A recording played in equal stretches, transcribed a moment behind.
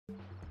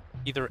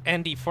Either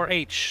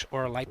AND4H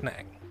or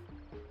Litenang.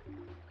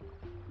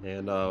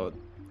 And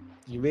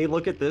you may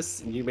look at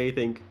this and you may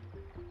think,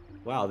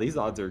 wow, these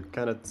odds are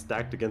kind of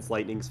stacked against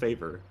Lightning's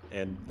favor.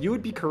 And you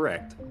would be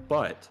correct,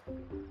 but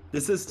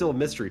this is still a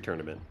mystery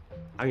tournament.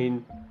 I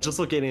mean, just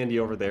look at Andy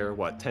over there.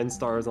 What, 10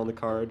 stars on the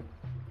card?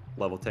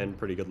 Level 10,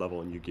 pretty good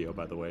level in Yu-Gi-Oh,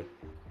 by the way.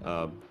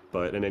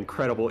 But an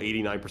incredible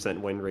 89%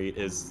 win rate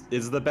is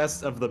the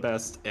best of the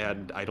best,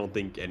 and I don't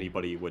think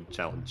anybody would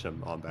challenge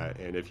him on that.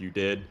 And if you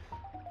did,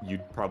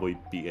 you'd probably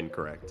be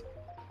incorrect.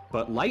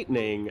 But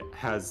Lightning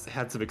has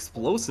had some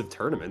explosive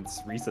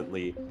tournaments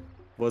recently.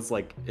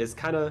 Is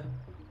kind of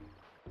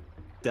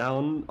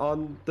down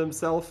on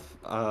themselves.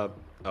 Oh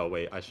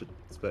wait, I should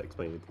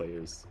explain the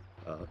players.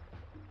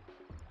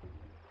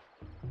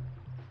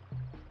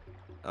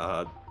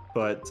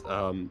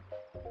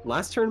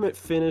 Last tournament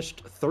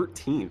finished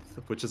 13th,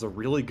 which is a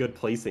really good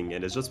placing,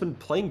 and has just been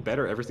playing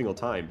better every single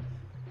time.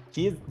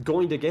 He is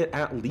going to get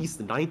at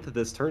least 9th of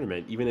this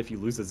tournament, even if he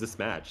loses this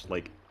match.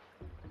 Like,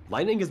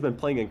 Lightning has been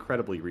playing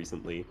incredibly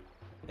recently.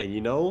 And you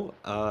know,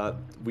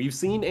 we've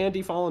seen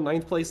Andy fall in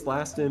 9th place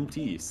last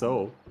MT,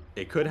 so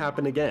it could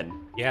happen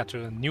again. Yeah,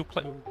 to a new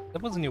player.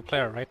 That was a new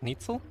player, right?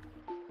 Neitzel?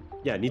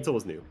 Yeah, Neitzel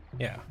was new.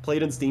 Yeah.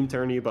 Played in Steam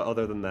Tourney, but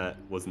other than that,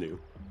 was new.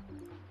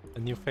 A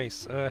new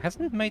face.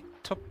 Hasn't made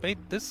top 8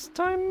 this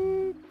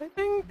time, I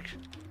think?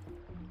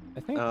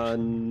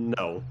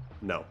 No.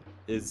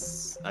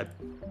 I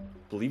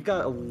believe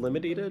got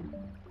eliminated?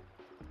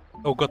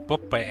 Oh, got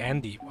bopped by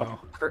Andy,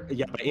 wow.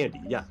 Yeah, by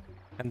Andy, yeah.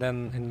 And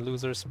then in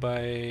losers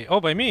by... Oh,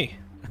 by me!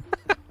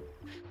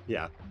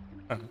 Yeah.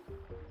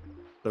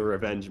 The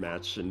revenge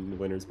match in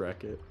winner's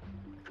bracket.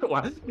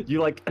 Wow,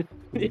 you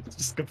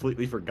just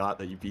completely forgot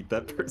that you beat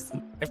that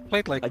person. I've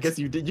played like... I guess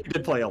you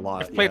did play a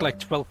lot. I've played like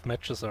 12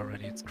 matches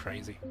already, it's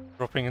crazy.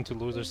 Dropping into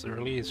losers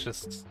early is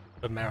just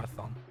a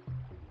marathon.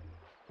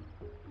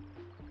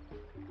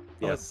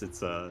 Yes,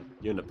 it's you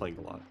end up playing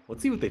a lot.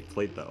 Let's see what they've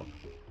played though.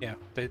 Yeah,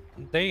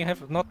 they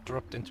have not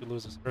dropped into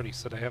losers early,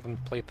 so they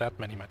haven't played that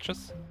many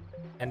matches.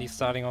 And he's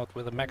starting out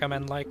with a Mega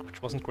Man-like,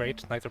 which wasn't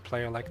great. Neither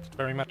player liked it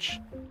very much.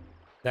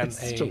 Then it's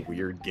such a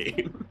weird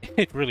game.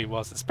 It really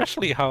was,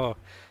 especially how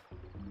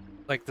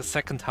like the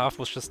second half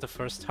was just the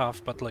first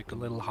half, but like a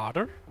little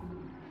harder.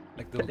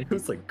 Like it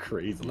was like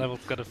crazy. The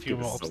level's got a few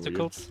more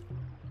obstacles.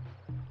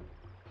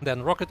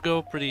 Then Rocket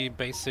Go, pretty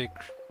basic.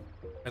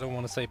 I don't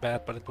want to say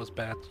bad, but it was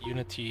bad.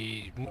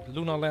 Unity,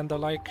 Lunar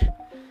Lander-like.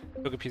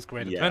 Togepi's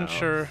Great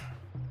Adventure.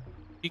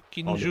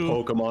 Shikinju. On the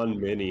Pokemon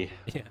Mini.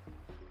 Yeah.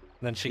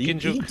 Then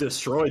Shikinju. He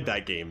destroyed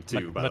that game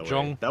too, by the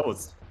way. That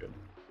was good.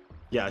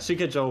 Yeah,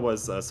 Shikinju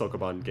was a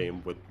Sokoban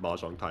game with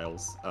Mahjong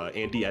tiles.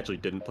 Andy actually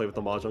didn't play with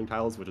the Mahjong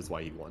tiles, which is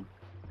why he won.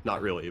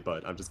 Not really,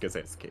 but I'm just gonna say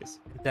it's the case.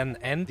 Then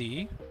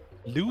Andy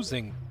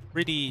losing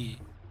pretty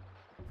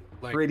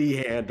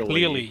handily.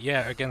 Clearly,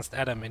 yeah, against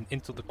Adam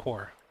Into the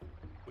Core,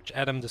 which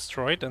Adam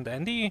destroyed, and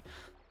Andy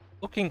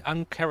looking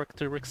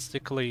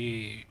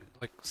uncharacteristically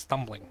like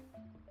stumbling.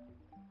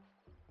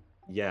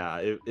 Yeah,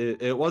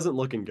 it wasn't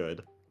looking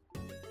good.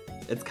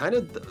 It's kind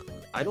of,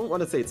 I don't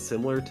want to say it's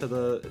similar to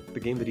the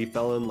game that he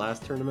fell in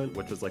last tournament,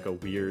 which was like a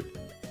weird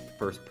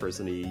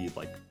first-person-y,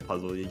 like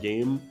puzzle-y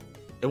game.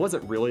 It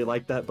wasn't really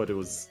like that, but it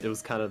was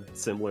kind of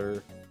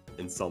similar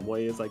in some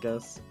ways, I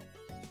guess.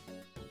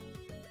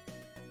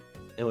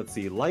 And let's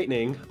see,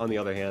 Lightning, on the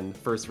other hand,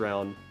 first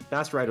round,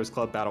 Fast Riders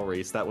Club Battle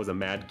Race, that was a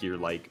Mad Gear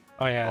like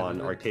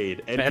on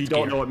arcade. And if you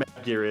don't know what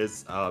Mad Gear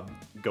is,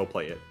 go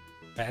play it.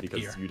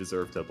 Because you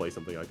deserve to play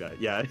something like that.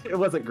 Yeah, it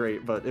wasn't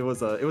great, but it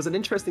was an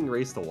interesting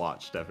race to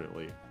watch,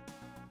 definitely.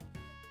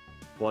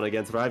 Won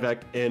against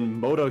Ryvek in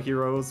Moto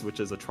Heroes, which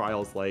is a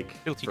Trials-like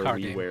for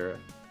WiiWare.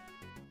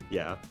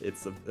 Yeah,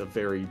 it's a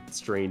very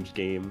strange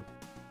game.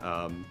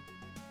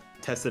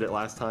 Tested it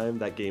last time.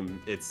 That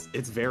game, it's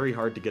very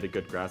hard to get a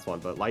good grasp on,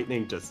 but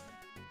Lightning just,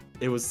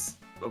 it was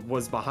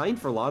behind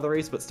for a lot of the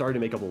race, but started to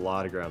make up a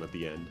lot of ground at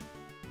the end.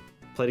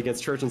 Played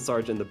against Church and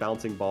Sarge in the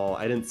bouncing ball.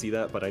 I didn't see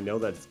that, but I know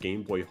that's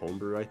Game Boy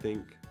homebrew, I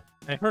think.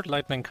 I heard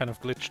Lightning kind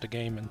of glitched the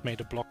game and made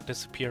a block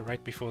disappear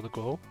right before the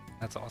goal.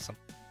 That's awesome.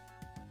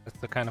 That's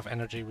the kind of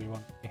energy we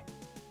want.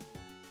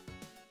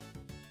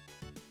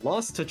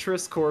 Lost to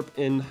Triss Corp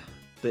in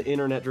the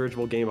internet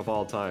dirigible game of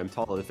all time,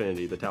 Tall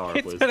Infinity, the Tower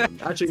of Wisdom.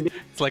 Actually,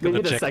 it's like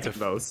maybe the second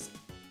most.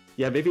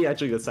 Yeah, maybe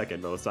actually the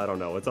second most. I don't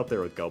know. It's up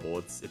there with Gubble.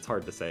 It's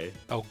hard to say.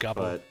 Oh,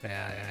 Gubble. But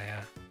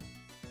yeah.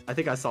 I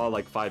think I saw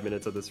like 5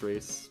 minutes of this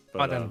race.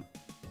 But then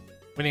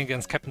winning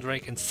against Captain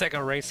Drake in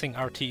Sega Racing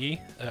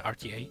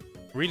RTA.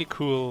 Really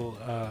cool,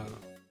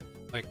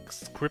 like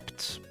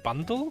script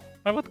bundle,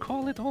 I would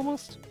call it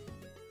almost.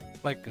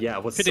 Like yeah,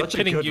 it was such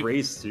a good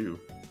race too.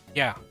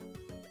 Yeah.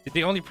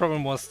 The only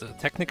problem was the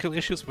technical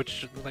issues,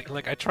 which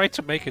like I tried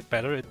to make it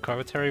better in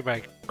commentary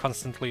by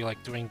constantly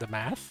like doing the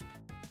math,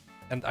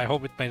 and I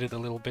hope it made it a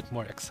little bit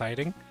more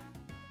exciting,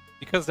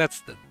 because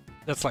that's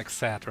like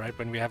sad, right?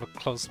 When we have a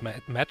close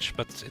match,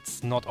 but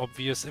it's not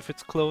obvious if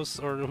it's close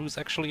or who's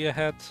actually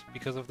ahead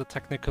because of the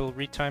technical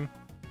retime.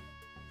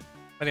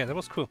 But yeah, that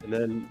was cool. And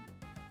then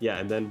Yeah,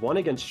 and then one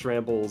against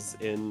Shrambles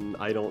in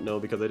I don't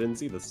know because I didn't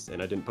see this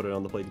and I didn't put it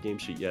on the play the game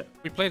sheet yet.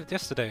 We played it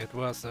yesterday. It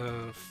was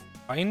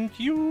Find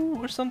You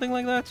or something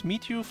like that.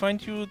 Meet You,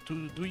 Find You,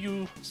 Do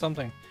You,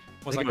 something.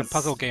 It was like a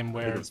puzzle game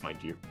where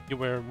you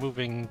were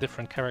moving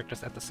different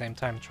characters at the same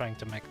time, trying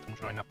to make them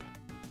join up.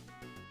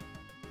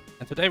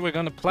 And today we're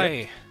gonna play.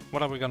 Yep.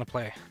 What are we gonna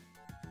play?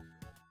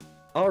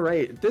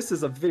 Alright, this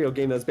is a video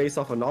game that's based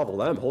off a novel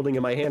that I'm holding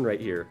in my hand right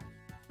here.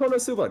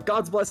 KonoSuba,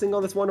 God's Blessing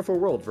on This Wonderful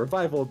World,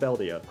 Revival of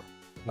Beldia.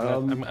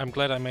 I'm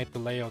glad I made the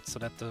layout so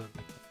that the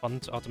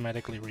font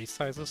automatically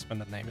resizes when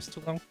the name is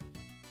too long.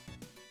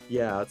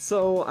 Yeah,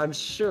 so I'm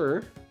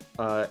sure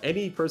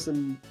any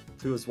person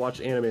who has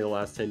watched anime the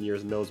last 10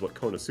 years knows what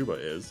KonoSuba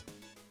is.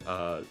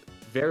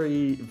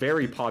 Very,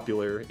 very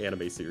popular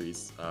anime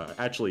series.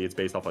 Actually, it's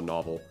based off a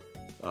novel,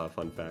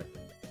 fun fact,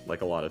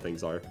 like a lot of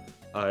things are.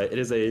 It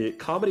is a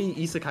comedy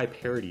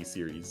isekai parody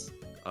series.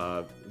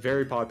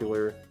 Very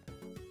popular.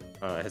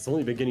 Has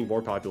only been getting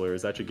more popular.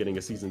 It's actually getting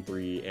a season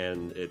 3,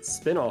 and its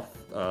spin-off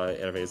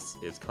anime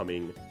is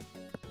coming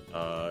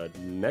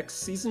next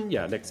season?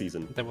 Yeah, next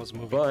season. There was a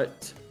movie.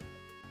 But,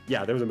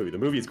 yeah, there was a movie. The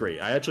movie is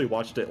great. I actually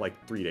watched it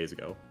like 3 days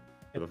ago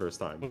for the first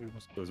time.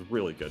 It was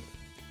really good.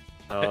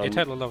 It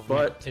had a lot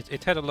of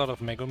it had a lot of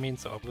Megumi,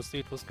 so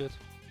obviously it was good.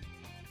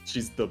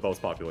 She's the most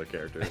popular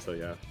character, so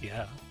yeah.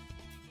 Yeah.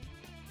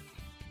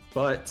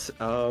 But,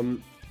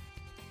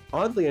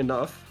 oddly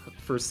enough,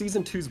 for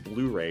Season 2's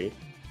Blu-ray,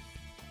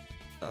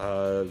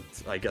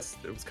 I guess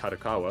it was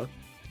Kadokawa,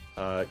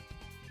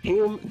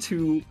 came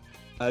to,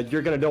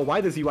 you're gonna know why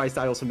this UI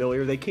style is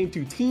familiar, they came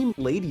to Team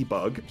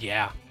Ladybug.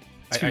 Yeah,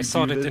 I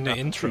saw it in the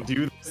intro. To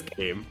do this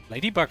game.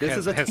 Ladybug this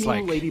is a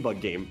Team Ladybug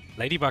game.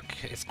 Ladybug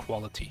is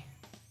quality.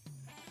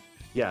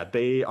 Yeah,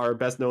 they are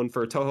best known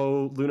for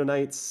Toho Luna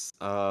Nights,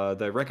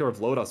 the Record of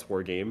Lodoss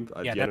War game,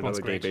 yeah, yet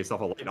another game based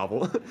off a light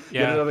novel.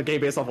 Yeah. Yet another game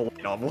based off a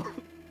light novel.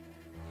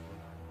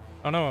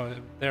 Oh no,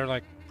 they're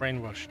like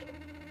brainwashed,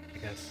 I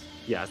guess.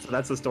 Yeah, so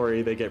that's the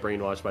story. They get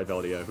brainwashed by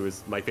Beldia, who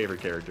is my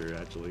favorite character,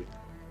 actually.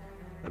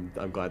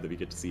 I'm glad that we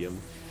get to see him.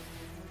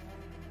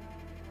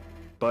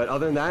 But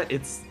other than that,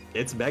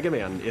 it's Mega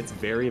Man. It's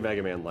very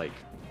Mega Man-like.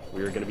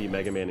 We're gonna be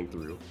Mega Manning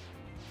through.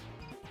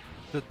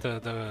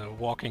 The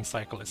walking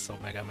cycle is so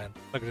Mega Man.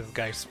 Look at this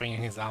guy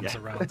swinging his arms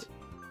around.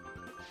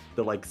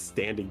 The like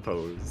standing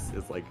pose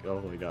is like,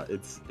 oh my god,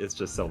 it's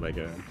just so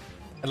Mega Man.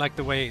 I like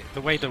the way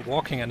the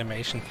walking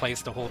animation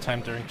plays the whole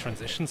time during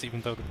transitions,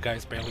 even though the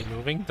guy's barely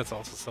moving. That's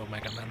also so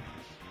Mega Man.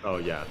 Oh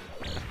yeah.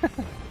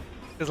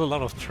 There's a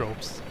lot of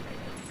tropes.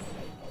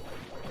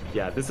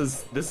 Yeah, this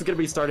is gonna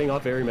be starting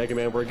off very Mega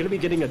Man. We're gonna be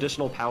getting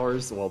additional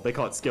powers. Well, they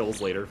call it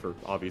skills later for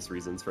obvious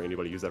reasons for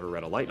anybody who's ever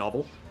read a light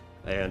novel.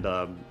 And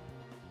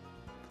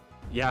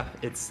yeah,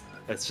 it's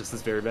just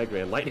this very Mega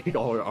Man. Lightning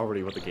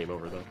already with the game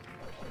over though.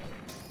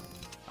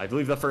 I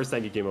believe the first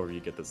time you game over you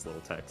get this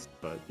little text,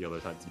 but the other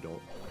times you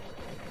don't.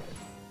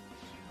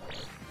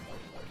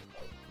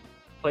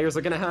 Players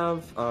are gonna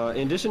have,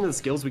 in addition to the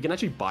skills, we can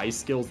actually buy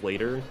skills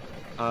later.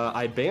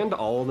 I banned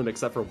all of them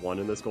except for one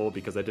in this goal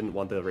because I didn't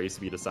want the race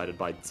to be decided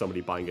by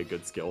somebody buying a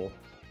good skill.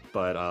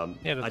 But I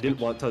didn't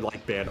want to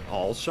like ban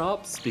all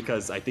shops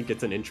because I think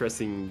it's an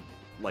interesting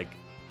like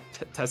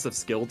test of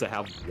skill to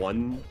have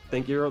one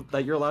thing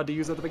that you're allowed to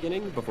use at the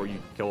beginning before you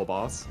kill a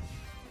boss.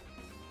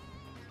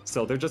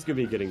 So they're just gonna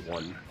be getting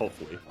one,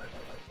 hopefully.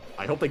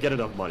 I hope they get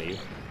enough money.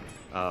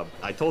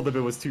 I told them it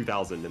was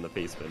 2,000 in the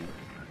face bin.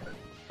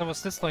 So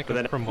was this like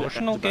a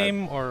promotional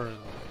game, or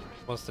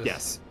was this?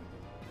 Yes.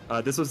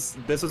 This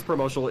was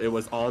promotional. It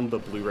was on the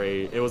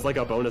Blu-ray. It was like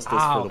a bonus disc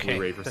for the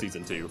Blu-ray for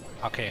Season 2.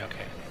 Okay.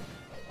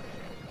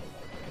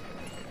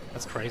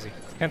 That's crazy.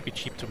 It can't be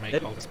cheap to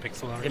make all this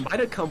pixel art. It might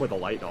have come with a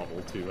light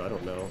novel too. I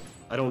don't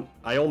know.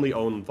 I only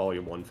own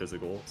Volume 1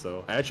 physical,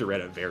 so I actually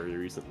read it very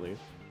recently.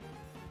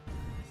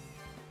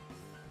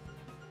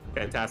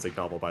 Fantastic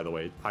novel, by the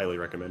way. Highly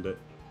recommend it.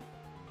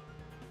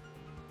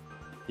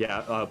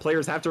 Yeah,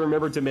 players have to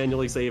remember to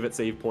manually save at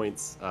save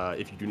points.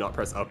 If you do not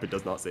press up, it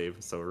does not save,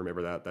 so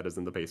remember that. That is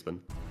in the paste bin.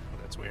 Oh,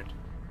 that's weird.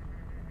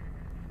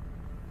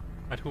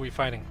 But who are we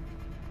fighting?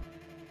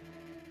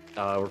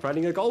 We're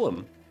fighting a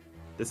golem.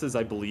 This is,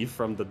 I believe,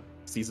 from the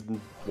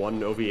Season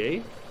 1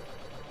 OVA.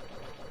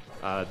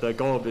 The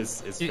golem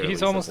is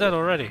He's almost dead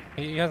already.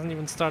 He hasn't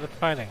even started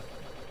fighting.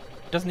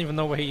 He doesn't even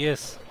know where he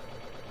is.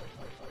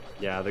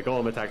 Yeah, the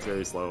golem attacks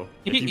very slow.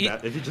 He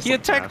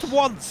attacked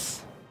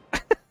once!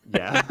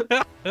 Yeah.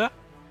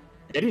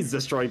 And he's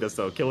destroying this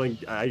though.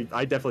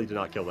 I definitely did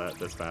not kill that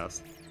this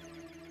fast.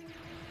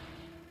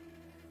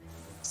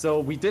 So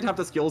we did have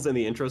the skills in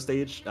the intro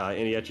stage, and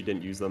he actually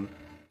didn't use them.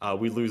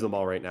 We lose them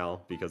all right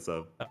now because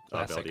of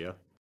Beldia.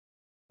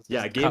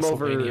 Yeah, game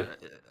over.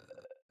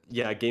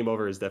 Yeah, game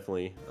over is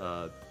definitely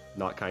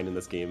not kind in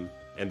this game.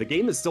 And the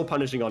game is still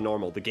punishing on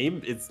normal. The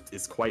game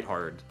is quite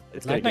hard.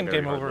 It's gonna get very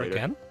game hard over later.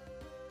 Again?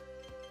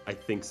 I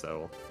think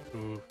so.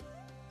 Ooh.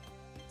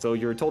 So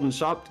you're told in the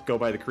shop to go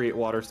buy the create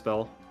water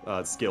spell,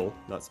 skill,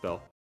 not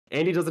spell.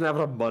 And he doesn't have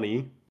enough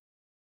money.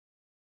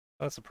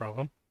 That's a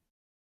problem.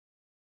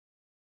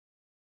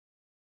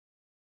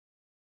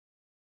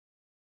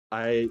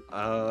 I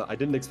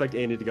didn't expect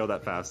Andy to go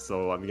that fast,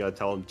 so I'm gonna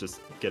tell him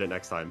just get it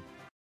next time.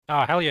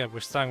 Oh, hell yeah, we're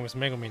starting with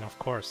Megumin, of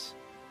course.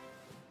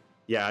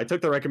 Yeah, I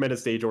took the recommended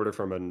stage order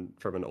from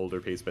an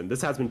older paceman.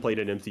 This has been played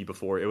in MT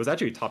before. It was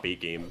actually a top 8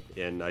 game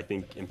in, I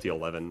think, MT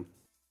 11.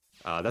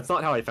 That's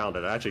not how I found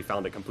it. I actually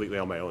found it completely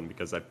on my own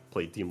because I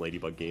played Team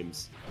Ladybug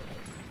games.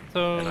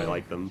 So, and I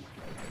like them.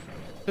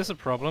 There's a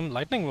problem.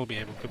 Lightning will be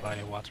able to buy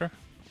water.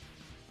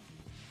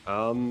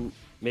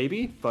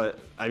 Maybe, but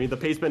I mean, the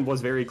paceman was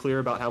very clear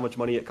about how much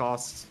money it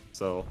costs,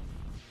 so.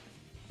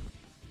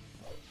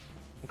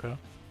 Okay.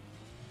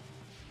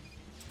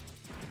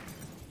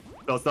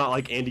 So it's not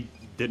like Andy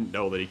didn't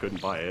know that he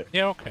couldn't buy it.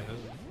 Yeah, okay.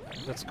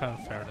 That's kind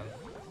of fair then.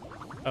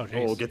 Oh,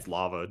 jeez. Oh, it gets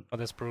lava. Oh,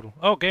 that's brutal.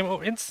 Oh,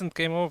 instant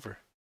game over.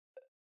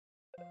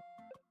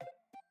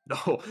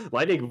 No,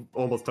 Lightning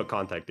almost took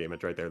contact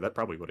damage right there. That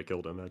probably would have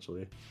killed him,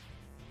 actually.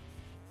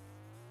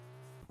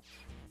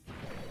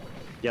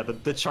 Yeah,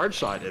 the charge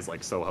shot is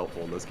like so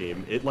helpful in this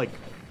game. It like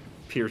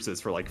pierces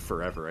for like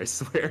forever, I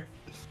swear.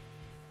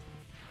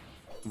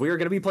 We are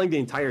going to be playing the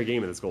entire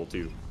game in this goal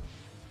too.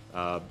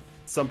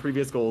 Some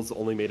previous goals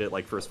only made it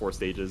like first 4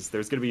 stages.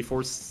 There's going to be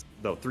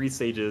 3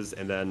 stages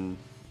and then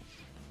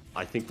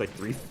I think like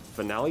 3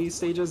 finale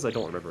stages. I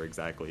don't remember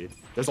exactly.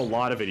 There's a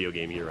lot of video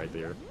game here right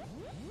there.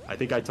 I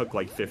think I took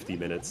like 50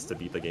 minutes to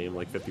beat the game,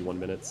 like 51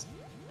 minutes.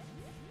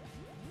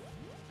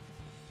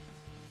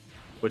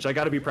 Which I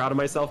gotta be proud of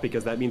myself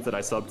because that means that I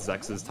subbed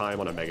Zex's time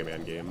on a Mega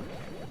Man game.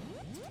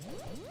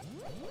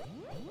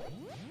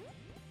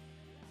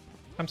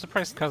 I'm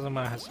surprised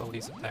Kazuma has all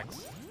these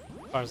attacks.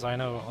 As far as I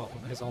know,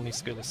 his only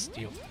skill is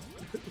steel.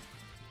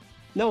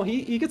 No,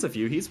 he gets a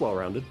few. He's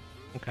well-rounded.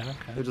 Okay.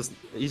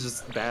 He's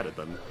just bad at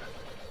them.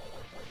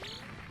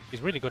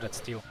 He's really good at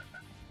steel.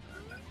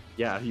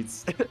 Yeah, he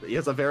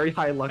has a very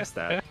high luck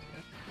stat.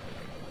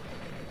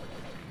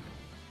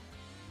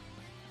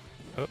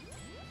 Oh,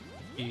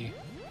 he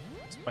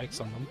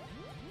spikes on them.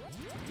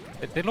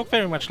 They look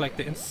very much like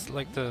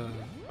the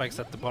spikes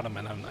at the bottom,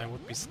 and I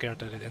would be scared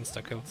that it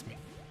insta kills me.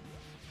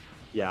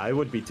 Yeah, I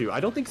would be too. I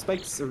don't think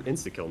spikes are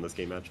insta kill in this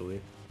game actually.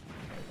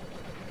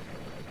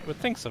 I would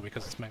think so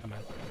because it's Mega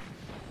Man.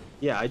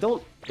 Yeah, I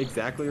don't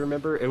exactly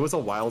remember. It was a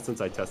while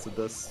since I tested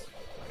this.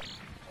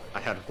 I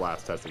had a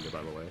blast testing it,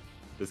 by the way.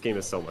 This game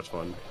is so much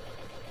fun.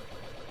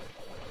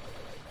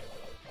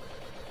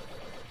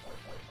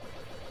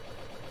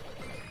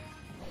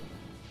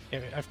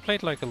 Yeah, I've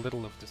played like a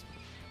little of this.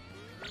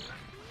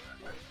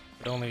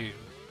 But only,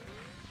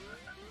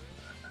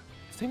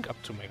 I think, up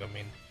to Mega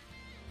Man.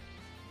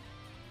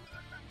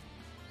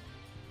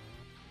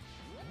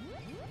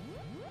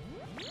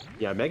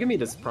 Yeah,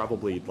 Megamine is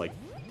probably like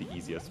the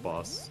easiest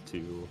boss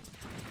to.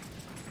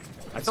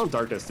 I found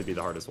Darkness to be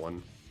the hardest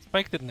one.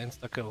 Spike didn't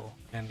insta-kill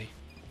Andy.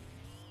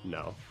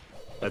 No.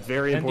 That's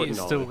very Andy important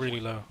is still knowledge. really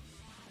low.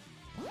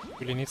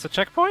 Really needs a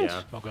checkpoint?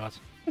 Yeah. Oh god.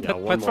 Yeah, That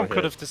one platform more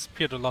could hit. have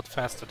disappeared a lot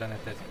faster than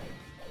it did.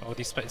 Oh,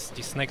 these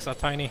snakes are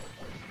tiny.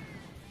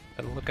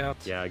 Better look out.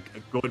 Yeah, a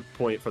good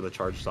point for the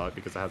charge shot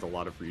because it has a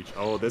lot of reach.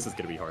 Oh, this is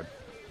gonna be hard.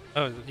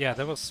 Oh yeah,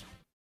 that was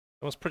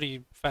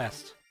pretty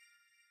fast.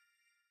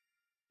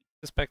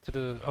 It's back to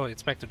the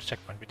it's back to the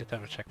checkpoint. We did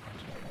have a checkpoint,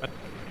 but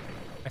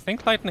I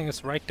think Lightning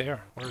is right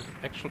there, or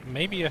actually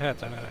maybe ahead.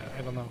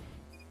 I don't know.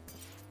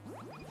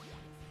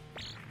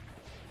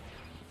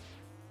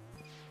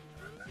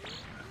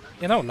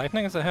 You know,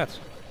 Lightning is ahead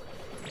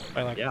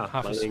by like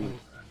half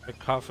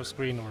a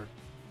screen or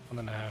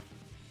 1.5.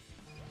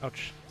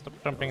 Ouch! Stop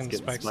jumping in the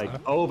spikes.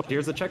 Oh, but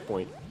here's a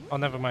checkpoint. Oh,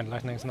 never mind.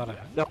 Lightning's not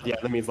ahead. No, yeah,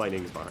 that means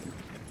Lightning is behind.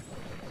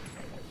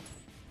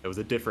 It was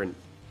a different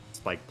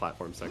spike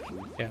platform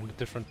section. Yeah, and a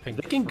different pink.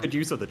 Making good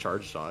use of the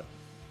charge shot.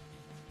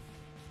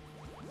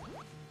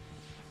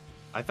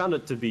 I found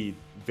it to be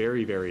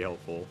very, very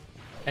helpful.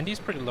 And he's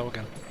pretty low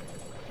again.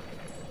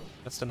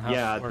 Less than half,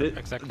 Yeah, or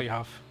exactly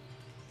half.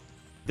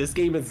 This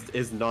game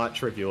is not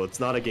trivial. It's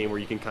not a game where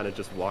you can kind of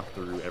just walk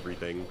through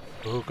everything.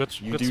 Oh, good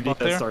You good do spot need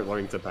to there. start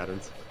learning some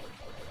patterns.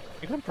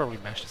 You can probably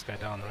mash this guy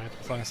down, right?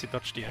 As long as he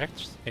dodged the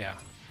X. Yeah.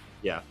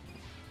 Yeah.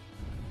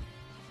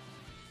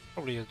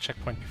 Probably a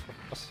checkpoint before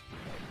us.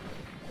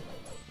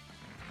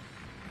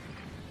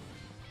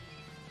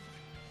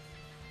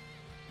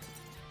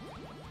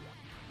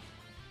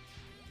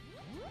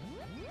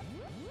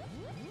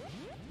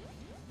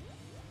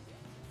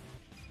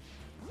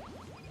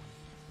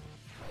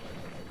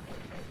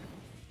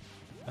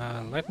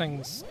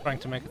 Lightning's trying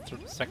to make it through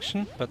the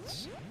section,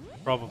 but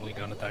probably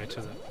gonna die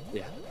to the...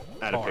 Yeah.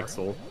 Add a bar.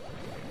 pixel.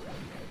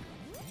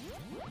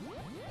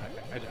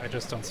 I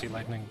just don't see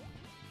Lightning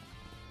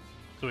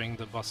doing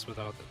the boss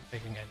without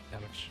taking any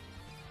damage.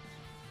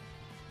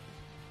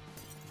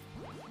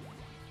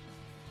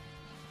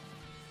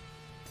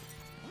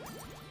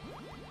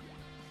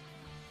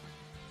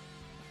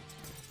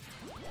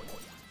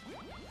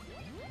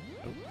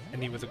 Oh,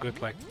 and he with a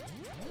good, like,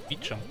 beat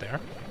jump there.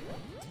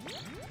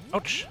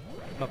 Ouch!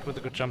 Not with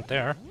a good jump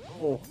there.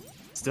 Oh,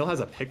 still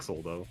has a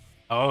pixel though.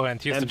 Oh, and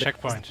here's the there's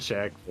checkpoint. the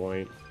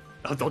checkpoint.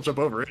 Oh, don't jump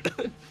over it.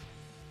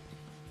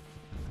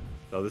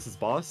 Oh, this is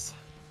boss?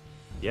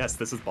 Yes,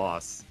 this is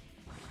boss.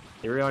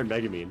 Here we are in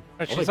Megamine.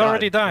 Right, Oh she's my God,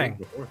 already dying.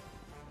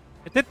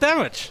 It did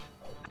damage!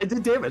 It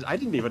did damage. I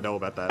didn't even know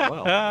about that.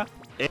 Wow.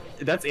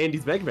 That's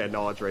Andy's Mega Man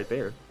knowledge right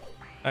there.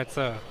 Right,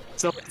 So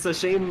it's a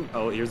shame.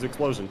 Oh, here's the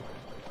explosion.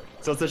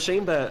 So it's a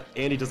shame that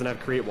Andy doesn't have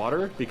Create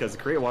Water, because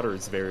Create Water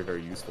is very,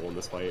 very useful in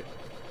this fight.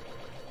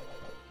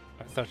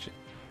 I thought she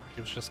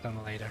was just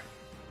gonna lay there.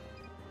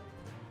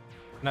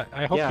 No,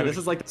 I hope yeah, this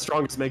is like the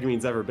strongest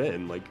Megamine's ever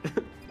been. Like,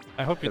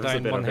 I hope you die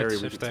in one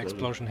hit if the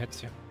explosion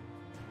hits you.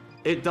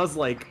 It does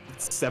like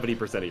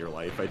 70% of your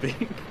life, I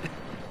think.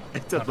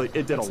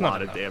 It did a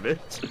lot of damage.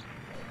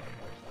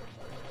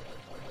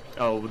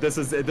 Oh, this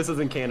is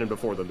in canon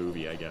before the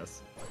movie, I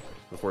guess.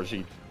 Before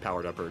she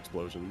powered up her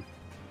explosion.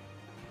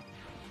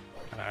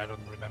 I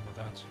don't remember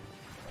that.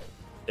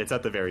 It's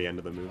at the very end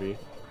of the movie.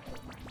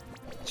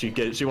 She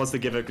wants to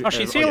give it. Oh,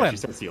 she's healing. Yeah, she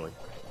starts healing.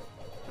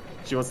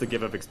 She wants to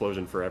give up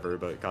explosion forever,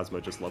 but Cosmo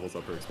just levels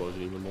up her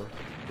explosion even more.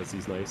 Because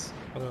he's nice.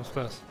 Oh, that was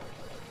close.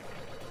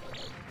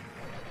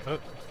 Oh,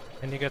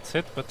 and he gets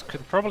hit, but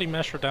could probably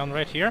measure down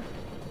right here.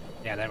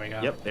 Yeah, there we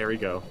go. Yep, there we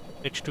go.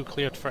 Stage 2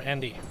 cleared for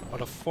Andy.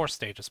 Out of 4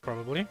 stages,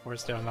 probably. Or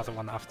is there another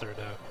one after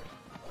the...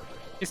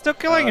 He's still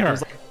killing her!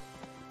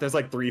 There's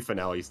like 3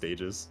 finale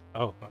stages.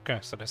 Oh, okay,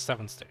 so there's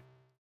 7 stages.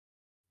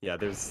 Yeah,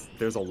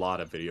 there's a lot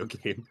of video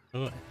game.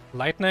 Ooh.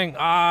 Lightning!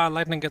 Ah,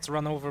 Lightning gets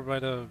run over by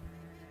the...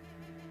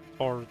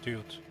 poor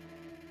dude.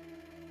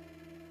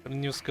 A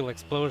new skill,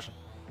 Explosion.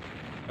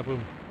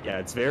 Kaboom. Yeah,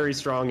 it's very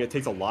strong. It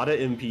takes a lot of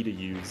MP to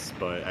use,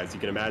 but as you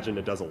can imagine,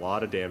 it does a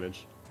lot of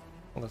damage.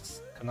 Well,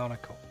 it's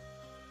canonical.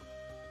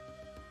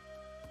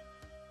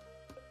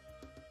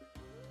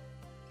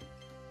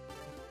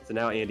 So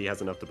now Andy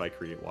has enough to buy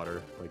Create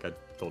Water, like I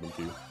told him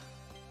to.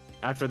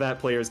 After that,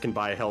 players can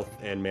buy health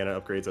and mana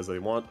upgrades as they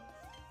want.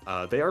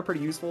 They are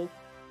pretty useful.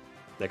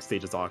 Next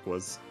stage is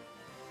Aqua's.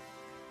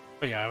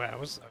 But yeah,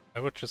 I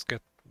would just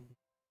get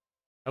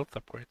health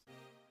upgrades.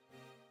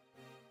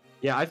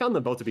 Yeah, I found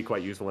them both to be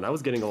quite useful, and I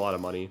was getting a lot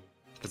of money,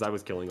 because I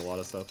was killing a lot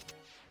of stuff.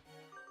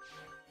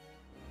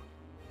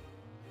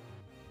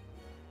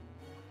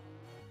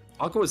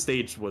 Aqua's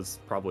stage was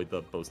probably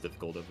the most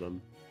difficult of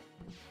them.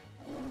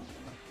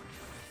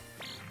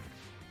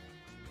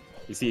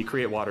 You see,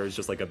 Create Water is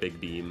just like a big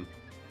beam.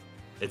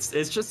 It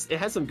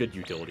has some good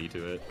utility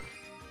to it.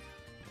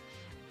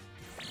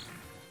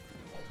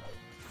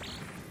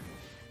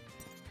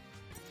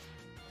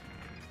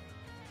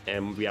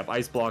 And we have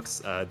ice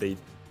blocks. They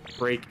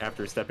break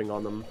after stepping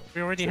on them.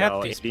 We already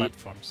had these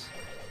platforms.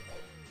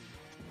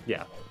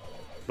 Yeah,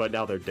 but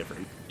now they're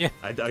different. Yeah,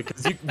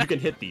 because you can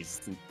hit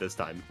these this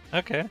time.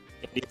 Okay. And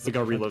he has to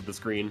go reload the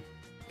screen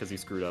because he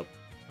screwed up.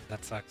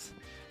 That sucks.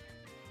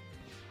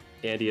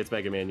 Andy, it's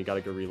Mega Man. You gotta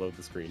go reload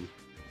the screen.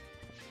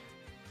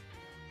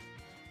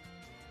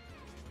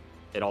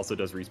 It also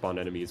does respawn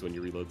enemies when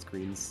you reload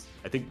screens.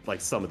 I think like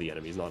some of the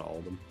enemies, not all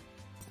of them.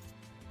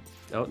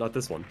 Oh, not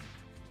this one.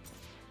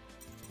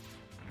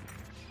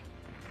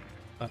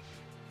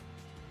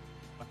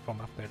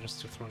 Platform up there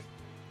just to throw it.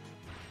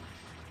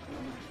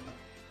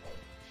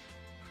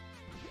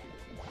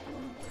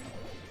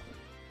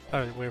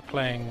 Oh, we're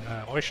playing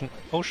Ocean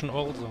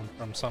Oil Zone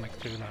from Sonic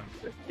 2 now.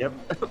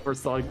 Yep, for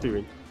Sonic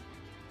 2.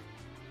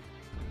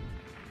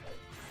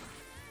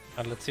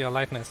 And let's see how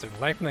Lightning is doing.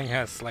 Lightning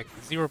has like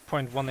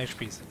 0.1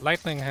 HP.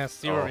 Lightning has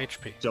 0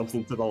 HP. Jumps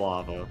into the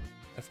lava.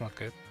 That's not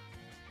good.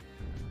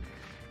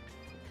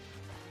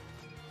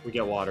 We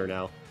get water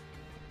now.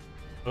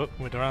 Oh,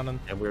 we're drowning.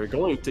 And we're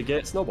going to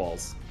get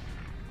snowballs.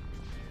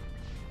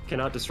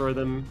 Cannot destroy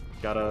them,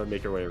 gotta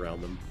make our way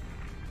around them.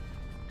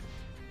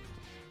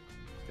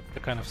 The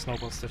kind of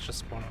snowballs that just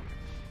spawn up.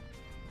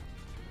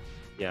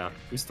 Yeah,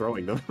 who's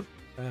throwing them?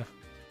 Yeah.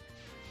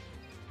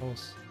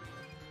 Close.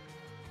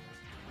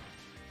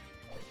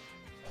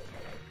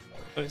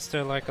 So is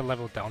there like a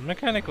level down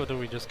mechanic, or do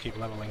we just keep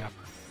leveling up?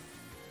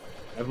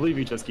 I believe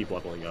you just keep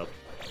leveling up.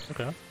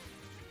 Okay.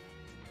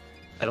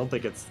 I don't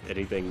think it's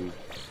anything...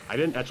 I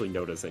didn't actually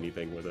notice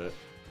anything with it.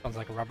 Sounds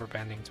like rubber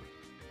banding to me.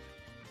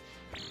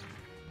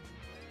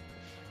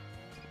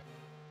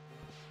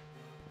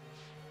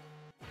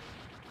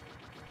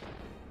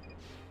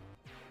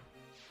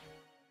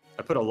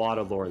 I put a lot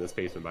of lore in this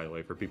basement, by the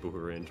way, for people who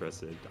are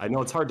interested. I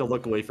know it's hard to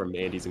look away from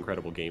Andy's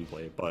incredible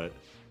gameplay, but...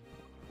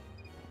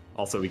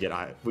 Also, we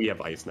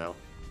have ice now.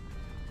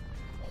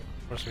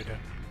 Of course we do.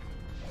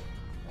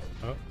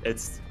 Oh.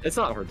 It's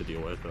not hard to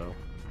deal with, though.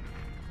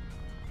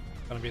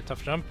 Gonna be a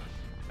tough jump.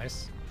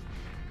 Nice.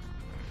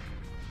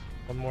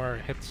 One more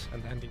hit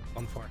and Andy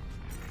on 4.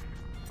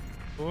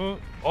 Ooh.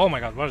 Oh my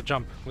god, what a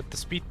jump with the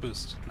speed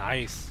boost.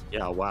 Nice.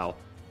 Yeah, wow.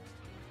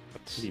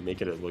 But he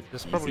making it look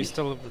there's easy. probably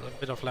still a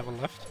bit of level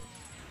left.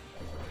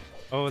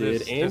 Oh,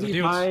 Did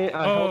Andy buy a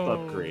health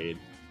Oh. upgrade?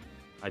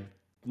 I'm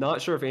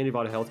not sure if Andy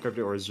bought a health upgrade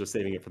or is just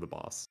saving it for the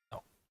boss.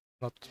 No,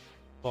 not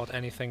bought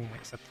anything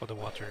except for the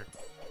water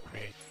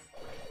create.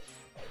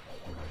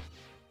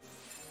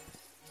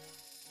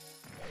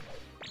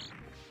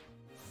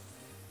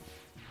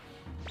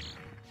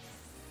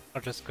 Or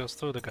just goes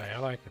through the guy, I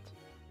like it.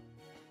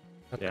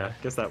 That Yeah, guy.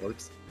 guess that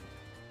works.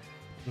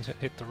 Didn't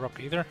hit the rock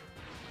either.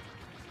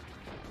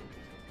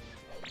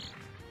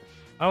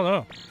 Oh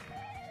no.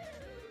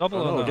 Double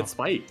Oh or no, no? get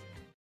spite.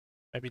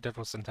 Maybe that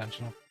was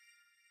intentional.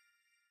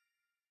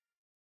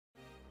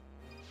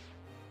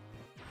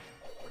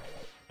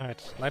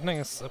 Alright, Lightning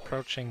is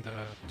approaching the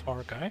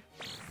Tor guy.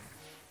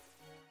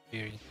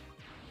 He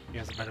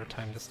has a better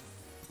time this time.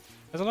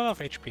 There's a lot of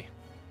HP.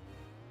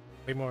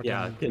 Way more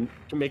Yeah, than...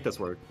 can make this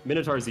work.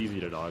 Minotaur is easy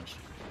to dodge.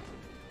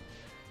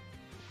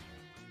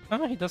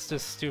 Oh, he does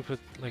this stupid,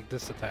 like,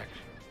 this attack.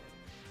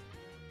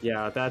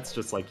 Yeah, that's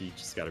just like, you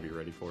just gotta be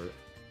ready for it.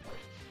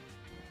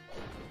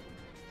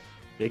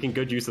 Making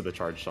good use of the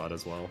charge shot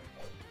as well.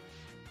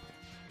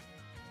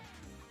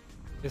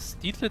 Is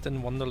Deedlit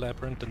in Wonder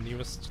Labyrinth the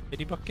newest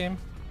Ladybug game?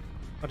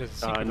 What is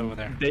the secret over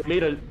there? They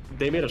made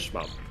a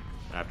shmup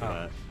after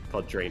that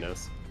called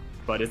Drainus,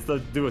 but it's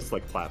the newest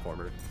like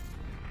platformer,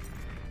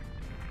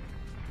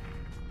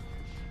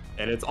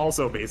 and it's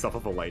also based off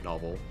of a light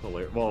novel.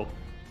 Well,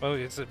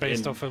 it's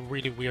based off a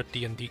really weird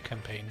D&D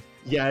campaign.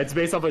 Yeah, it's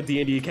based off a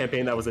D&D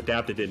campaign that was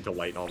adapted into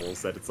light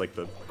novels. That it's like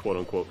the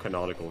quote-unquote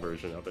canonical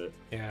version of it.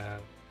 Yeah,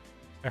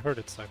 I heard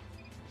it sucked.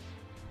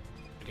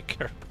 I didn't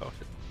care about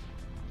it.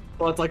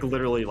 Well, it's like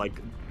literally like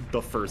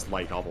the first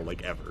light novel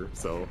like ever,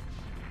 so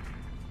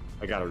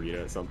I gotta read it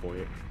at some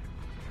point.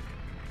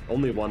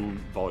 Only one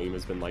volume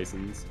has been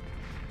licensed.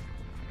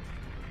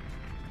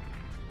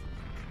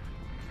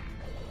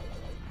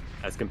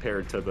 As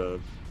compared to the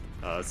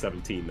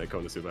 17 that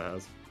KonoSuba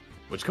has.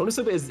 Which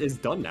KonoSuba is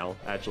done now,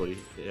 actually.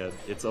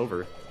 It's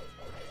over.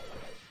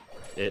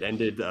 It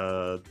ended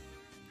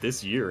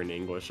this year in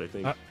English, I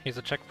think. Here's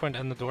a checkpoint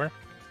and the door.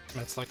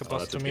 That's like a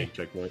boss that's to a me. big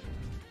checkpoint.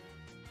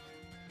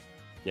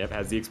 Yep,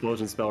 has the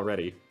explosion spell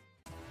ready.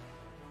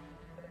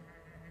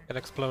 It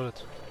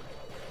exploded.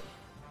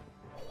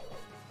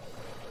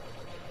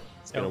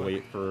 It's gonna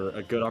wait for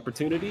a good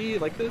opportunity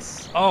like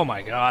this. Oh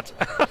my god.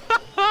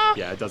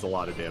 Yeah, it does a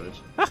lot of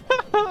damage.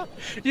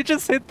 You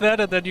just hit that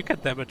and then you can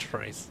damage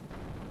trace.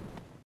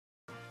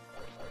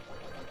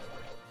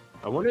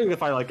 I'm wondering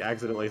if I like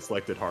accidentally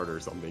selected hard or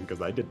something,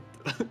 because I did.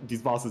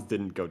 These bosses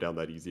didn't go down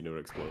that easy to an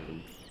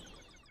explosion.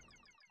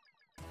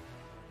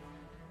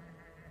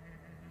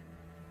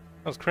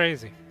 That was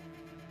crazy.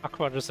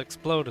 Aqua just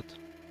exploded.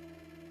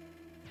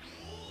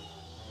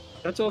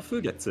 Kacho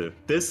Fugetsu.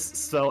 This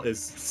spell is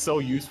so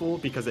useful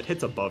because it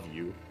hits above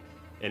you,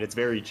 and it's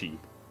very cheap.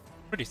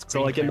 Pretty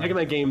So like in clearing. Mega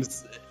Man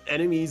games,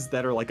 enemies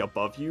that are like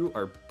above you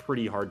are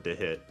pretty hard to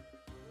hit.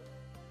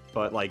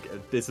 But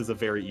like this is a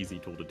very easy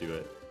tool to do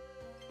it.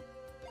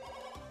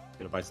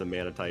 Gonna buy some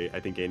Manatite. I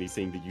think Andy's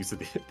seeing the use of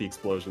the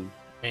explosion.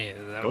 Hey,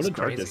 that Go was to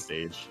crazy. Darkness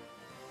stage.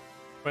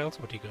 Where else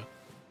would he go?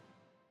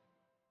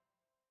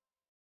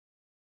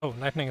 Oh,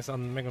 Lightning is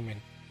on Megumin.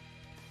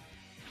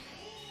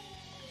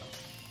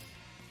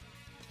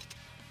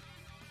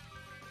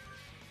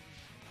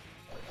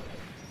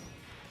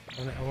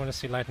 I want to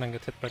see Lightning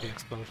get hit by the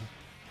explosion.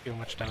 See how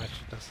much damage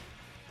it does.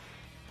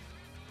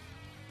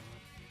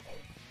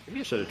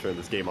 Maybe I should have turned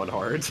this game on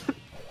hard.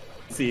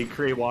 See,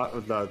 create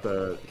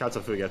the Katsu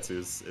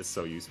Fugetsu is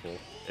so useful.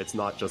 It's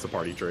not just a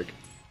party trick.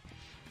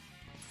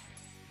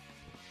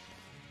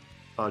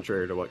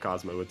 Contrary to what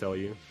Cosmo would tell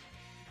you.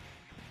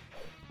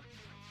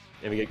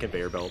 And we get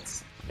conveyor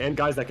belts. And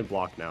guys that can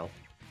block now.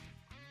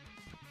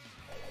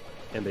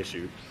 And they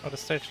shoot. Oh, the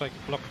stage like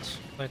blocked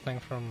Lightning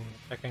from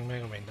attacking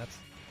Megumin. That's...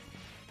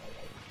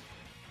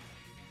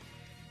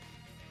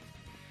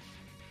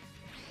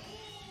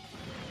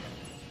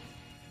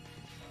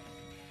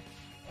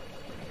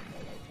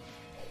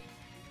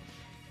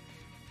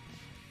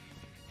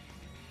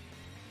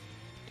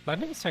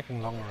 Lightning is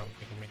taking longer on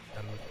Megumin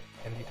than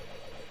Andy.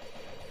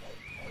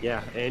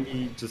 Yeah, and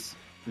he just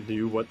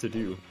knew what to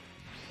do.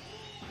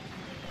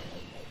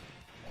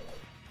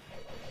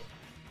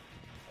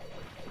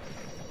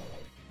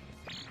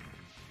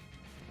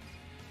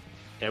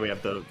 And we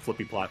have the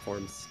flippy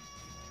platforms.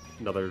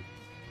 Another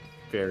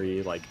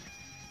very, like,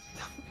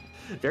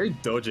 very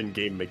Dojin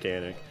game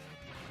mechanic.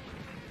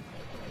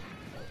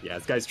 Yeah,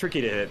 this guy's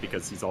tricky to hit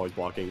because he's always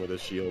blocking with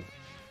his shield.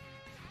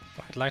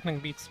 Right, Lightning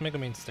beats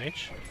Megumin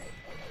stage,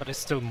 but is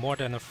still more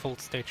than a full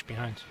stage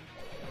behind.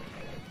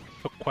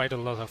 Took quite a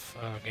lot of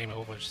game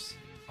overs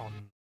on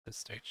this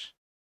stage.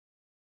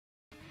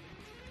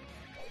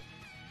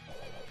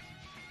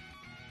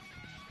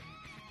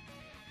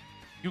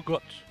 You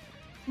got...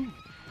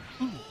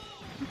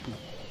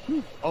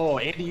 Oh,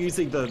 Andy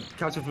using the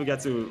Kacho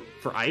Fugetsu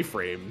for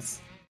iframes.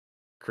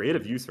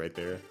 Creative use right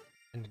there.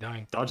 And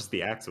dying. Dodges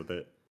the axe with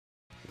it.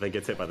 Then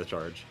gets hit by the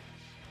charge.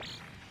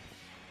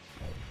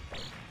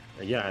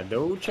 Yeah,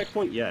 no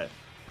checkpoint yet.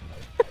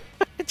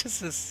 It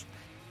just is...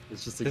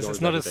 It's just This ignores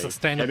is not everything. a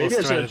sustainable maybe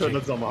I should have strategy.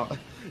 put this on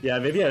yeah,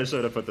 maybe I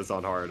should have put this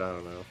on hard. I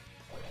don't know.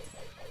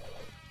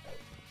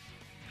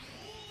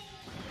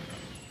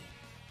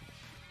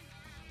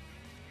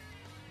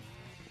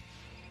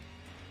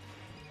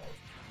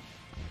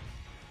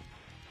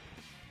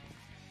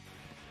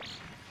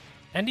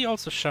 Andy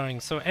also showing,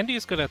 so Andy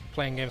is good at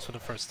playing games for the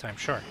first time,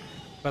 sure.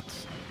 But,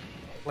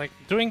 like,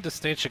 doing the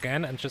stage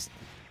again and just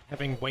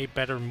having way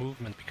better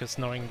movement because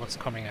knowing what's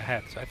coming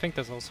ahead. So I think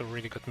that's also a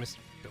really good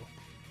mystery skill.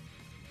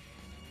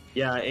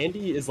 Yeah,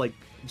 Andy is like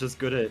just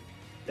good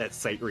at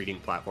sight reading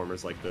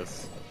platformers like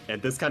this.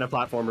 And this kind of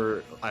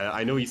platformer,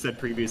 I know he said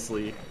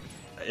previously,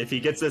 if he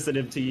gets this in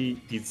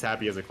MT, he's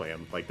happy as a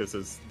clam. Like this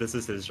is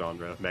his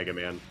genre, Mega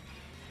Man.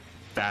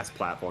 Fast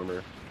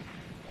platformer.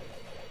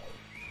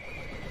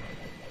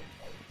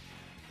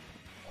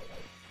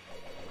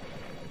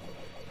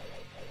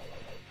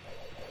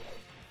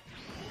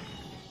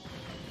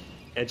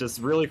 And just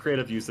really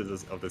creative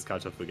uses of this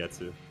Kacha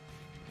Fugetsu.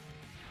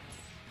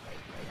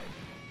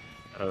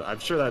 I'm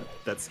sure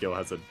that skill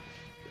has an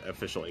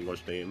official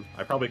English name.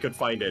 I probably could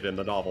find it in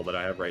the novel that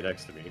I have right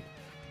next to me.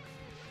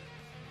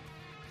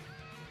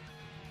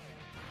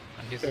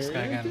 And here's this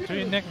guy again. Do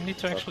you need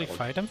to actually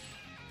fight him?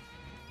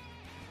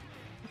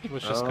 He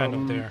was just kind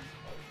of there.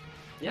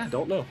 Yeah,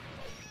 don't know.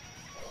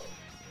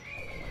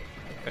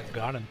 Guy's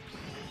guarding.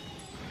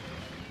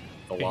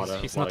 He's A lot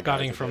not of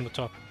guarding guys from the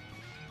top.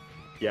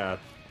 Yeah,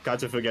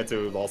 Kacha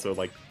Fugetsu also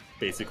like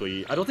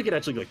basically. I don't think it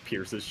actually like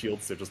pierces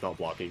shields. They're just not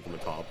blocking from the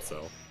top,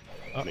 so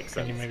makes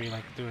sense. Can you maybe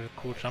like do a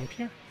cool jump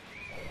here?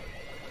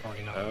 Or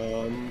you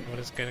know, what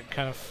is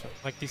kind of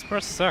like these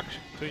bursts suck.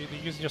 So you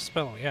use your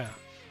spell, yeah.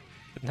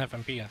 Didn't have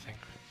MP, I think.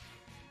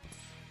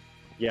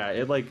 Yeah,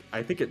 it like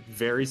I think it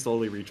very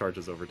slowly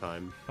recharges over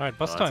time. All right,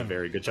 bus time. That's a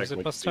very good checkpoint. Is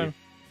it bus time?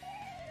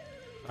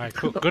 All right,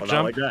 cool. Good Well,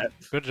 jump. like that.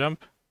 Good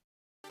jump.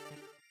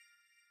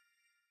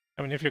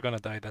 I mean, if you're gonna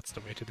die, that's the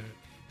way to do it.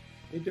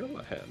 Hey, go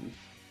ahead.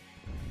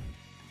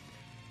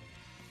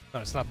 No,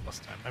 it's not bus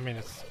time. I mean,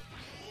 it's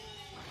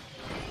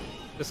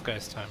this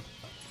guy's time.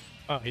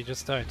 Oh, he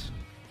just died.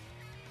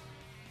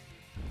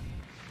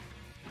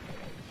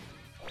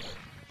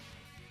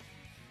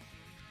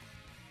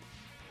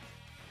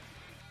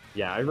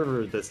 Yeah, I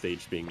remember this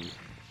stage being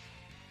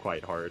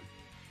quite hard.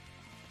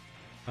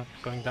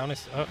 Going down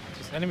is... Oh,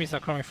 these enemies are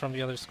coming from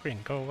the other screen.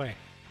 Go away.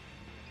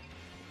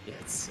 Yeah,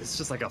 it's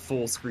just like a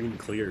full screen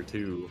clear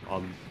too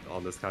on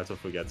this Kaito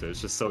Fugetsu.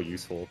 It's just so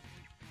useful.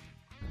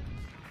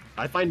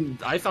 I found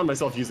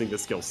myself using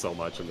this skill so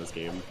much in this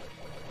game.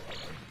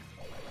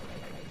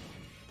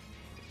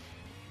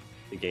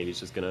 Again, he's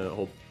just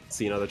gonna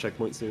see another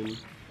checkpoint soon.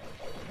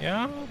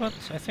 Yeah, but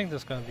I think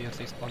there's gonna be at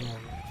least one more.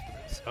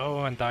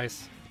 Oh, and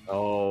dies.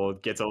 Oh,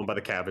 gets owned by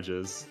the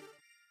cabbages.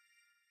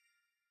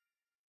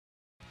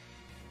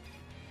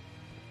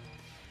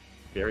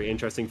 Very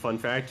interesting fun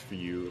fact for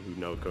you who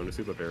know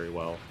KonoSuba very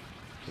well.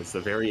 It's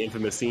the very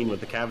infamous scene with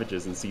the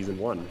cabbages in Season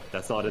 1.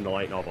 That's not in the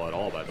light novel at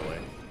all, by the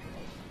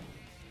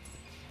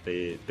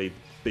way.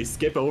 They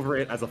skip over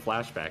it as a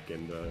flashback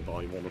in the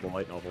Volume 1 of the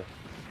light novel.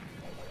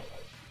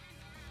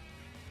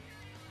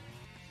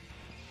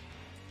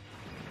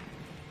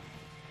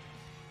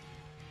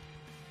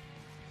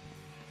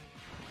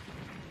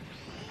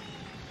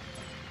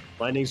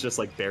 Lightning's just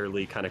like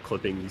barely kind of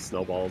clipping these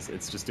snowballs.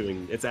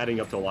 It's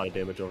adding up to a lot of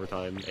damage over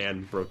time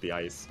and broke the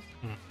ice.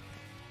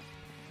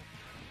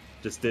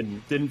 Just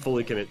didn't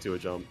fully commit to a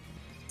jump.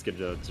 It's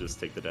gonna just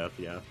take the death,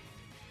 yeah.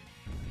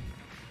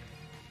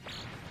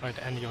 Right,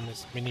 Andy on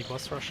his mini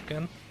boss rush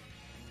again.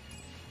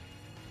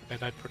 They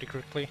died pretty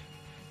quickly. I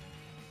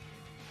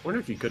wonder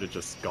if he could have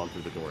just gone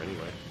through the door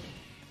anyway.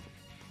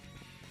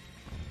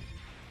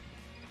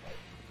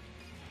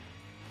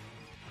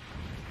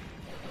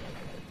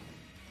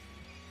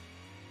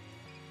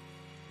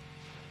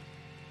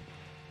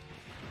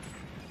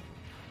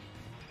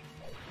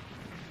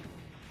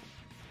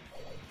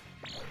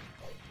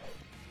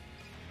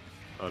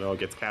 Oh no,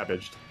 it gets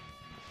cabbaged.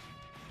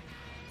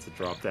 It's a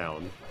drop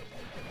down.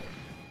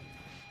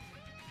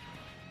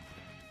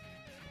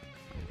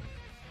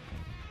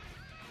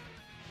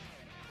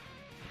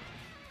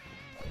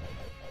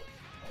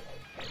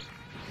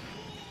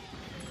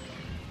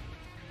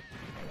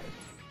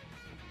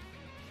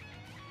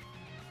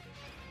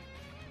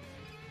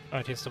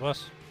 Alright, here's the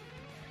boss.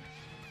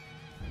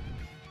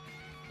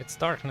 It's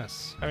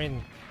darkness. I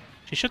mean,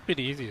 she should be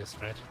the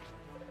easiest, right?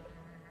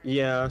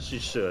 Yeah, she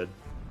should.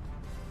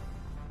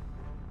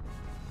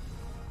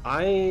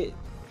 I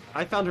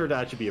found her to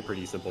actually be a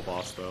pretty simple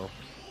boss, though.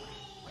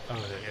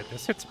 Oh, yeah,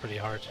 this hits pretty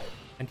hard.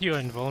 And you're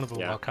invulnerable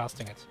while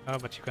casting it. Oh,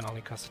 but you can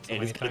only cast it so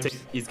many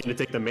times. He's gonna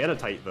take the mana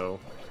tite, though,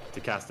 to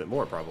cast it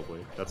more,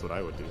 probably. That's what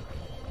I would do.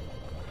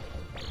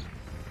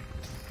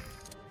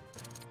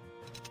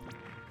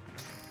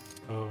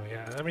 Oh,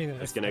 yeah, I mean...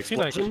 It's gonna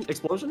explosion?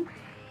 Explosion?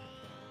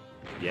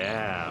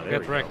 Yeah, there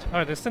we go. Wrecked.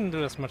 Oh, this didn't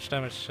do as much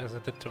damage as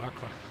it did to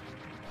Aqua.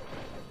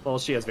 Well,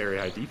 she has very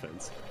high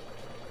defense.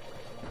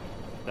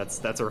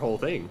 That's her whole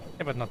thing.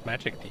 Yeah, but not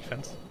magic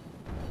defense.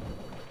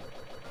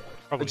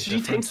 But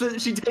she tanks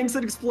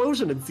an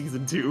explosion in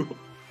Season 2.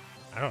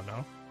 I don't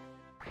know.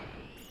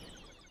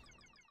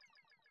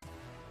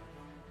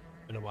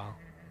 Been a while.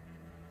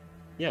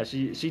 Yeah,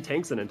 she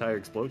tanks an entire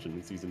explosion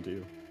in Season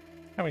 2.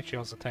 I mean, she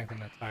also tanked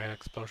an entire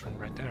explosion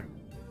right there.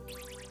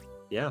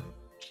 Yeah,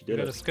 she did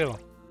got a skill.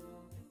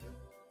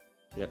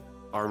 Yeah,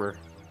 armor.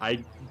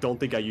 I don't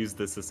think I used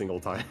this a single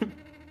time.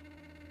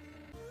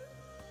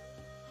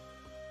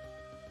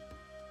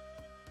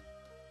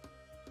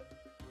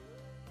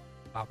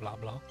 Blah blah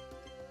blah.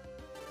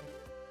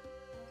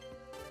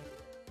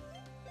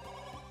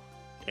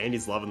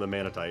 Andy's loving the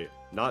Manatite.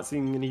 Not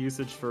seeing any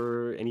usage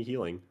for any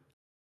healing.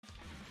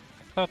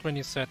 I thought when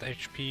you said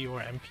HP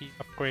or MP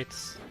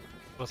upgrades,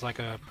 it was like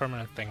a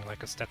permanent thing,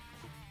 like a stat.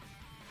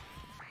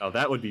 Oh,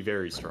 that would be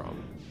very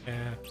strong.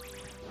 Yeah.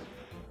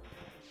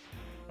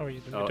 Oh,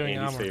 you're Oh, doing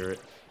Andy's armor. favorite.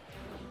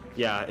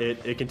 Yeah,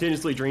 it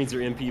continuously drains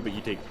your MP, but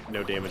you take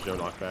no damage, no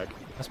knockback.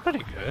 That's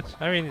pretty good.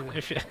 I mean,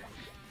 if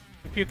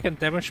you can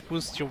damage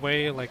boost your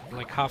way, like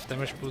half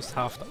damage boost,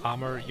 half the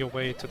armor your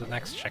way to the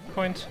next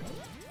checkpoint.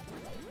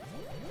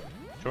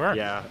 Sure.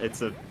 Yeah,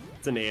 it's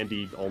an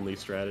Andy only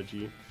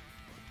strategy.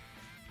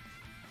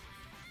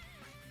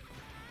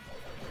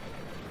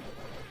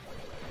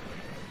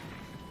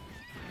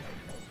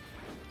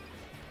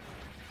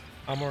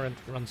 Armor and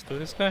runs through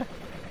this guy.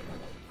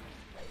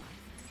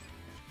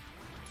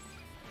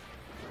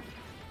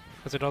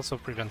 Because it also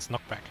prevents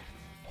knockback.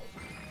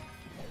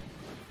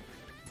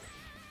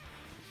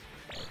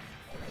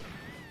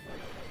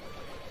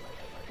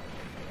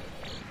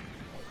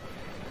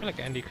 I feel like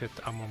Andy could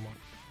armor more.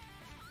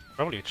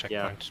 Probably a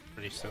checkpoint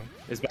pretty soon.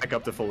 It's back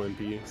up to full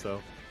MP,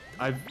 so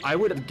I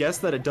would guess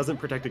that it doesn't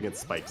protect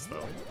against spikes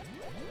though.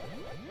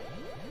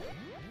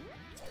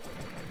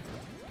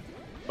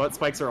 But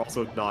spikes are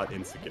also not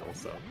insta-kill,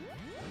 so.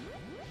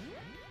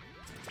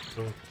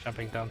 So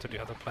jumping down to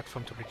the other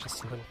platform to be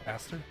just a little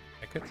faster.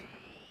 Take it.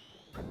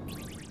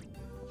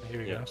 Here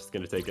we Yeah, go. just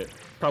gonna take it.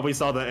 Probably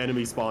saw the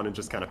enemy spawn and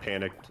just kind of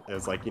panicked.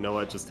 As like, you know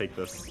what, just take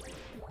this.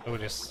 Oh,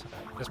 there's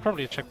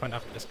probably a checkpoint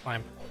after this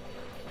climb.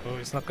 Oh,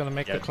 he's not gonna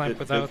make Yeah, the climb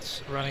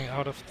without running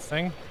out of the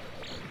thing.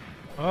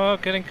 Oh,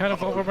 getting kind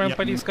of overwhelmed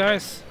by these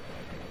guys.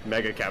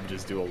 Mega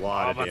cabbages do a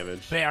lot of but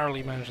damage.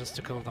 barely manages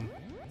to kill them.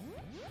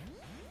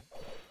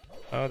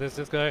 Oh, there's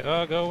this guy.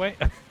 Oh, go away.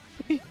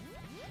 Be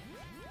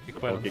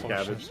quite Get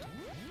unfortunate. cabbaged.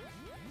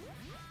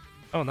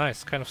 Oh,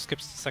 nice. Kind of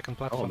skips the second Oh,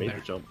 platform made there.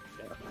 the jump.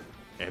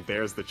 Yeah. And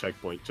there's the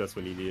checkpoint just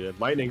when you need it.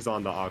 Lightning's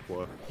on the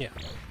Aqua. Yeah.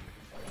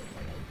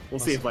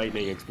 We'll see if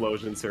lightning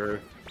explosions her.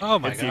 Oh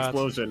my It's the god.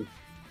 explosion.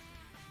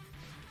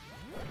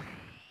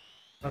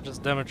 Not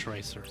just damage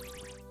racer.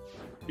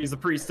 He's a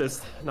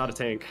priestess, not a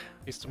tank.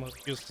 He's the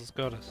most useless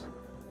goddess.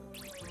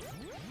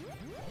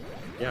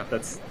 Yeah,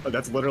 that's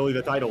literally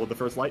the title of the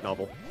first light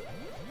novel.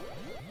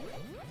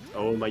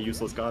 Oh, my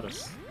useless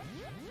goddess.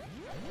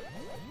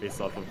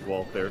 Based off of,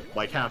 well, they're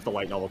like half the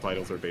light novel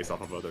titles are based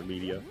off of other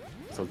media.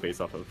 This one's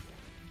based off of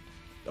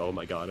Oh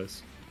my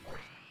goddess.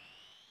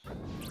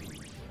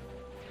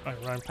 Right,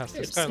 run past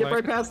Yeah, this guy. skip Like...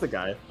 right past the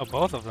guy. Oh,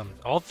 both of them.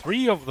 All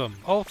three of them.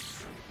 All.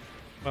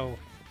 Well.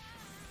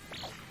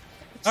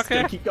 Just Okay.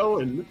 gonna keep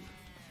going.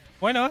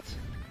 Why not?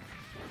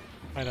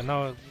 I don't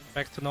know.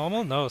 Back to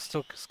normal? No,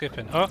 still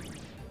skipping. Oh,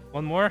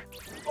 one more.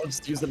 I'll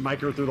just use the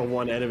micro through the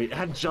one enemy. It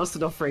had just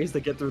enough frames to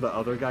get through the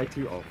other guy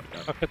too. Oh my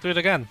god. Okay, do it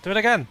again. Do it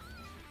again.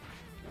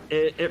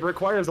 It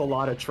requires a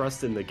lot of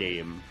trust in the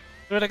game.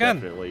 Do it again.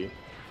 Definitely.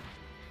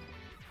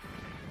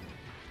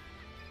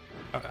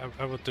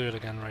 I would do it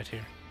again right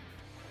here.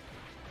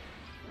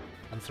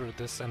 And through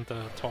this and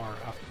the Tor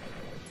after.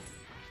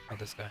 Oh,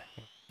 this guy.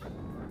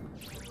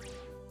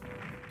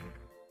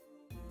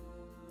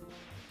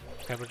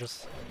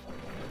 Cabbages.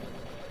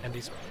 And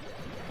he's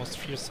most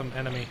fearsome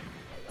enemy.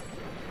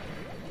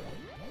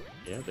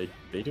 Yeah,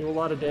 they do a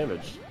lot of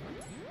damage.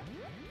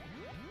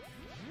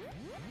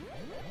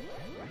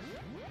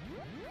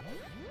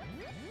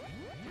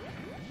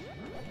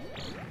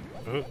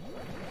 Ooh.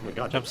 Oh my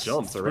god, Jumps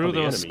jumps through around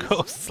the those enemies.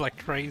 ghosts like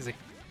crazy.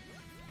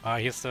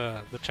 Here's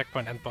the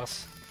checkpoint end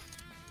boss.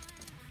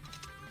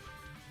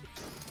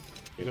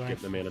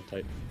 Get the mana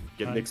type.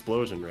 Get an Right.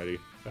 explosion ready.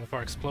 Going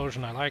for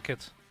explosion, I like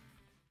it.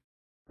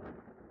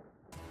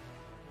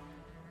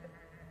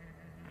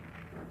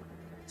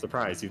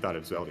 Surprise, you thought it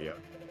was Beldia.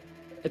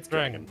 It's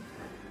Dragon.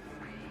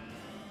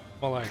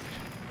 Well, like,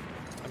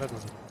 that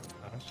doesn't.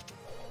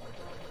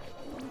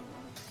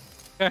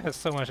 Guy has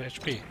so much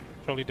HP.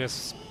 Surely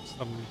there's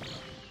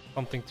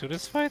something to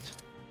this fight.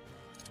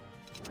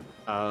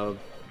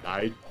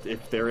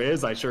 If there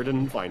is, I sure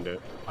didn't find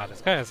it. Wow,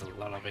 this guy has a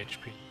lot of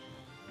HP.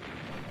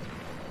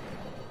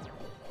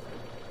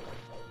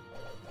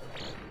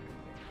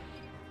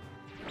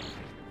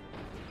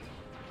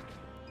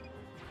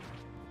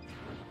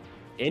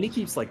 And he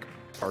keeps like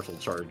partial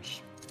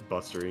charge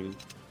bustering,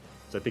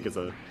 which I think is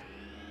a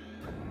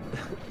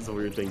is a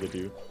weird thing to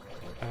do.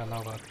 I don't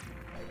know about.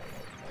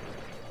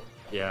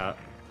 Yeah,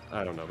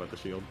 I don't know about the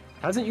shield.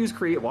 Hasn't used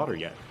create water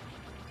yet.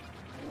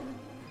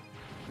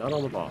 Not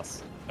on the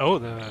boss. Oh,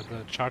 the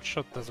charge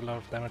shot does a lot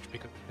of damage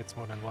because it hits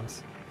more than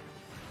once.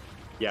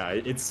 Yeah,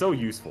 it's so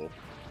useful.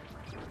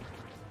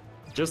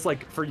 Just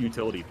like for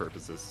utility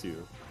purposes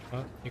too.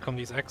 Well, here come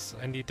these X,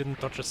 and he didn't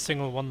dodge a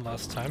single one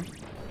last time.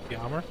 The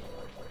armor.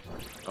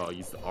 Oh,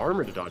 use the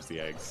armor to dodge the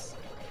eggs.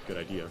 Good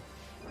idea.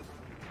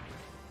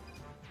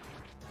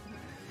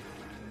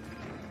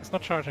 It's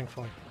not charging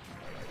fully.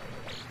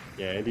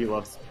 Yeah, Andy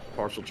loves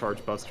partial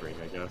charge bustering,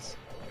 I guess.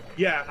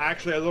 Yeah,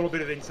 actually, a little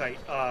bit of insight.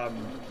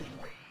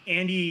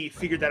 Andy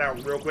figured that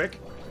out real quick.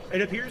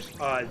 It appears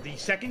the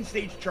second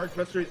stage charge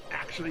buster is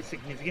actually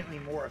significantly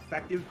more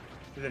effective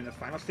than the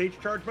final stage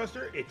Charge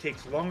Buster. It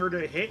takes longer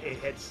to hit. It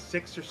hits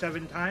 6 or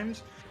 7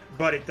 times,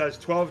 but it does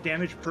 12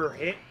 damage per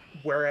hit,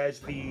 whereas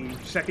the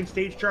second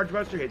stage Charge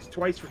Buster hits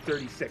twice for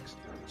 36.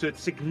 So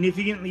it's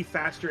significantly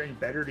faster and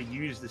better to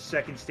use the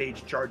second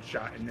stage Charge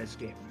Shot in this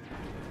game.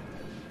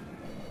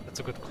 That's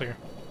a good clear.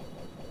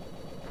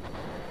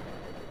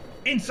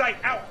 Insight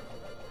out!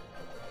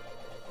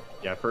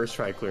 Yeah, first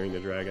try clearing the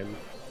dragon.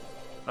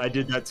 I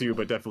did that too,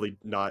 but definitely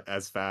not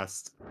as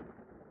fast.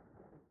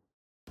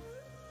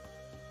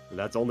 And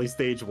that's only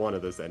stage 1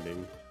 of this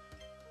ending.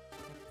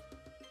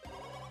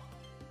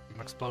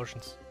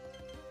 Explosions.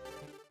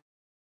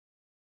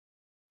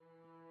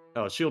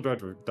 Oh, Shield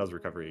Run does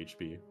recover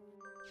HP.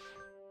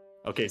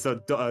 Okay, so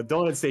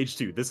Dawn in stage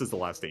 2. This is the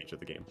last stage of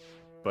the game.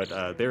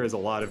 But there is a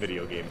lot of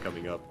video game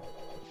coming up.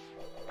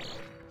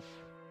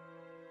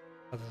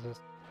 What is this?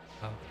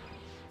 Oh.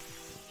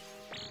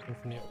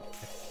 Infinite.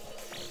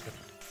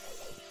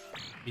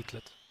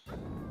 Beatlet.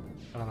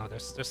 I don't know,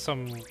 there's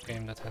some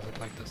game that has it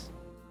like this.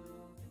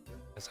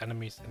 There's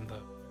enemies in the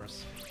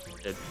verse.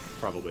 It's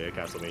probably a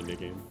Castlevania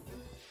game.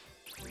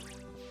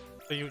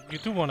 So you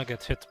do want to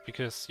get hit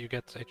because you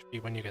get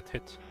HP when you get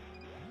hit,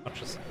 not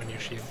just when you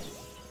shield.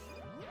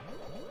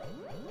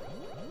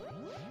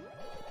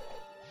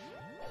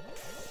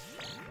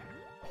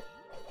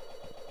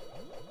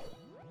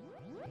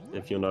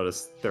 If you'll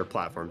notice, there are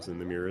platforms in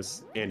the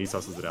mirrors, and he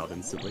susses it out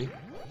instantly.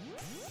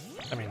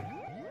 I mean,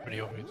 pretty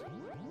obvious.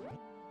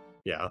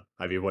 Yeah,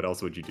 I mean, what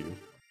else would you do?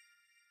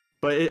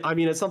 But, I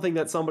mean, it's something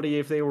that somebody,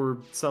 if they were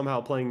somehow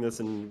playing this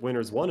in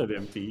Winners 1 of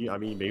MT, I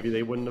mean, maybe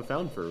they wouldn't have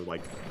found for,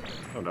 like,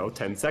 I don't know,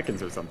 10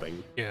 seconds or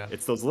something. Yeah.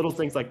 It's those little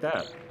things like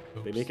that.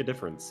 Oops. They make a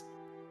difference.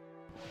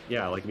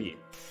 Yeah, like me.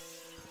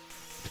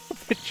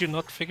 Did you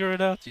not figure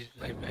it out?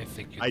 I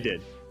think you I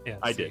did. Yeah,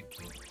 I did.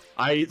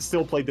 I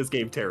still played this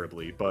game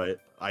terribly, but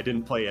I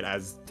didn't play it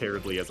as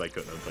terribly as I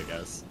could have, I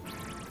guess.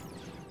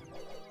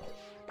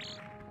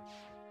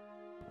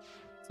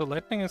 So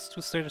Lightning is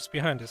 2 stages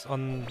behind. Is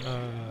on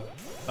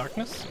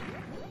Darkness.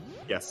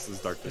 Yes, this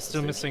is Darkness. It's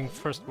still missing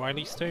first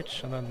Wily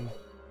stage and then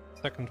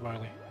second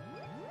Wily.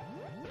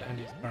 And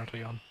he's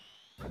currently on.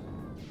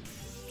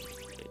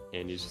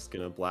 And he's just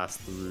gonna blast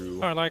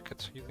through. Oh, I like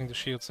it. Using the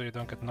shield so you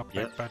don't get knocked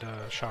back by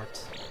the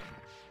shards.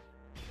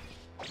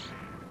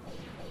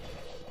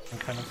 I'm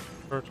kind of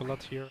hurt a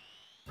lot here.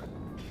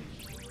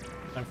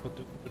 Time for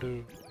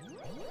do.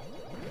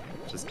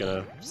 Just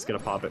gonna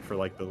pop it for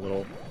like the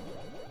little,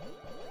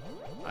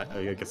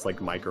 I guess like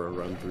micro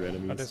run through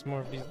enemies. But there's more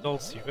of these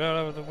dolls. You got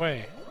out of the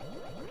way.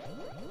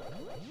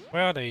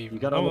 Where are they? You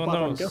got no on the one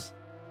platform, go. knows.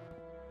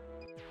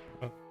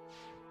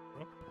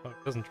 Oh,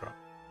 it doesn't drop.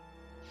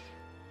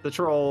 The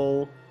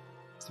troll!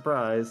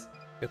 Surprise!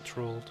 Get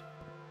trolled.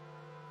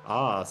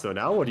 Ah, so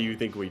now what do you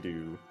think we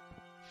do?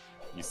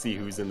 You see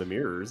who's in the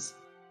mirrors.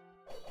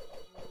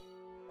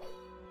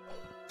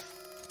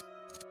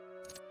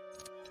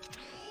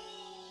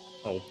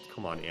 Oh,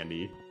 come on,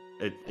 Andy.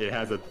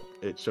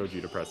 It showed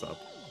you to press up.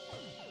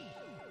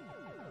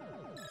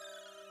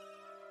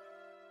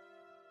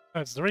 Oh,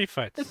 it's the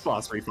refight. It's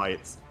boss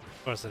refights.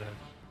 Of course it is.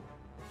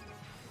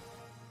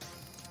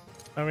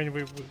 I mean,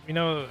 we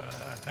know.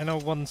 I know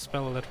one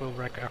spell that will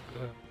wreck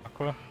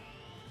Aqua.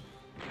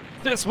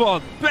 This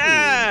one,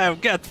 bam!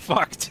 Get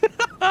fucked.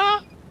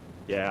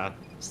 Yeah,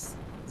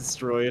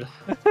 destroyed.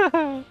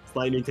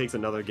 Lightning takes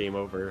another game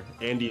over.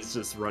 Andy's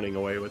just running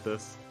away with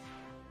this.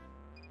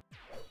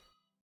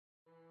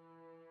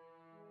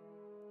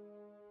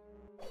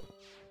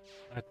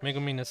 Alright,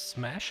 Megumin is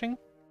smashing.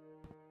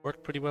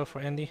 Worked pretty well for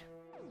Andy.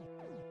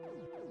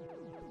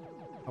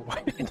 Oh,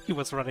 why Andy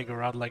was running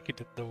around like he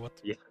didn't know what.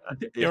 Yeah,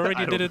 He already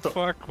I did don't it know.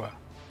 for Aqua.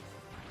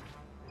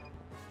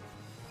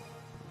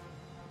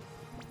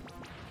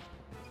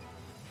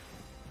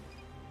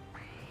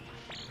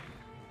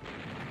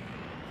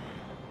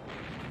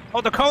 Oh,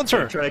 the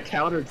counter! Try to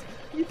counter.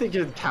 You think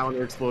your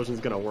counter explosion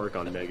is gonna work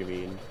on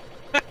Megumin?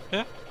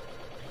 But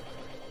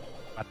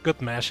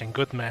good mashing,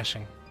 good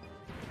mashing.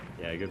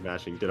 Yeah, good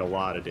mashing. Did a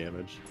lot of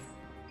damage.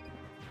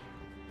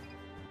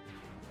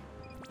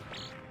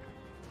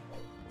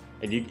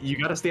 And you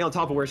gotta stay on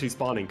top of where she's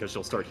spawning because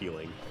she'll start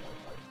healing.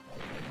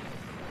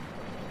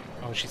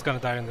 Oh, she's gonna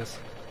die in this.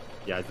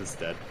 Yeah, this is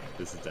dead.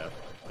 This is death.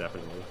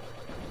 Definitely.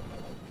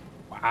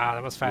 Wow,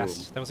 that was fast.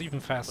 Boom. That was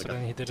even faster Like a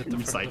than he did it the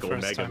two-cycle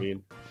first time.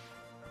 Megumin.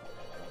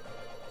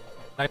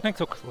 Lightning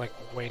took like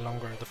way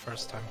longer the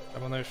first time. I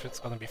wonder if it's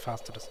gonna be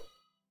faster this.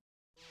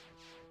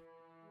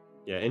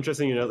 Yeah,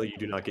 interesting to note that you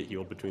do not get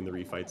healed between the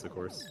refights, of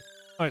course.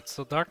 Alright,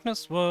 so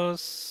Darkness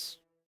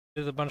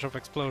did a bunch of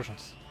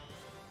explosions.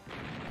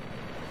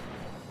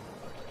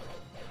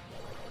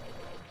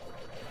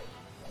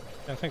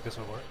 I think this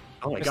will work.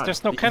 Oh my god.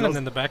 There's no he cannon knows-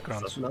 in the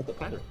background. That's not the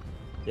pattern.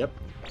 Yep,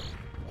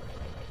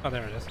 Oh,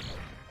 there it is.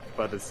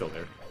 but it's still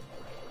there.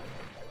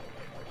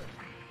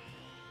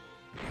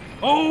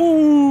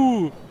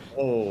 Oh!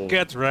 Oh,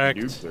 Get wrecked.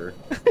 nuked her.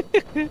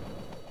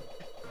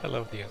 I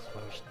love the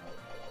explosion.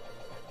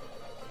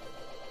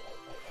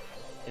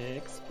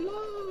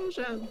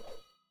 Explosion!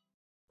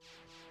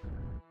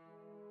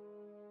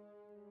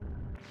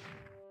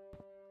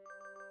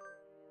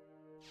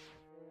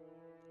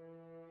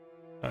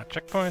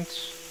 Checkpoint.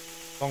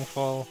 Long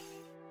fall.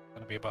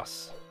 Gonna be a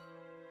boss.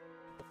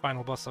 The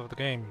final boss of the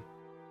game.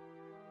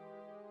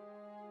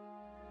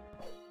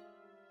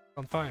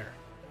 On fire.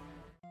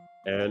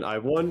 And I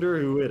wonder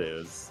who it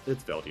is.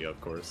 It's Beldia, of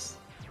course.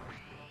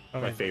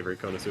 Oh, My favorite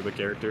KonoSuba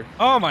character.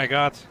 oh my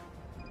god!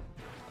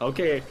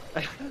 Okay,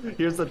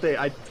 here's the thing.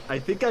 I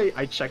think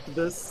I checked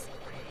this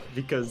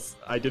because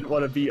I didn't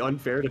want to be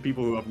unfair to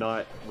people who have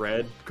not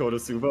read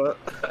KonoSuba.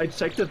 I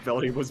checked if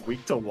Beldia was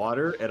weak to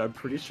water, and I'm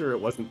pretty sure it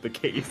wasn't the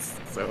case.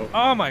 So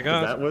Oh my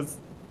god! that was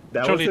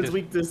Surely his this-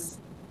 weakness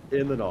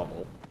in the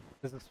novel.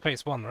 This is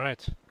phase 1,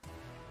 right?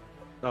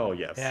 Oh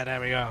yes. Yeah, there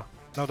we go.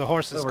 Now the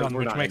horse is No, we're gone,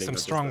 which not makes ending him with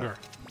this stronger.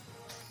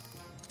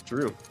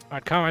 True.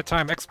 Alright, combat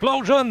time.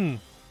 Explosion!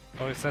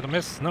 Oh, is that a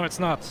miss? No, it's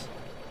not.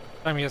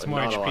 Time he has But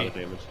more not HP. a lot of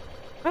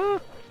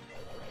damage.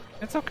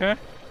 It's okay.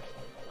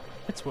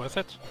 It's worth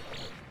it.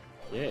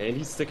 Yeah, and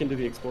he's sticking to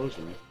the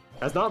explosion.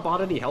 Has not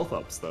bought any health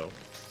ups though.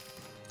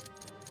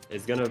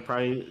 Is gonna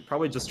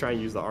probably just try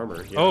and use the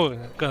armor. Yeah. Oh,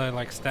 gonna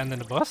like stand in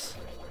the bus?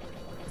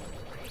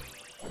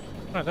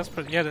 Oh, that's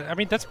pretty. Yeah, I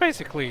mean that's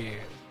basically.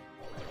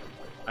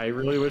 I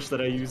really wish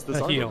that I used this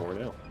A armor heal. more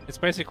now. It's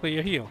basically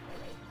a heal.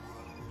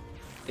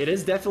 It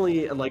is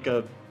definitely like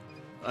an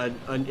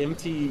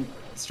empty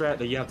strat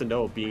that you have to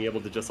know, being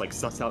able to just like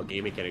suss out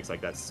game mechanics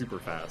like that super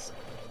fast.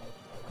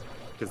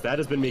 Because that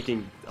has been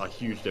making a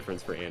huge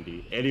difference for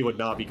Andy. Andy would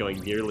not be going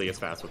nearly as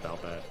fast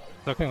without that.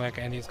 Looking like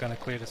Andy's gonna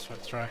clear this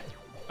first try.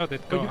 Oh, they'd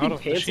But go you out can of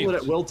the cancel shield. it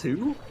at will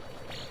too?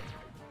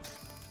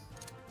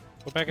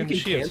 Go back You in the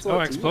can shield. cancel Oh,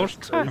 it too? explosion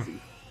That's time.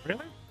 crazy.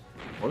 Really?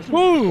 Explosion?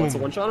 Boom! Wants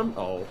to one-shot him?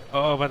 Oh.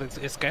 Oh, but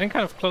it's getting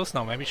kind of close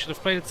now. Maybe should have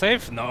played it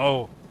safe?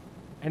 No.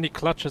 Andy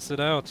clutches it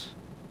out.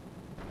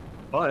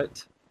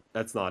 But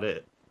that's not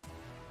it.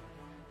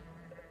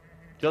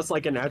 Just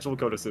like in actual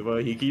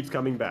KonoSuba, he keeps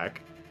coming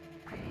back.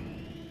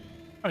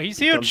 Oh, he's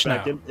He huge comes now.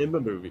 back in the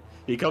movie.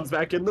 He comes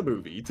back in the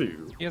movie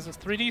too. He has a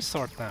 3D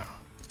sword now.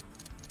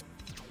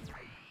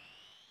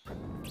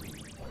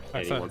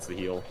 And he wants to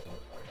heal.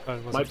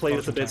 It was Might play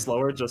this a explosion bit time.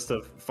 slower just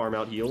to farm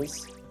out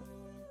heals.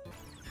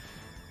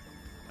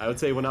 I would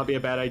say it would not be a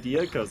bad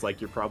idea, because like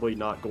you're probably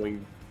not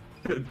going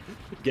to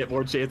get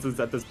more chances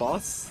at this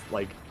boss.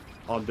 Like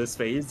on this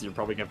phase, you're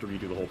probably gonna have to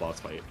redo the whole boss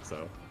fight.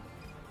 So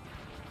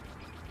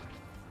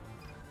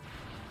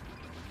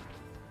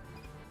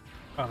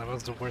Oh, that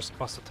was the worst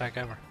boss attack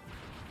ever.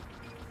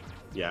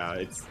 yeah,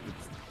 it's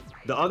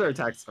the other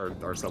attacks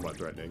are somewhat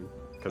threatening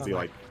because Oh, he my-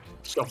 like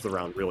shuffles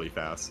around really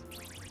fast.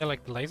 Yeah,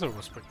 like the laser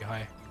was pretty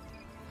high.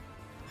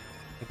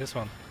 Like this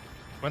one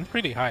went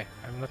pretty high.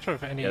 I'm not sure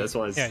if any. Yeah, this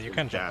one is Yeah, you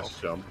can jump. dash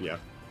jump. Yeah.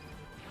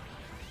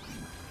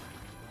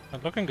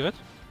 But looking good.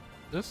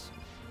 This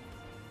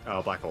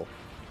Oh, black hole.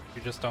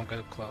 you just don't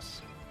get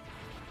close.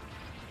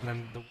 And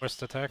then the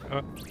worst attack.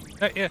 Oh,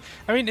 yeah.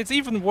 I mean, it's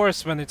even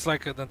worse when it's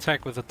like an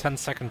attack with a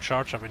 10-second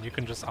charge up, and you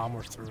can just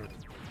armor through it.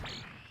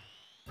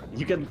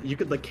 You can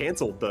like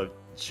cancel the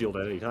shield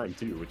at any time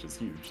too, which is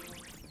huge.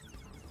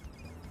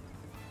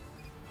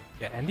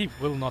 Yeah, Andy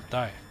will not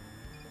die.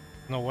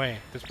 No way.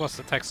 This boss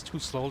attacks too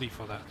slowly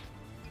for that.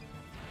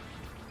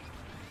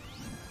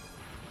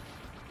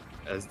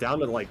 It's down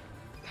to like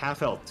half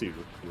health too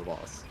from the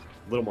boss.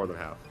 A little more than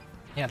half.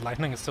 Yeah,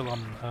 Lightning is still on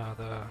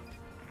the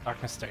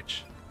darkness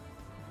stage.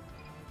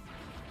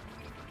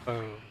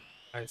 So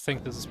I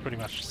think this is pretty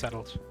much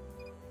settled.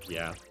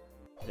 Yeah.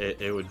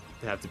 It would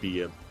have to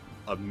be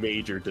a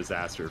major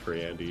disaster for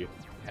Andy.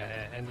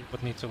 And he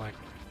would need to like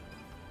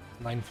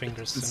 9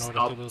 fingers in order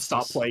Stop, to lose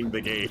stop this. playing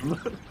the game.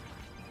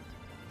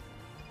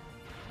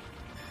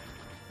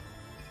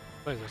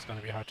 Laser's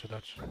gonna be hard to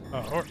dodge.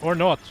 Oh, or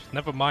not.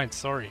 Never mind,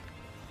 sorry.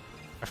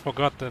 I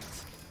forgot that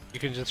you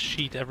can just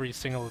cheat every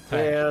single attack.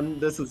 Man,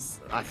 this is...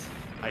 I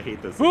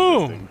hate this.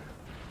 Boom! existing.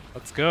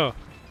 Let's go.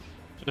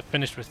 Should have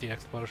finished with the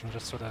explosion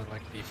just so that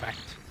like the effect.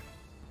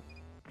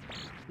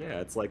 Yeah,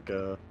 it's like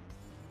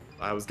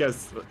I was gonna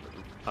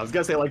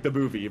say like the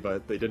movie,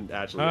 but they didn't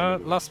actually.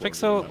 Last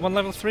pixel, 1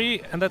 level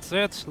 3, and that's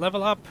it.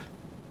 Level up.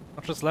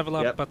 Not just level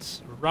up, Yep.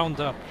 but round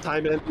up.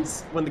 Time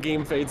ends when the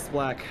game fades to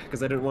black,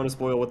 because I didn't want to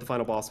spoil what the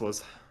final boss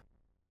was.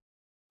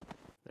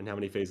 And how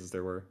many phases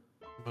there were.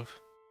 Move.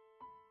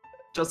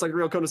 Just like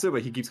real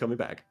KonoSuba, he keeps coming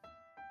back.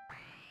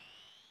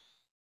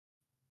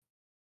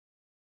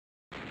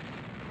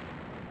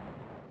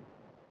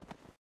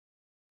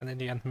 And in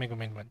the end,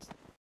 Megumin wins.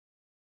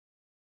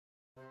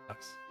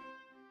 Nice.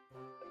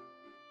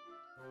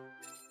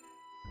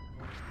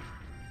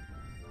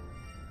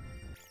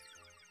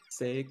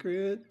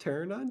 Sacred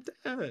turn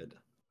undead.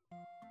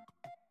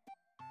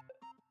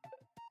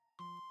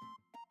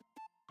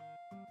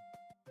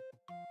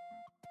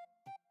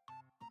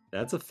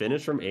 That's a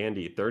finish from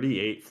Andy,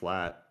 38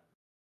 flat.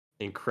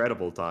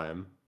 Incredible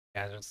time.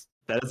 Yeah, there's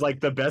That is like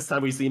the best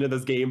time we've seen in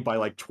this game by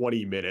like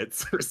 20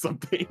 minutes or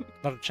something.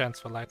 not a chance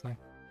for Lightning.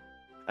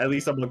 At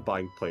least I'm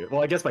buying player.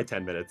 Well, I guess by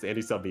 10 minutes.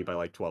 Andy subbed me by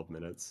like 12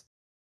 minutes.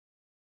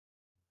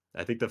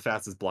 I think the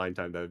fastest blind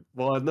time that...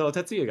 Well, no,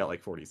 Tetsuya got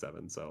like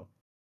 47, so...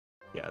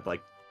 Yeah,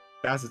 like,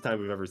 fastest time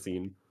we've ever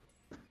seen.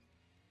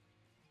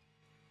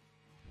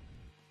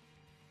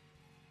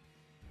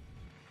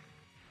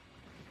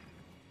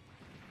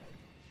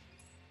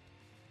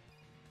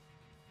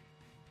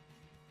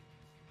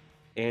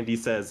 Andy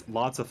says,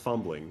 lots of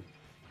fumbling.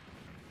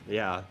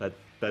 Yeah,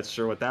 that's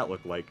sure what that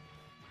looked like.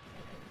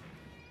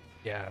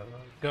 Yeah,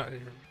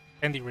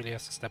 Andy really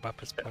has to step up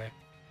his play.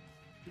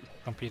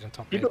 Compete in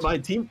top Keep 8. in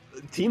mind,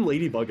 Team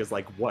Ladybug is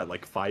like, what,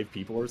 like 5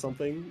 people or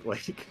something?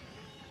 Like,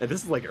 and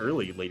this is like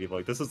early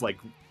Ladybug. This is like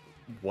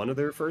one of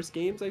their first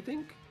games, I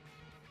think?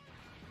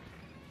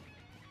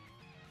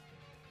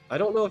 I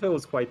don't know if it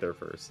was quite their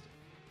first.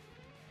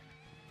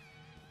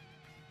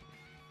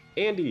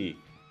 Andy!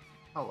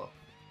 Hello.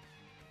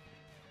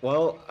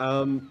 Well,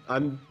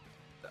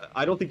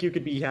 I don't think you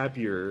could be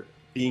happier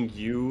being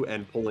you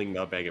and pulling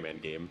a Mega Man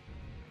game.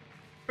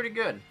 Pretty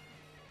good.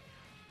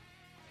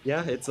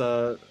 Yeah, it's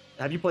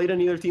have you played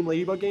any other Team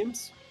Ladybug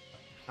games?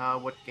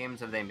 What games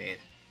have they made?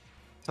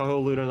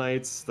 Toho Luna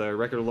Nights, the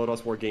Record of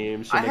Lodos War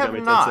games, Shin I have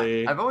Megami not.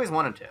 Tensei, I've always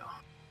wanted to.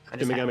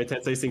 Shin Megami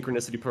Tensei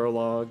Synchronicity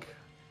Prologue.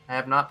 I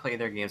have not played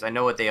their games. I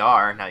know what they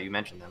are. Now you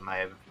mentioned them. I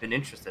have been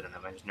interested in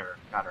them. I just never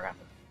got around to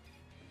them.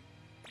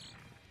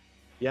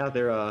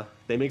 Yeah,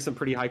 they make some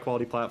pretty high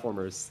quality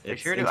platformers. They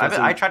It's sure do. interesting-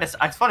 I try to.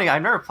 It's funny.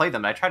 I've never played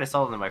them. But I try to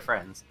sell them to my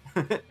friends.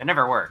 It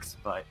never works.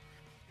 But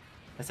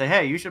I say,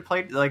 hey, you should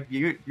play. Like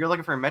you're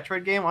looking for a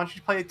Metroid game. Why don't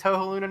you play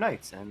Toho Luna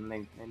Nights? And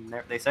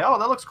they say, oh,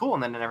 that looks cool,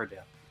 and then they never do.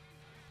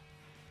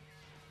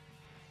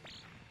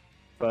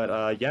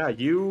 But yeah,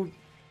 you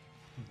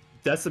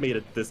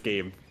decimated this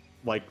game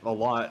like a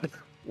lot,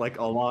 like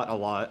a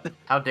lot.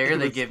 How dare It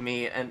they was- give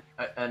me an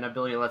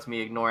ability that lets me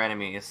ignore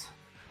enemies?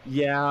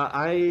 Yeah,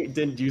 I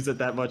didn't use it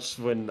that much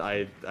when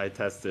I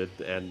tested,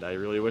 and I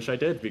really wish I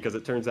did, because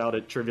it turns out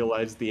it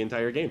trivialized the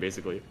entire game,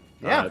 basically.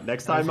 Yeah,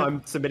 next time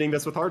I'm submitting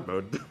this with hard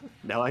mode.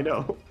 Now I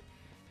know.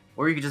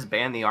 Or you could just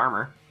ban the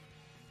armor.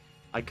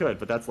 I could,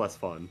 but that's less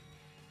fun.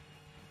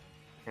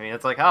 I mean,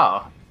 it's like,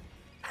 oh.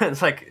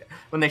 It's like,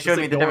 when they showed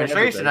me the ignore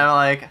demonstration, everything. I'm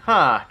like,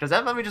 huh, does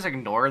that let me just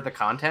ignore the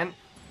content?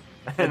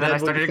 And then I when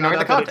started you ignoring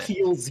the found out that content.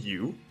 It heals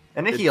you.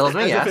 And it heals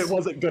me, as yes. if it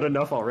wasn't good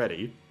enough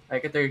already. I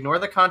get to ignore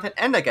the content,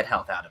 and I get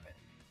health out of it.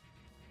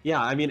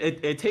 Yeah, I mean,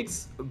 it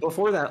takes,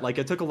 before that, like,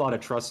 it took a lot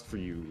of trust for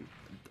you,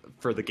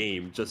 for the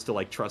game, just to,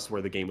 like, trust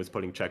where the game was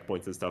putting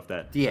checkpoints and stuff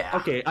that, Yeah.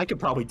 okay, I could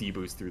probably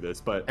deboost through this,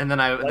 but, And then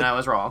I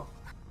was wrong.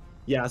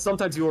 yeah,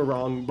 sometimes you were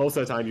wrong, most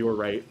of the time you were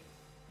right.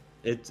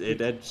 It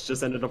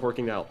just ended up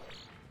working out.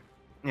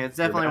 Yeah, it's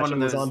Your definitely one of matching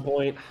those. was on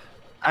point.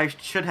 I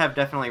should have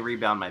definitely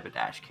rebound my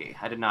dash key.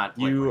 I did not.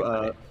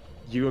 Like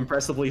You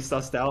impressively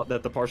sussed out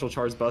that the partial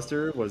charge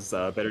buster was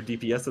better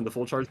DPS than the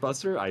full charge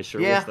buster. I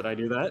sure Yeah. wish that I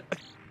knew that.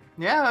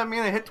 Yeah, I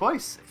mean, it hit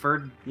twice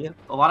for Yeah.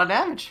 a lot of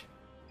damage.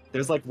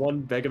 There's like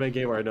one Mega Man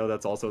game where I know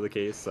that's also the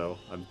case, so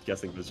I'm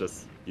guessing it was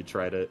just you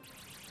tried it.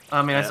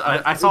 I mean,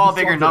 Yeah, I saw a you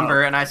bigger flubbed it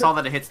number, up. and I saw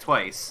that it hits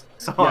twice.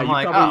 So Yeah, I'm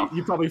like,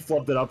 you probably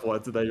flubbed it up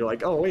once, and then you're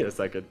like, oh wait a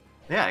second.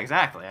 yeah,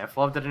 exactly. I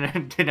flubbed it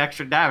and did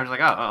extra damage. Like,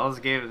 oh, well, let's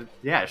give it.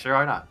 Yeah, sure,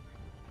 why not?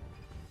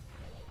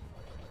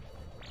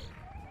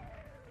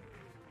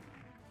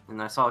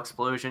 And I saw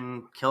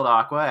Explosion killed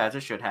Aqua, as it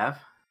should have.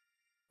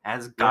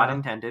 As God Yeah.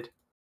 intended.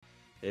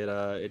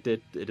 It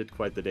did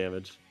quite the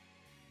damage.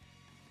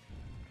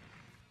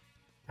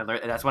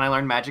 That's when I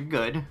learned Magic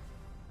Good.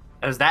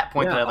 It was that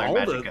point that I learned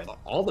Magic Good.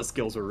 all the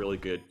skills were really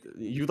good.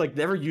 You like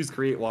never used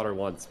Create Water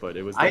once, but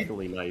it was I-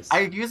 definitely nice. I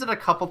used it a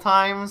couple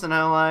times, and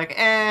I'm like,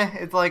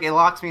 it's like, it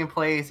locks me in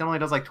place. It only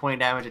does like 20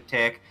 damage a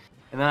tick.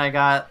 And then I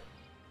got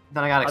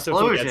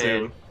Explosion.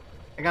 Fugetsu.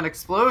 I got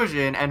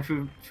Explosion and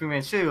Fu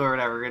Manchu or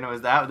whatever, and it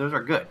was that. Those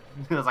are good.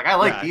 I was like, I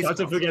like these.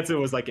 Kato skills. Fugetsu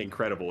was like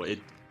incredible.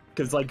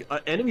 Because like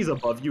enemies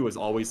above you is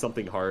always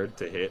something hard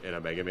to hit in a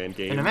Mega Man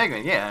game. In a Mega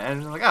Man, yeah.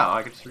 And I'm like, oh,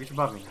 I could just reach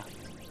above me now.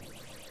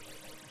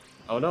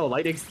 Oh no,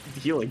 lightning's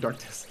healing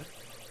darkness.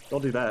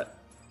 Don't do that.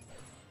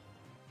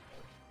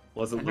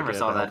 Wasn't I never looking at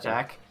saw the that, health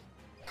Jack.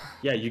 bar.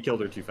 Yeah, you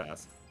killed her too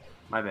fast.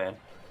 My bad.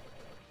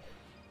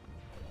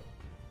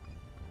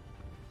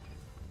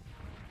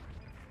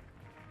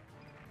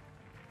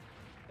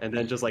 And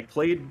then just like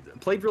played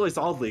really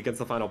solidly against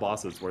the final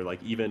bosses, where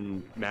like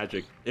even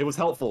magic, it was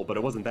helpful, but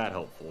it wasn't that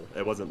helpful.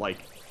 It wasn't like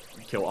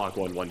kill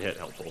Aqua in one hit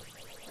helpful.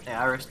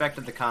 Yeah, I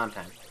respected the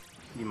content,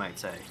 you might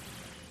say.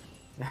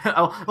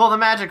 Oh, well, the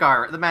magic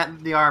armor,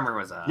 the armor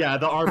was Yeah,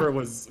 the armor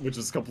which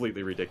was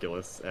completely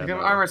ridiculous. And, the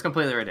armor is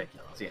completely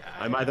ridiculous. Yeah.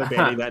 I'm either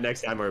banning that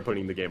next time or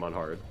putting the game on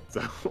hard.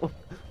 So.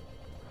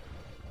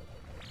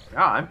 Oh,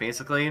 I'm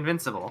basically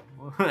invincible,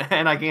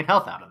 and I gain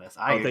health out of this.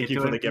 Oh, thank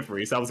you for the gift,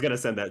 Reese. I was gonna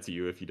send that to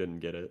you if you didn't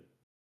get it.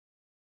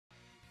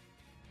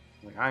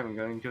 Like, I'm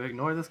going to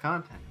ignore this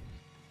content.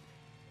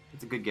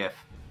 It's a good gift.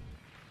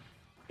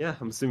 Yeah,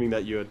 I'm assuming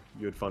that you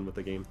had fun with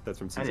the game. That's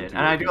from I season did, 2.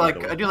 and I by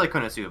the do way. like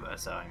KonoSuba.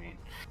 So I mean,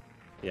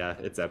 Yeah,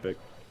 it's epic.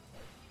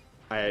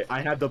 I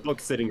had the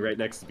book sitting right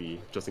next to me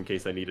just in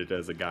case I needed it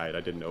as a guide.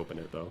 I didn't open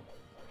it though.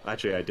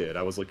 Actually, I did.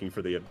 I was looking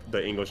for the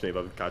English name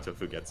of Kato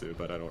Fugetsu,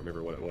 but I don't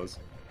remember what it was.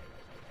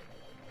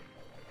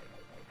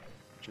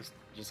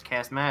 just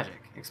cast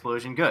magic.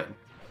 Explosion, good.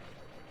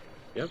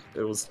 Yep,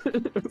 it was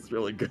it was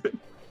really good.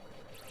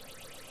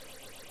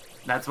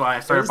 That's why I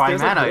started There's- buying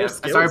there's, like, mana more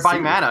items. I started skills, buying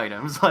too. mana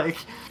items. Like,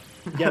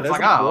 Yeah, it's there's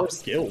like, like oh, more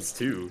skills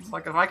too. it's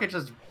like if I could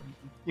just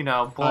you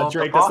know, blow up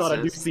Drake, the that's bosses. not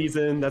a new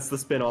season. That's the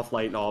spin-off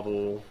light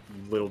novel,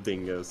 Little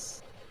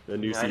Dingus. The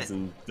new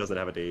season doesn't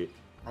have a date.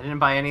 I didn't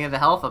buy any of the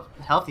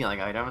health healing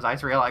items. I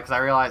realized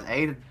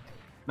A,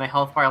 my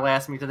health bar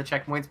lasts me to the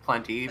checkpoints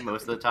plenty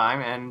most of the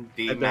time, and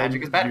B,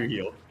 magic is better.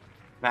 You heal.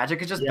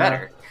 Magic is just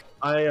better.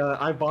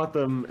 I bought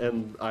them,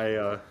 and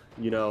I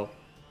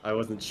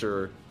wasn't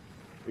sure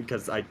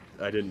because I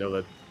didn't know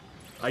that.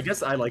 I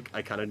guess I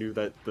kind of knew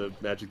that the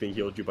magic thing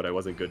healed you, but I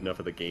wasn't good enough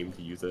at the game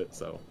to use it.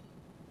 So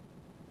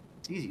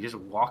it's easy. You just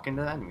walk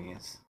into the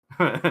enemies.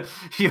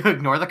 You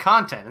ignore the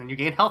content, and you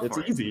gain health. It's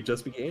easy.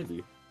 Just be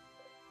Andy.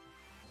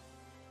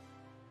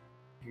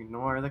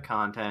 Ignore the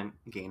content,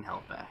 gain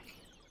health back.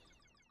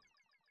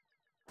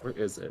 Where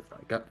is it?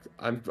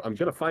 I'm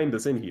gonna find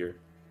this in here.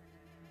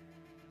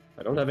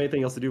 I don't have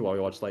anything else to do while we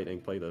watch Lightning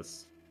play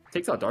this. It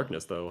takes out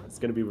darkness though. It's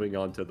gonna be moving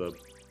on to the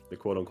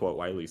quote-unquote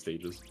Wily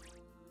stages.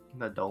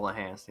 The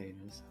Dolahan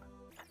stages.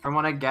 From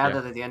what I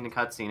gathered at the end of the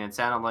cutscene,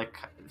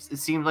 it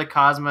seemed like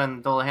Cosmo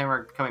and Dolahan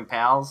were becoming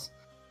pals,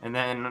 and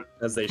then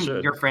as they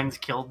should. Your friends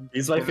killed.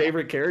 He's my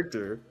favorite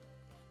character.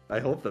 I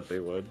hope that they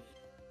would.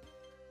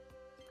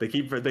 They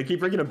keep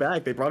bringing him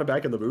back. They brought him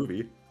back in the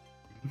movie.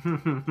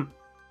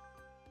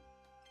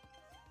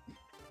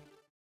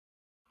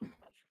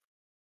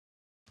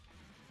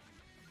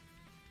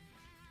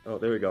 Oh,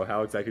 there we go.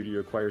 How exactly do you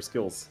acquire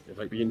skills? It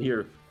might be in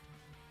here.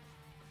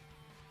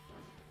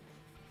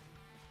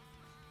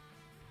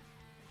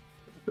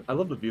 I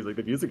love the music.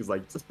 The music is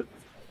like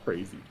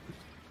crazy.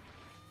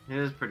 It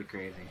is pretty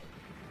crazy.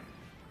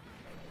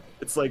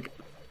 It's like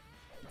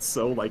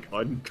so like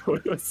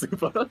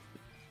un-KonoSuba.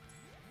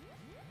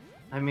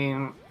 I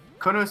mean,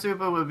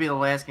 KonoSuba would be the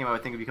last game I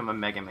would think would become a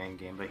Mega Man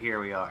game, but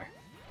here we are.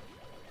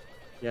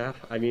 Yeah,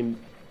 I mean,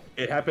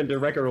 it happened to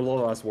Record of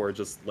Lost War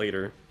just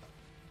later.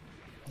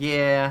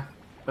 Yeah,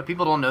 but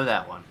people don't know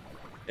that one.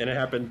 And it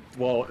happened,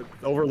 well,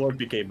 Overlord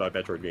became by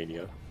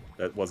Metroidvania.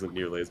 That wasn't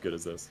nearly as good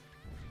as this.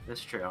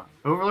 That's true.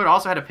 Overlord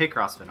also had a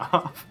Picross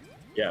spin-off.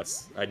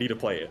 Yes, I need to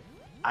play it.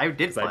 I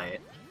did play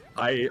it.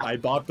 I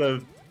bought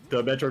the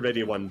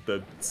Metroidvania one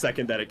the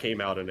second that it came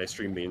out, and I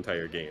streamed the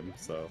entire game,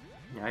 so...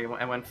 Yeah,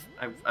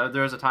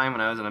 there was a time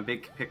when I was on a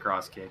big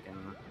Picross kick, and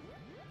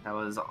that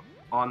was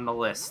on the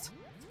list.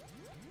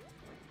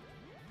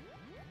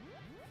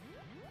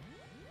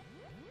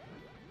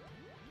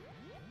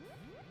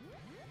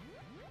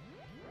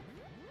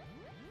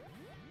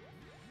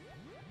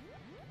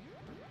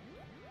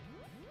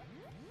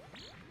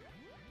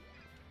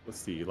 Let's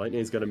see,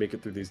 Lightning's gonna make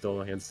it through these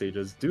Dolahan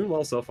stages. Doing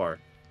well so far.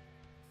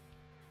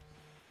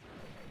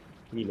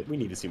 We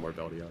need to see more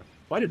Beldia.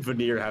 Why did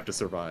Veneer have to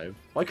survive?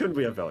 Why couldn't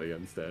we have Beldia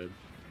instead?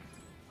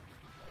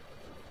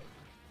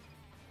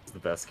 He's the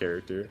best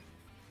character.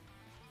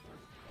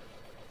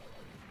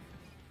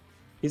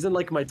 He's in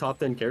like my top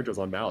 10 characters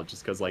on Mal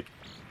just because like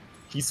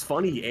he's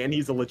funny and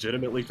he's a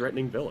legitimately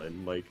threatening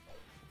villain. Like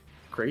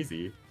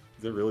crazy.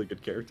 He's a really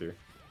good character.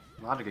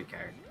 A lot of good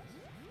characters.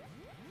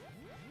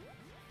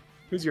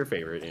 Who's your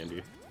favorite,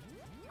 Andy?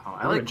 Oh,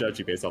 I'm gonna judge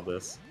you based off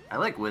this. I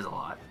like Wiz a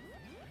lot.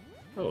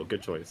 Oh,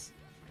 good choice.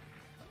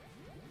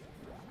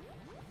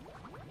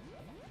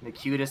 The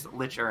cutest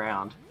lich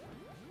around.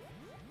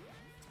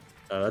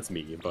 That's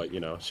me, but you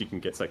know, she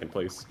can get second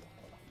place.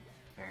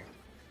 Fair.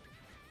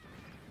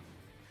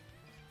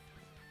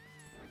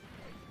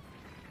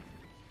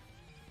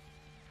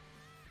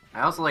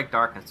 I also like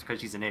Darkness because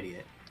she's an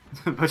idiot.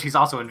 But she's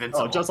also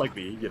invincible. Oh, just like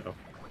me, you know.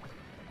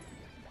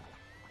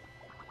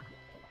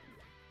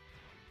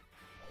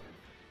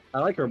 I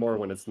like her more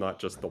when it's not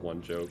just the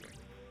one joke.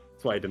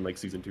 That's why I didn't like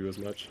Season 2 as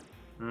much.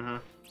 Mm-hmm.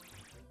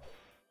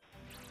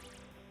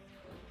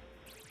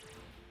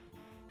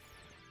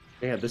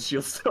 Man, this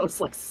shield sounds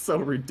like so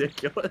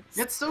ridiculous.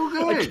 It's so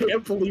good! I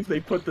can't believe they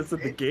put this in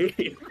the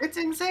game. It's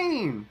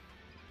insane!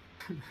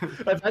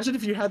 Imagine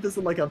if you had this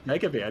in like a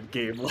Mega Man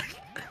game. Like,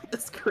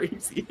 that's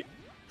crazy.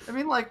 I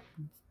mean, like,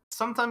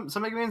 sometimes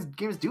some Mega Man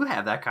games do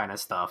have that kind of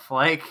stuff.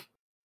 Like,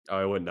 oh,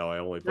 I wouldn't know. I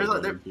only played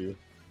one and two.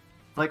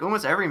 Like,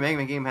 almost every Mega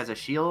Man game has a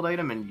shield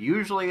item, and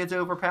usually it's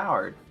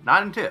overpowered.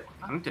 Not in 2.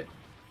 Not in 2.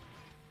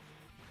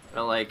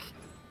 But, like,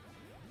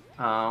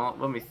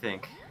 let me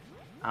think.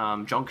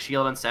 Junk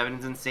Shield in 7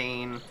 is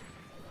insane.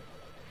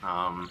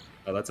 Oh,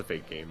 that's a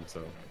fake game,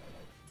 so...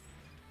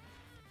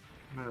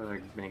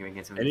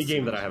 Any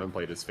game that I haven't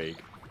played is fake.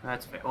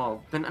 That's fake.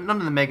 Well, then none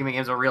of the Mega Man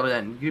games are real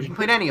then. You haven't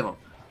played any of them.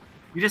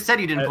 You just said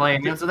you didn't play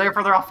any, so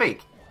therefore they're all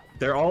fake.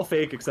 They're all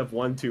fake except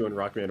 1, 2, and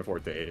Rockman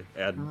Forte,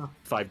 and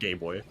 5 Game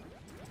Boy.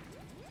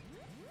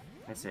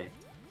 I see.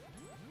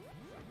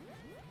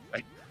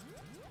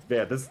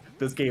 Yeah,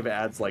 this game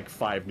adds like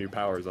 5 new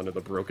powers under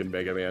the broken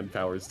Mega Man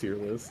powers tier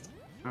list.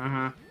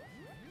 Mm-hmm.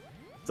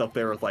 It's up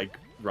there with like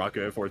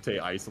Rockman Forte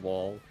Ice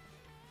Wall.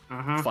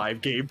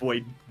 5 Game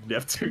Boy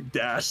Neptune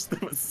Dash.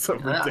 That was so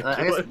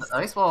ridiculous. The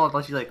Ice Wall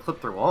lets you like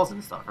clip through walls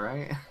and stuff,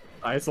 right?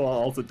 Ice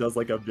Wall also does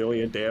like 1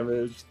 million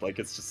damage. Like,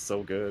 it's just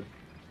so good.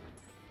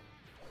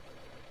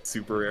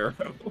 Super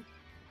Arrow.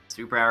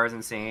 Super Arrow is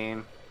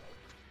insane.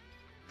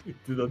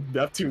 The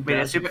Neptune Wait,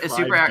 Dash.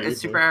 is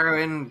Super Arrow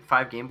in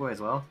 5 Game Boy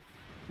as well?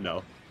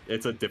 No.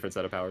 It's a different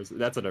set of powers.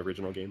 That's an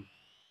original game.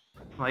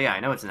 Well, yeah, I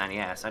know it's an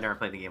NES. I never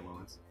played the game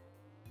once.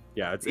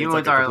 Yeah, it's Even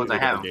like with a our completely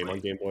ones I different haven't game on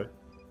played. Game Boy.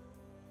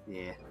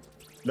 Yeah.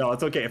 No,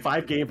 it's okay.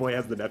 5 Game Boy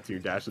has the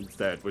Neptune dash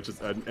instead, which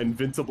is an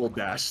invincible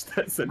dash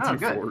that sends Oh, you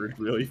good. forward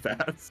really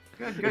fast.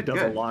 Good, It good, does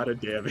good. a lot of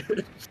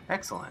damage.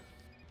 Excellent.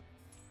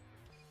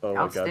 Oh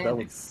my god, that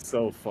Outstanding. was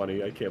so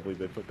funny. I can't believe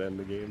they put that in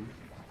the game.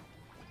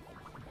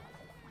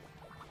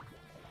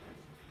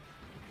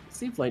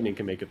 See if Lightning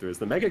can make it through this.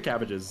 The Mega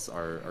Cabbages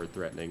are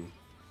threatening.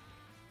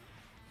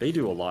 They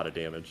do a lot of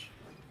damage.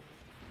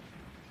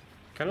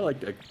 Kind of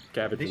like a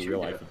cabbage They in sure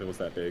real do. life if it was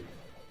that big.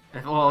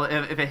 Well,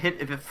 if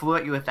it flew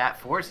at you with that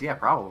force, yeah,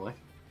 probably.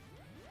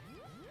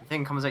 The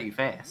thing comes at you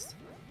fast.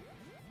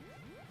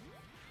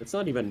 It's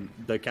not even...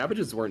 The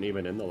cabbages weren't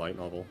even in the light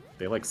novel.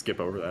 They like skip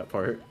over that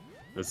part.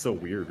 It's so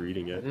weird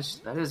reading it.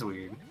 That is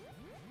weird.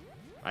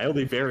 I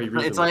only very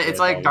recently It's like played Darkness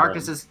Volume 1.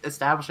 Darkness's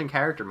establishing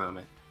character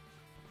moment.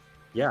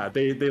 Yeah,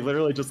 they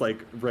literally just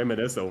like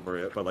reminisce over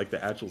it, but like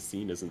the actual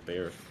scene isn't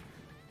there.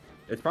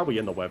 It's probably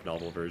in the web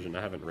novel version.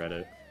 I haven't read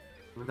it.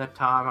 Remember that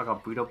time I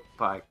got beat up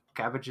by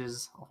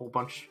cabbages a whole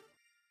bunch?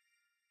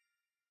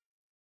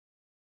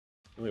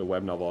 The only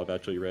web novel I've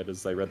actually read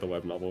is I read the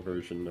web novel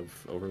version of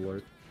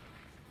Overlord.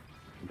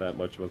 That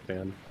much of a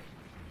fan.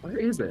 Where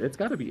is it? It's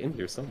got to be in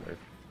here somewhere.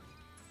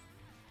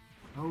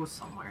 Oh,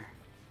 somewhere.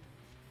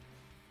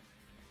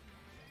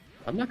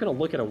 I'm not gonna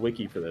look at a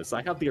wiki for this.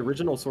 I have the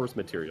original source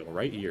material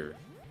right here.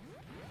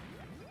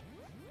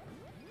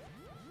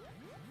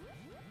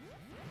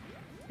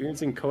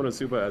 Experiencing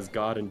KonoSuba as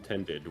God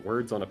intended.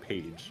 Words on a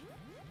page.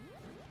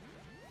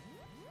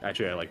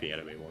 Actually, I like the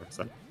anime more,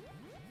 so...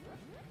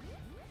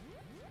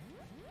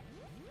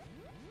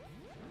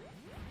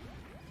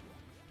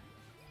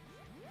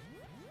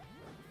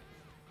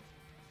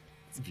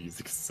 This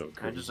music is so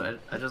crazy.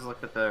 I just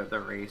looked at the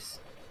race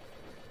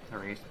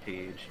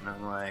page, and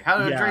I'm like, how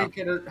did Yeah.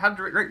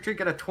 Drake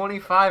get a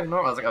 25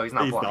 normal? I was like, oh, he's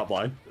not He's blind. not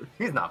blind.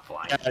 He's not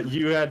blind. Yeah,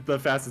 you had the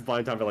fastest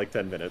blind time for like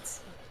 10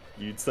 minutes.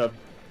 You'd sub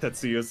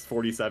Tetsuya's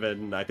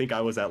 47. I think I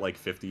was at like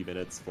 50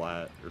 minutes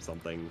flat or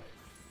something.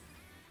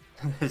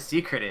 The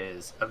secret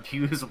is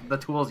abuse the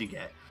tools you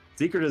get.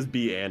 Secret is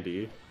be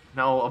Andy.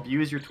 No,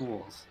 abuse your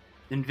tools.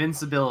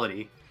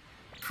 Invincibility.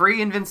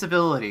 Free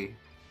invincibility.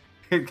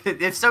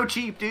 It's so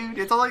cheap, dude.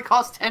 It's only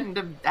costs 10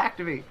 to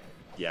activate.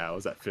 Yeah, I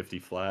was at 50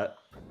 flat.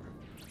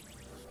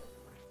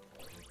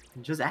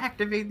 Just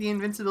activate the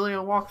invincibility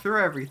and walk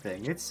through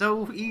everything. It's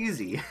so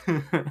easy.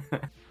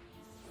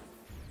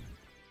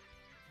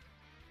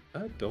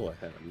 Go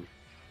ahead.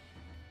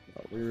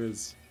 Oh, where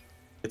is...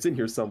 It's in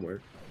here somewhere.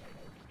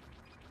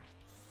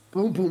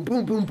 Boom, boom,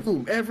 boom, boom,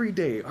 boom. Every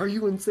day. Are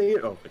you insane?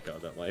 Oh my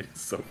god, that line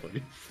is so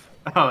funny.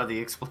 Oh, the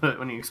explode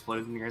when he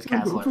explodes in his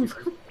castle.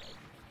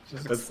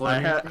 Just I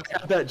exploding.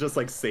 had that just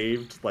like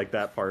saved, like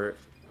that part.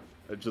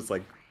 It just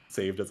like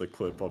saved as a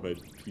clip on my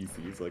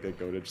PC, so like I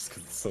go to just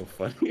because it's so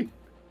funny.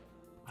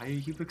 Why do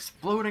you keep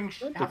exploding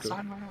That's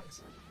outside my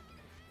house?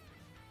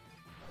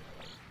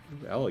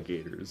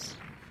 Alligators.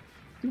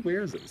 Who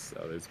wears this?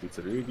 Oh, there's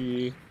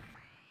Mitsurugi.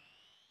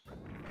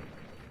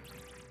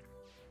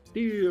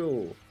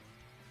 Steel.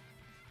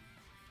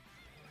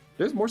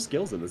 There's more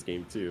skills in this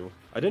game too.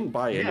 I didn't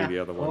buy any of the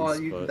other ones.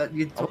 Well, but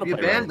you I wanna play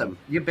banned around them.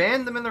 You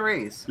banned them in the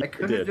race. Yeah, I I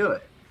couldn't did. do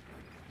it.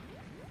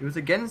 It was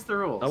against the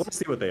rules. I want to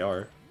see what they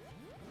are.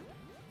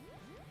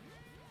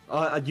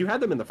 You had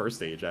them in the first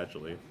stage,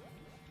 actually.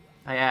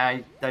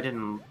 I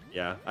didn't.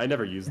 Yeah, I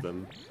never used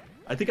them.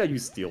 I think I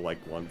used Steel like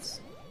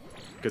once,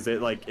 because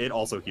it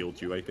also healed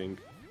you. I think.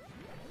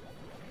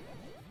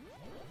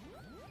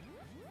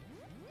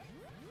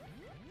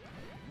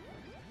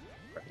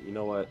 Right, you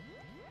know what?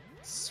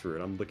 Screw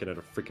it. I'm looking at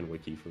a freaking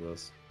wiki for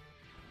this.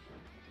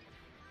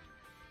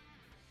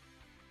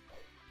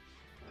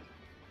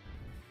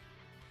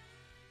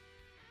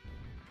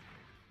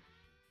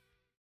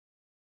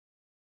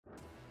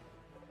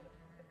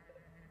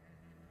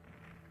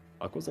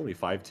 Aqua's only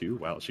 5'2".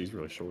 Wow, she's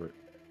really short.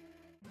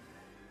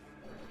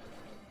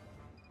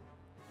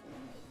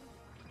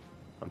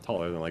 I'm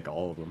taller than like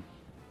all of them.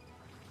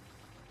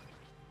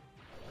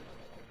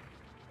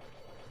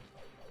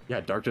 Yeah,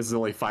 Darkness is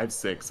only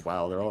 5'6".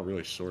 Wow, they're all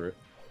really short.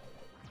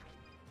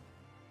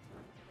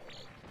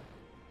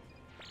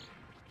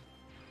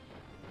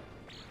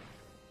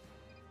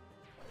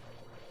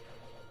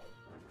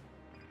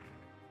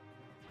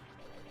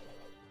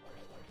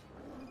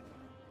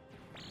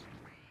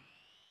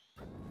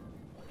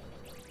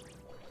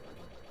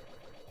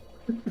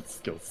 This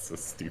skill's so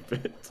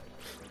stupid.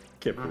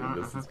 Can't believe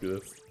this is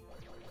this.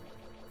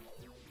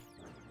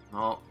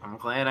 Well, I'm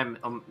glad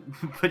I'm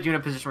put you in a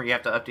position where you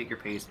have to update your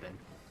pace bin.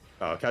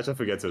 Oh, Catch Up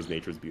Forgets it was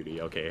Nature's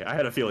Beauty. Okay, I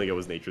had a feeling it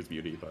was Nature's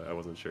Beauty, but I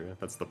wasn't sure.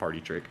 That's the party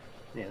trick.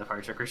 Yeah, the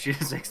fire tricker, she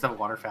just makes the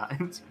water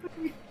fountains.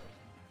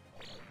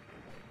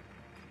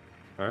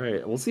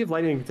 Alright, we'll see if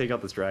Lightning can take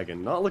out this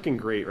dragon. Not looking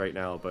great right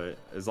now, but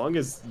as long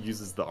as it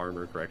uses the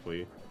armor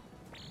correctly,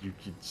 you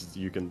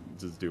can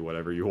just do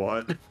whatever you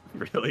want,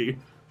 really.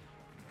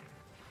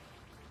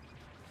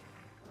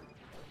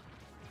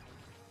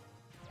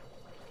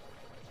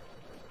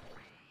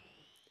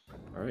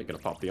 Alright, gonna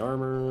pop the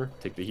armor,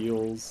 take the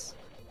heals.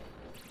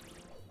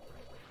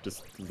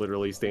 Just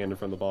literally stand in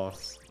front of the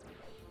boss.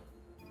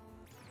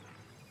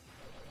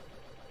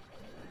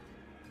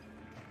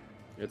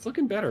 It's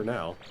looking better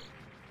now.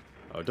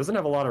 Oh, it doesn't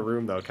have a lot of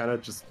room though, kind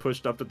of just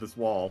pushed up to this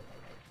wall.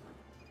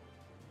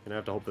 Gonna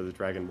have to hope that the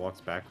dragon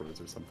walks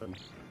backwards or something.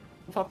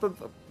 Pop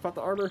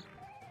the armor.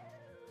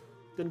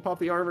 Didn't pop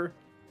the armor.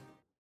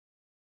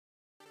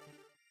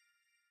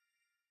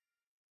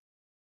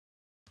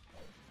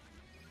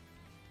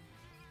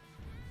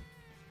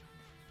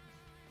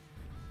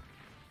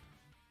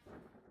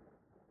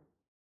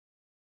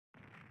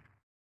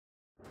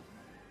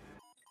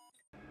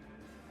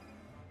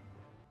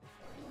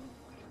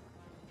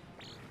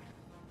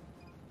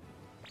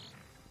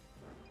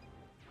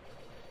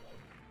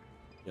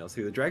 Yeah,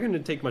 see, the dragon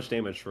didn't take much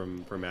damage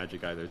from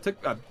magic either. It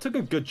took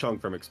a good chunk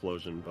from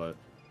explosion, but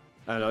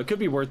I don't know. It could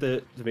be worth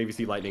it to maybe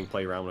see Lightning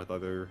play around with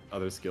other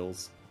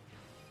skills.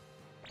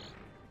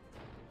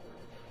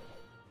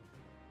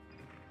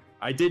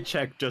 I did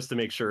check just to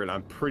make sure, and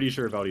I'm pretty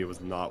sure Beldia was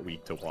not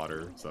weak to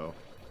water, so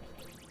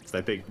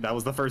I think that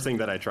was the first thing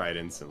that I tried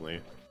instantly.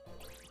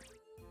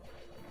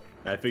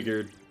 I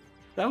figured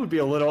that would be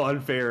a little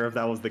unfair if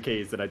that was the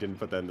case and I didn't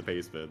put that in the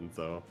paste bin,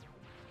 so.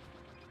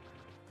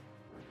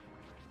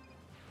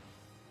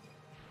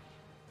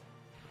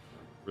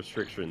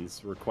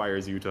 Restrictions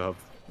requires you to have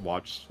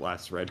watched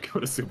last read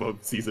KonoSuba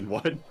Season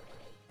 1.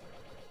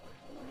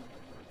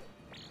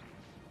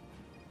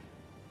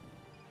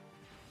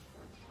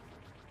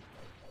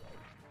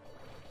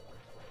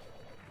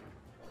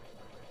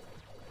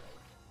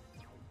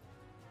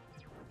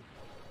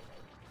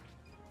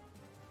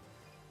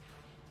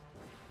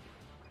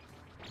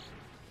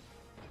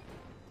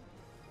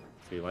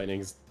 See,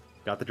 Lightning's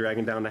got the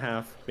dragon down to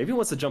half. Maybe he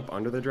wants to jump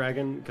under the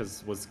dragon,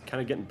 because was kind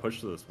of getting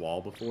pushed to this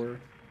wall before.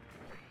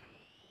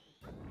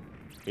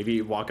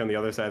 Maybe walk on the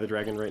other side of the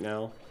dragon right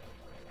now.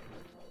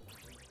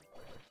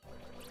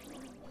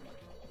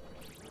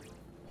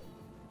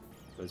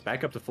 So it's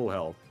back up to full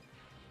health.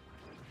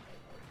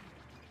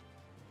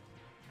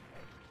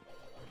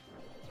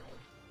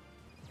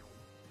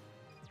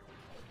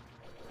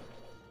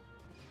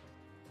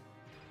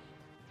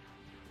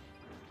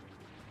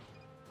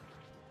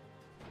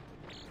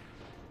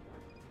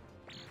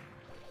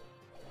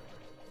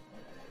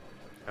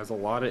 Has a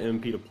lot of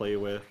MP to play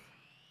with.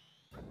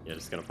 Yeah,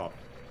 just gonna pop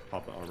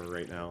the armor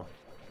right now.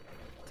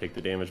 Take the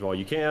damage while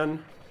you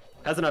can.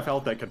 Has enough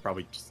health that could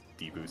probably just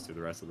deboost through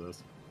the rest of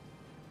this.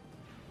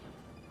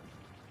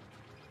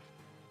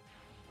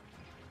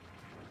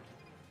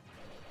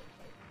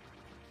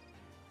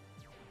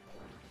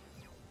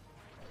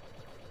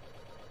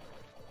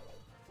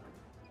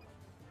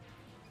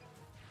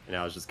 And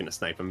now I was just gonna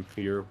snipe him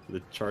here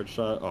with a charge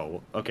shot.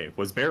 Oh, okay,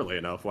 was barely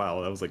enough.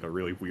 Wow, that was like a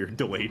really weird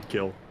delayed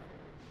kill.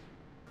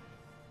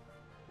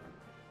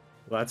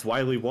 Well, that's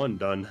Wily 1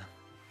 done.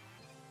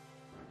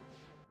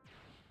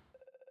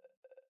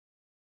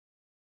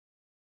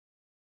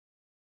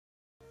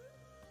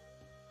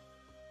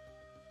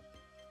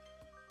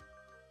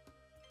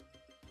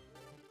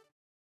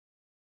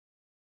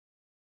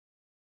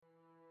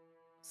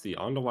 See,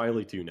 on to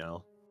Wily 2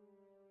 now.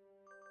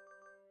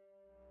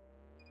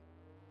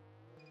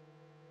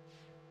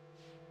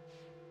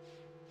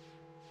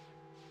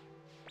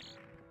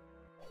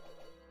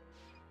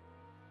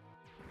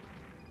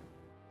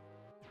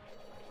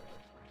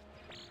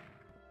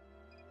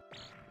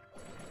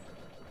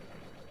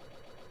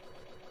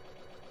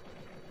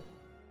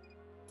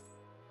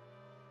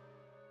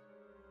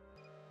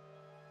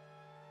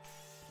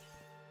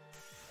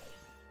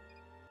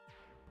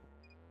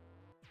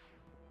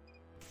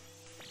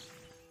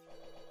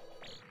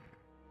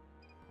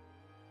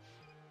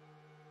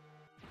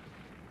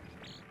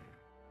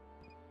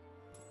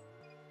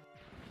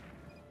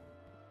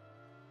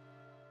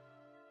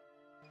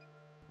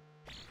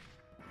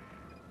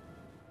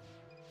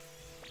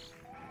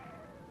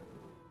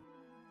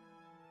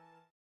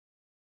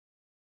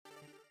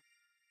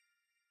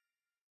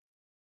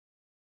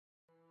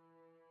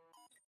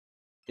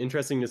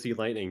 Interesting to see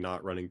Lightning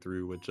not running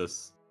through with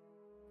just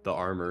the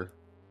armor.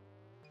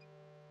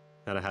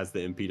 Kind of has the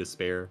MP to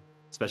spare,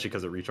 especially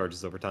because it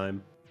recharges over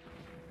time.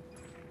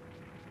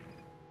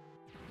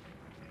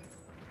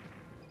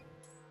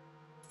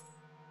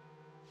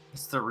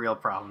 It's the real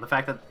problem. The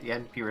fact that the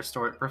MP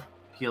restore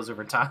heals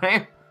over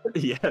time.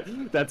 Yeah,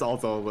 that's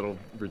also a little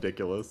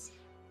ridiculous.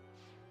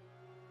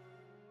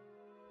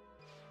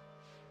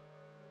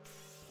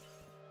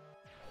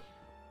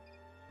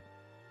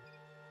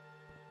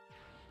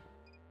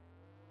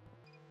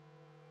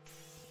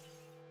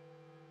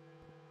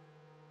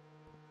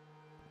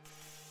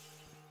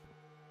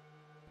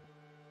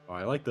 Oh,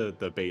 I like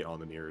the bait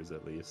on the mirrors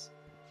at least.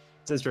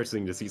 It's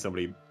interesting to see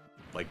somebody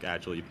like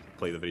actually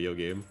play the video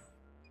game.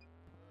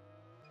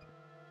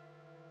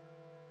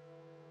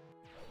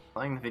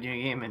 Playing the video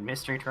game in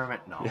Mystery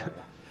Tournament? No. Yeah.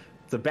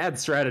 It's a bad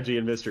strategy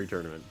in Mystery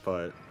Tournament,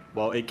 but,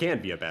 well, it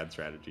can be a bad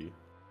strategy.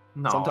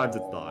 No. Sometimes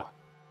it's not.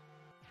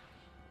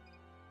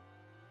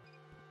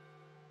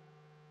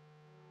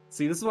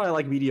 See, this is why I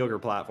like mediocre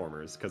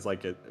platformers, because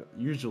like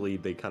usually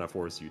they kind of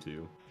force you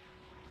to.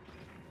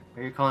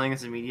 Are you calling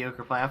this a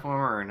mediocre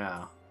platformer or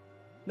no?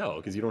 No,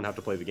 because you don't have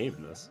to play the game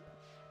in this.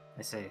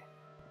 I see.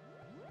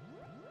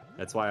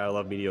 That's why I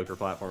love mediocre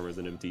platformers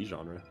in MT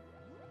genre.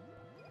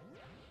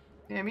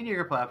 Yeah,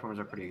 mediocre platformers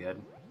are pretty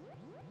good.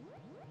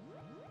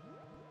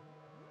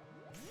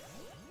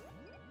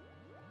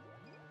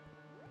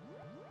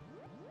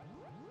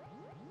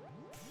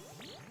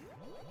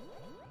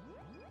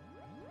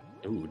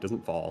 Ooh, it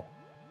doesn't fall.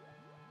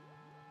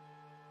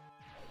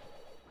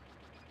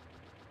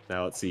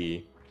 Now let's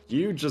see.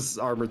 You just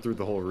armored through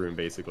the whole room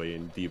basically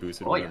and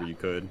deboosted whenever you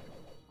could.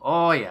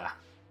 Oh yeah.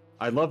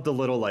 I love the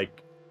little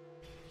like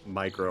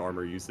micro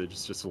armor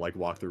usage just to like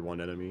walk through one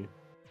enemy.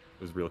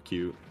 It was real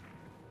cute.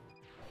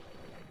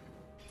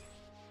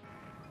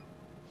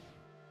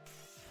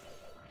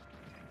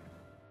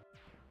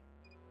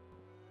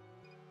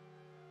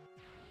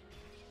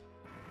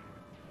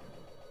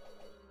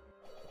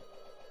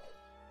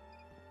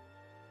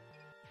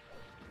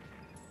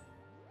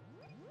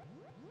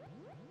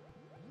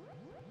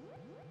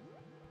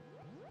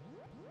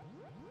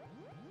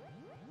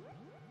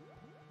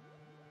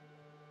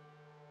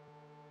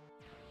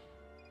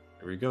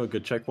 There we go,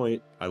 good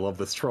checkpoint. I love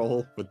this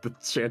troll with the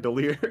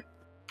chandelier.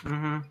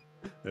 Mm-hmm.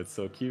 That's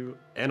so cute.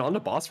 And on the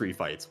boss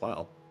refights,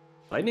 wow.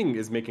 Lightning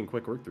is making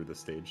quick work through this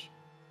stage.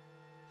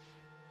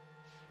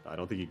 I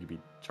don't think you could be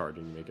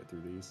charging to make it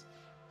through these.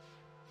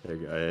 There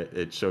you go.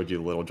 It showed you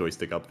the little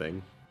joystick up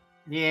thing.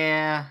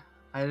 Yeah,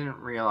 I didn't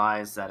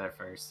realize that at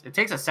first. It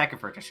takes a second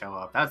for it to show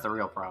up. That's the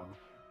real problem.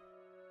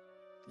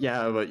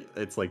 Yeah, but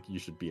it's like you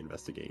should be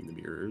investigating the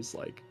mirrors.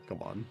 Like,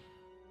 come on.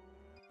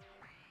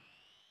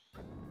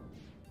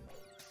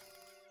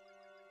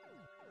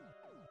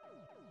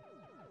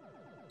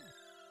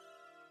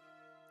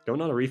 Going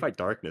on a refight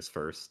darkness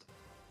first.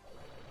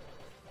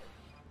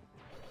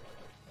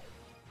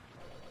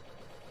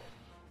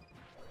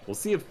 We'll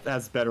see if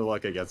that's better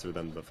luck against her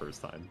than the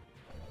first time.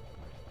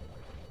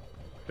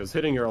 Because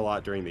hitting her a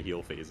lot during the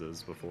heal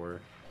phases before.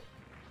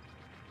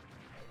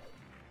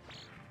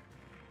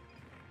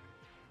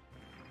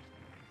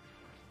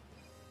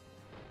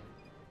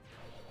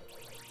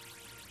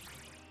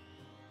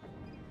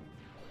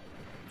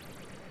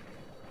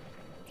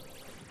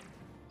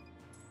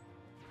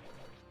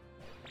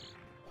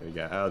 There you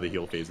go, out of the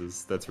heal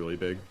phases. That's really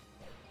big.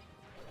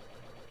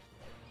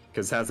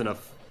 Because it has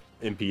enough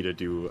MP to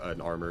do an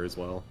armor as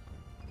well.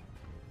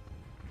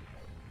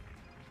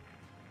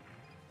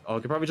 Oh, I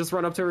could probably just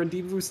run up to her and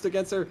deboost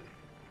against her.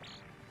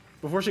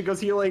 Before she goes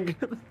healing.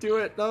 Do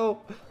it,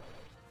 no!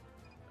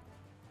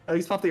 At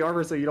least pop the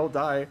armor so you don't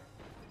die.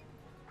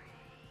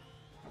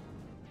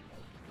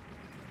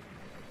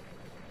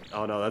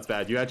 Oh no, that's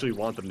bad. You actually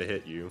want them to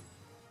hit you.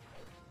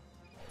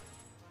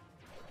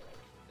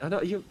 Oh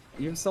no, you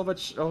have so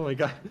much, oh my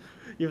god.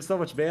 You have so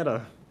much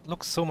mana.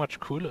 Looks so much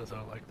cooler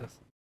though, like this.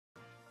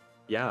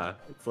 Yeah,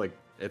 it's like,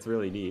 it's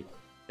really neat.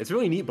 It's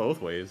really neat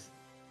both ways.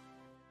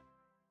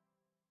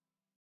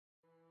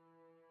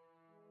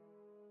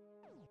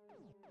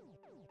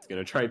 It's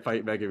gonna try and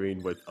fight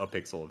Megumin with a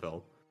pixel of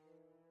health.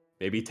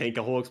 Maybe tank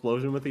a whole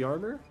explosion with the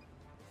armor?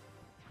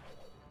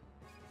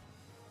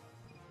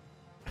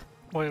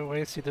 Why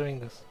is he doing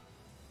this?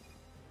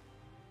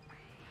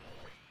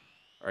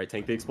 Alright,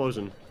 tank the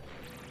explosion.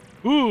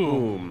 Ooh!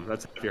 Boom,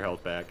 that's half your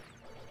health back.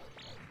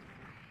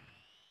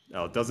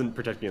 Oh, it doesn't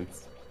protect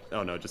against...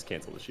 Oh no, just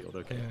cancel the shield,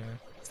 okay. Yeah.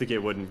 I think it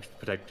wouldn't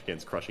protect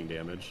against crushing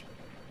damage.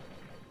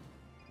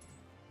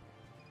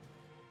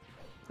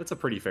 That's a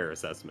pretty fair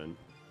assessment.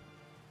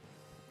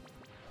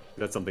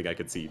 That's something I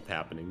could see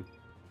happening.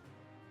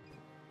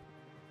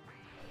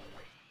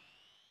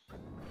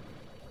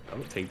 Oh,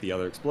 tank the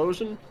other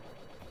explosion.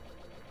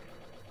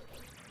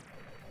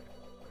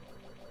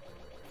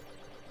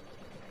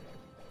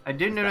 I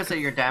do notice that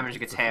your damage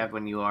gets halved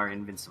when you are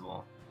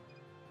invincible.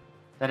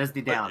 That is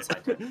the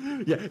downside.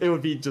 Yeah, it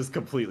would be just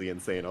completely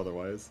insane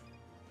otherwise.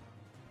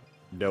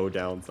 No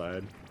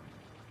downside.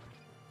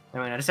 I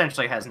mean, it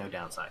essentially has no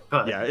downside,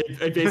 but... Yeah,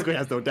 it basically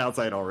has no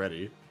downside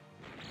already.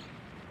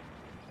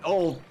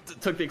 Oh,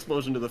 took the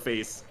explosion to the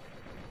face.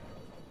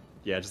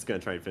 Yeah, just gonna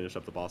try and finish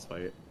up the boss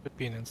fight. Could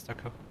be an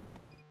insta-kill.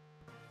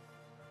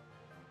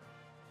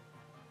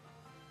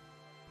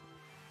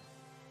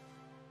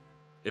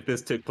 If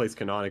this took place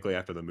canonically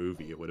after the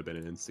movie, it would have been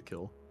an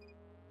insta-kill.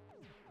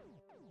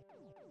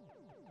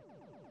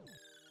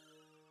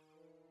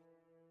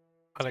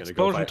 An Gonna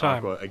go explosion by time.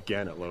 Aqua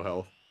again at low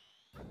health.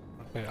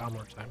 Okay,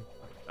 armor time.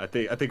 I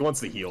think once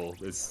the heal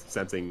is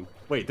sensing...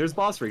 Wait, there's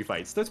boss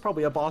refights. There's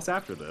probably a boss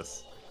after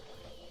this.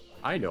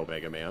 I know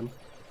Mega Man.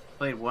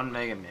 Played one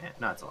Mega Man.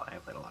 No, it's a lie. I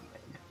played a lot of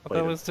Mega Man. What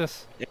the hell is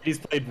this? Yeah, he's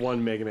played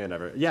one Mega Man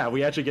ever. Yeah,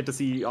 we actually get to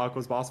see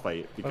Aqua's boss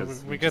fight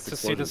because We get to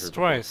see this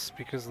twice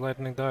because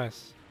lightning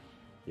dies.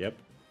 Yep.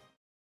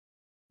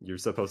 You're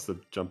supposed to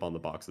jump on the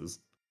boxes.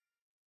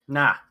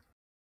 Nah.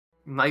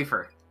 Knife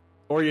her.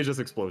 Or you just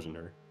explosion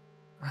her.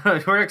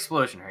 Or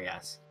explosion her,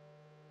 yes.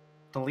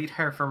 Delete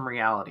her from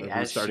reality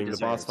as Starting she the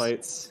boss deserves.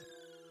 fights.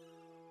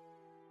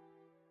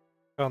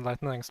 Oh,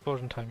 Lightning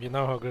Explosion time. You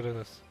know how good it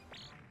is.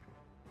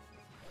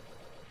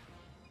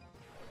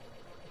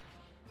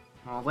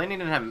 Well, Lightning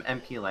didn't have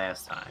MP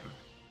last time.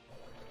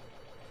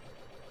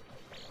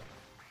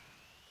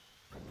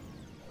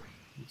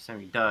 This time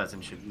he does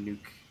and should nuke.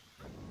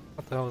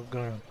 What the hell is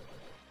going on?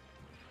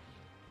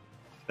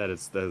 That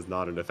is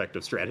not an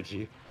effective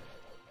strategy.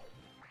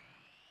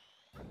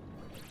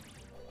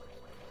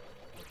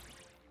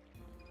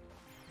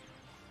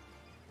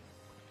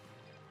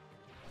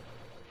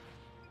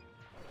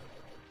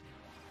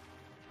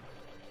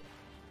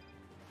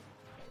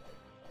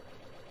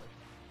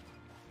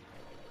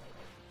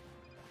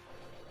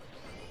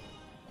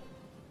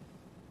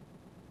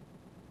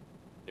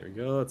 There we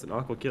go, it's an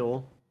aqua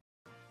kill.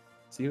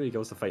 See who he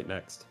goes to fight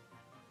next.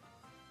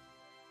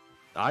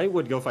 I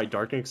would go fight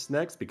Darkness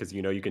next because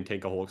you know you can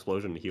take a whole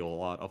explosion and heal a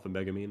lot off of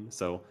Megamine.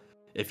 So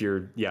if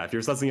you're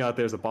sussing out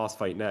there's a boss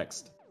fight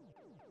next,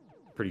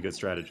 pretty good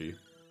strategy.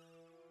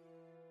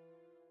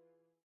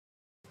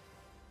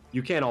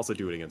 You can also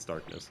do it against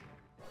Darkness.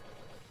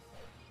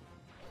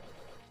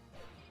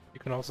 You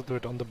can also do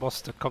it on the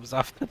boss that comes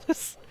after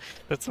this.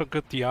 That's how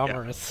good the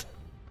armor is.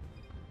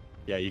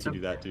 Yeah, you can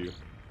do that too.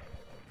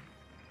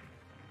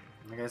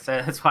 Like I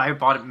said, that's why I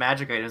bought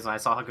magic items when I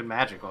saw how good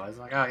magic was.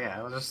 Like, oh yeah,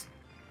 let's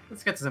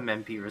get some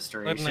MP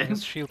restoration. Lightning,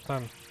 it's shield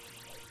time.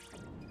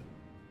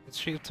 It's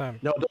shield time.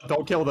 No,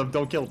 don't kill them,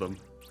 don't kill them.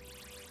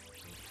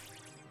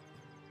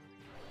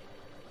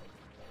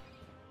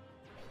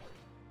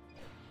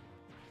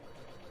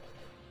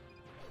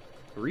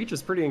 Reach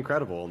is pretty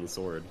incredible on the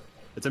sword.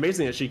 It's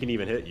amazing that she can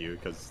even hit you,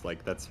 because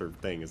like that's her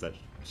thing, is that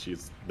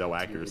she's no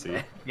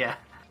accuracy. Yeah.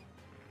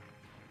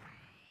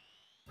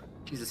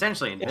 She's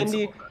essentially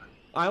invincible.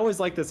 I always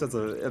like this as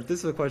if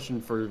this is a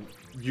question for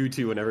you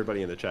two and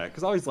everybody in the chat,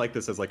 because I always like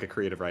this as like a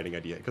creative writing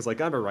idea, because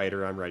like I'm a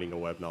writer, I'm writing a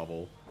web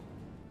novel.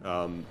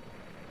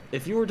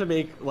 If you were to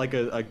make like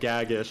a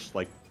gaggish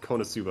like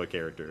KonoSuba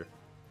character,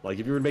 like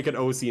if you were to make an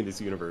OC in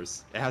this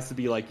universe, it has to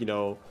be like, you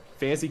know,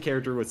 fancy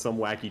character with some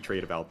wacky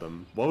trait about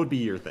them. What would be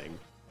your thing?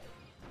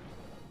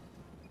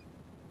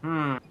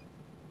 I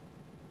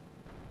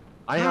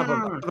have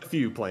a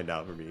few planned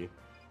out for me.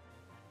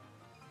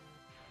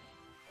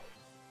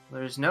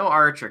 There's no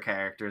archer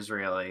characters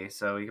really,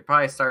 so you could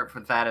probably start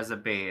with that as a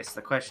base.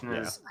 The question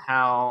is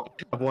how.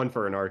 I have one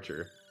for an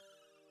archer.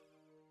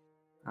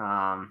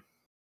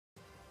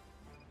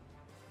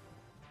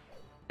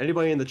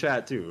 Anybody in the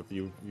chat too, if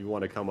you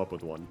want to come up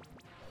with one.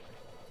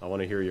 I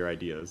want to hear your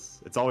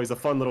ideas. It's always a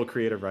fun little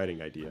creative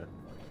writing idea.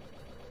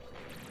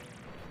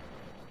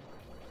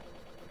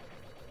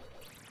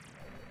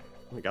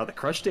 Oh my god, the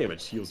crush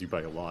damage heals you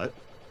by a lot.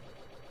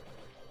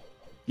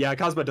 Yeah,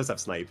 Cosmo does have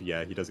snipe.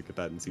 Yeah, he doesn't get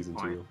that in season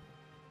 2.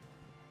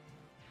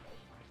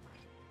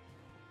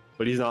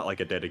 But he's not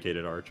like a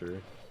dedicated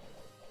archer.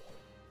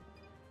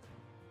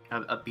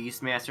 A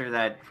Beastmaster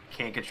that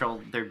can't control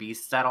their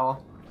beasts at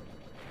all.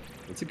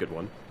 That's a good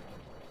one.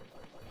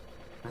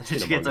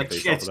 Just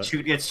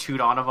gets chewed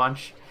on a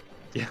bunch.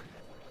 Yeah,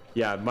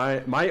 yeah.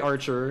 My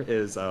archer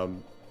is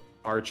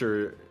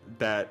archer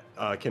that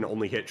can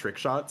only hit trick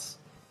shots.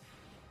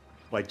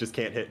 Like just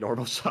can't hit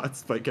normal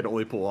shots, but can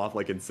only pull off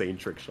like insane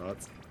trick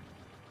shots.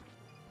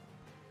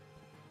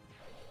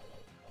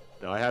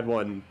 Now I had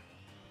one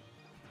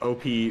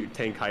OP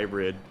tank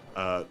hybrid,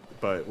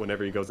 but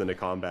whenever he goes into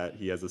combat,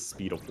 he has a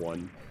speed of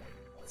 1,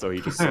 so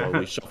he just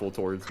slowly shuffle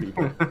towards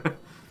people.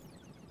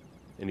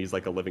 And he's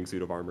like a living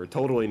suit of armor,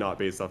 totally not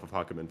based off of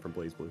Hakumen from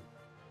BlazBlue.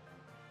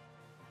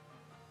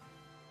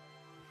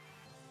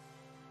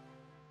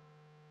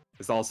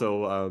 There's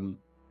also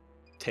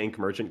tank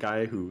merchant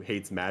guy who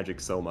hates magic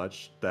so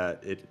much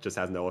that it just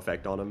has no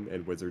effect on him,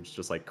 and wizards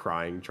just like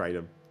crying trying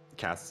to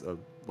cast a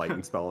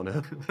lightning spell on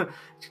him.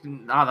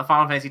 The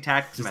Final Fantasy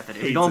Tactics method.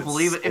 If you don't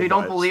believe it, if you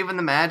don't believe in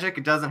the magic,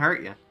 it doesn't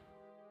hurt you.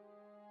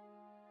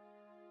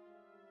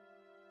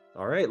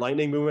 All right,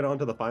 lightning moving on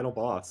to the final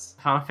boss.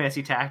 Final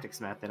Fantasy Tactics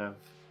method of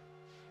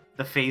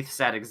the faith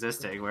set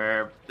existing,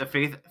 where the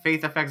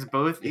faith affects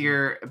both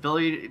your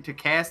ability to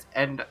cast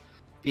and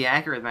be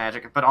accurate with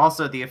magic, but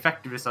also the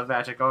effectiveness of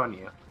magic on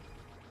you.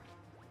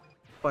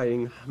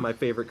 Fighting my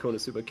favorite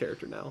KonoSuba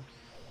character now.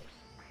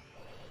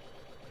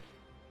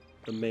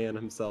 The man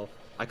himself.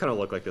 I kind of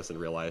look like this in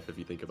real life if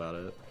you think about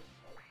it.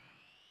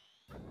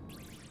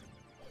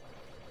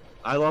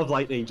 I love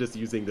Lightning just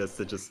using this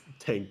to just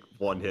tank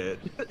one hit.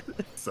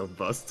 It's so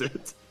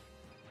busted.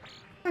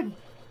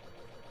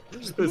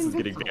 This is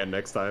getting banned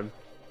next time.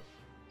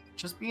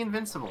 Just be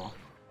invincible.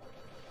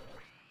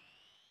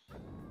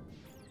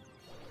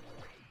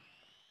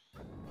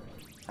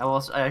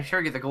 I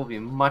assure you the goal will be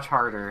much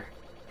harder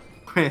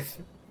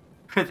with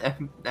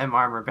M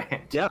armor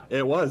band. Yeah,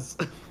 it was.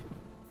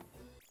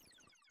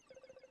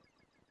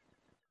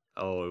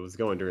 Oh, it was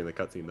going during the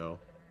cutscene though.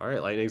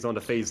 Alright, Lightning's on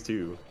to phase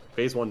 2.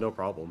 Phase 1, no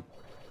problem.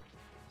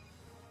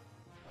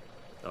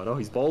 Oh no,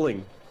 he's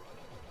bowling.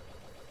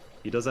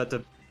 He does that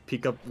to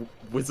peek up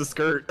with the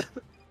skirt.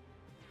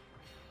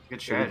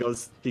 Good shot.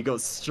 He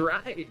goes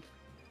straight.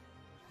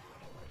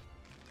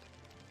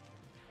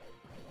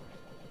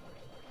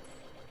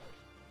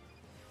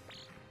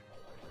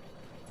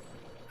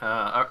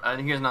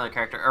 Here's another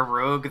character, a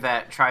rogue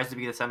that tries to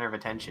be the center of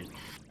attention.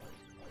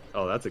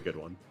 Oh, that's a good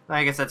one.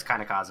 I guess that's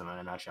kind of Kazuma in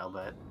a nutshell,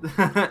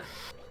 but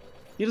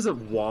He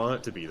doesn't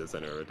want to be the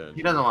center of attention.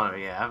 he doesn't want to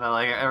be. Yeah, but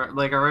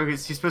like a rogue,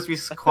 he's supposed to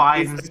be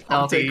quiet and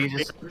stealthy.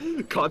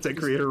 Content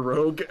creator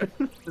rogue.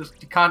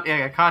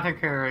 Content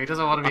creator. He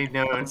doesn't want to be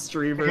known.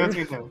 Streamer.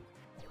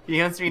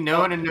 He wants to be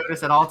known and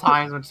noticed at all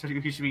times when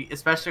he should be,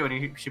 especially when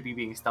he should be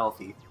being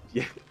stealthy.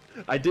 Yeah,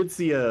 I did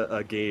see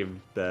a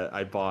game that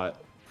I bought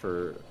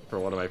for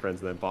one of my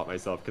friends and then bought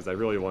myself because I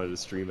really wanted to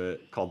stream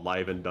it, called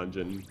Live in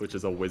Dungeon, which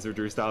is a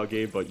wizardry style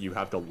game, but you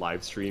have to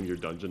live stream your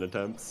dungeon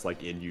attempts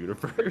like in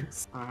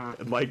universe,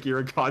 and like you're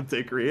a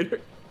content creator.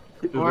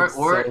 It's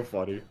so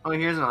funny. Oh,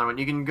 here's another one.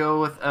 You can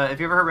go with. Have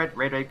you ever heard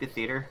Red Rape the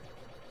Theater?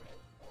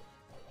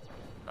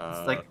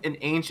 It's like an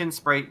ancient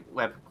sprite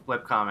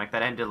webcomic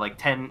that ended like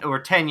 10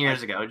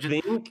 years ago.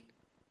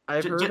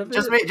 I've heard of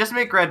it. Just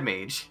make Red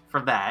Mage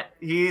from that.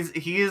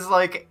 He's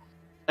like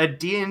a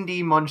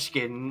D&D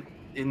munchkin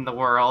in the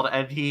world,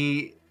 and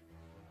he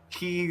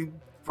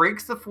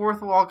breaks the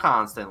fourth wall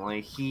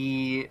constantly.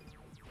 He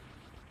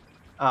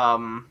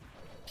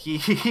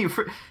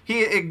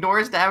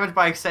ignores damage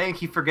by saying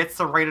he forgets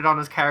to write it on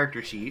his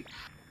character sheet.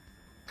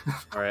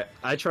 All right,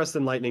 I trust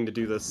in Lightning to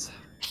do this.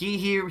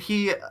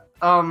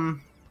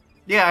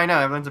 Yeah, I know.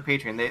 Everyone's a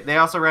Patreon. They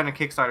also ran a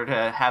Kickstarter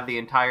to have the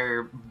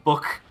entire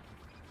book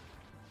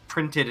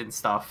printed and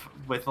stuff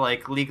with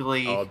like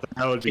legally. Oh,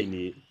 that would be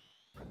neat.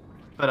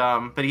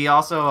 But he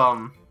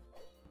also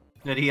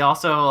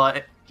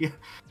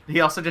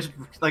just,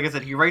 like I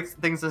said, he writes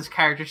things in his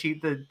character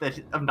sheet that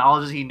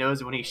acknowledges he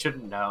knows when he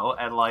shouldn't know,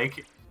 and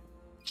like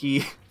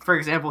for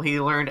example, he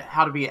learned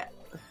how to be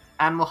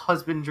animal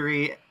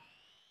husbandry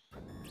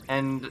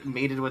and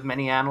mated with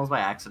many animals by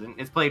accident.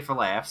 It's played for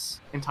laughs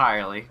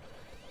entirely.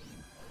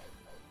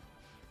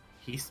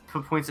 He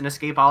points in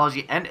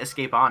escapology and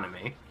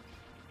escapeonomy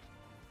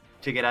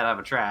to get out of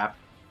a trap.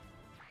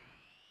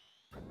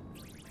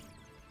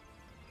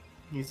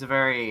 He's a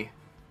very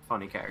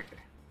funny character.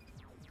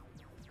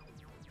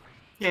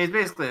 Yeah, he's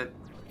basically...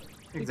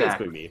 He's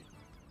basically me.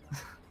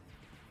 If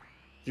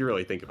you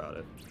really think about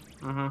it.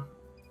 Mm-hmm.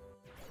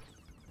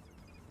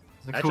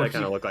 Actually, I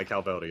kind of look like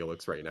how Beldia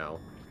looks right now.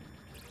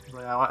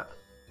 Well,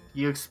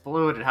 you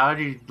exploded. How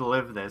did you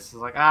live this?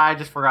 It's like, I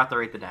just forgot to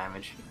rate the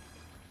damage.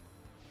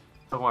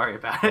 Don't worry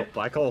about it.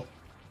 Black hole.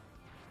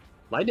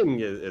 Lightning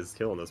is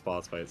killing this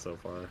boss fight so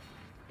far.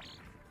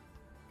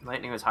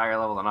 Lightning was higher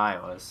level than I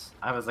was.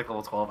 I was like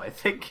level 12, I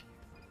think.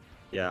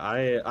 Yeah,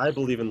 I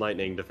believe in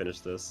Lightning to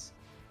finish this.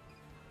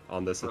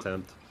 On this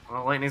attempt.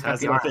 Well, Lightning's got has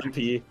the an armor.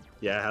 FMP.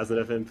 Yeah, it has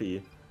an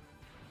FMP.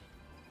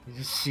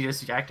 You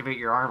just activate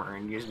your armor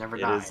and you just never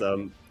die.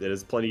 It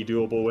is plenty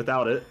doable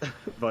without it,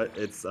 but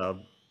it's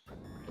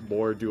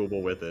more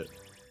doable with it.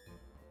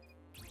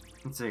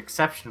 It's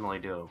exceptionally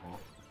doable.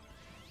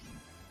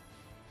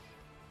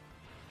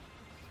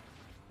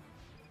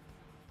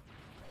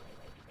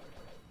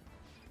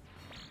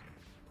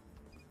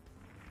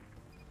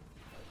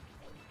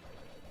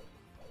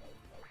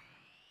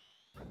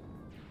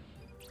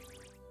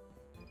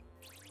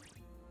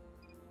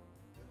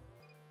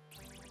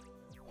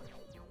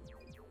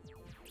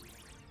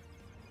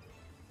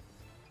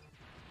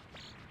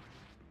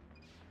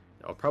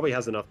 Oh, probably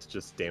has enough to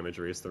just damage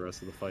race the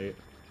rest of the fight.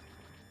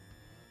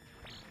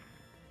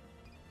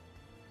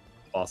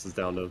 Boss is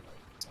down to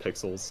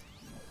pixels.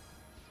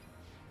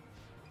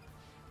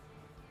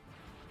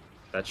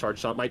 That charge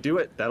shot might do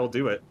it. That'll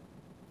do it.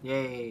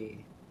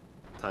 Yay.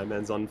 Time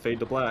ends on Fade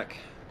to Black.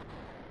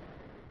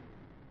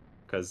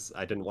 Because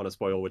I didn't want to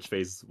spoil which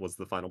phase was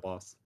the final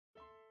boss.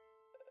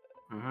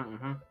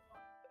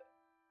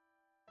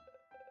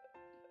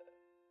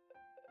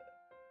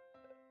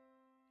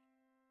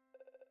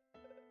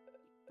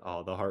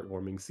 Oh, the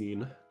heartwarming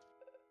scene.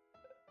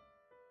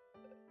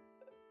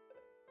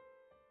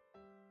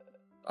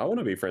 I want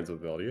to be friends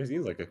with Beldia. He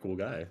seems like a cool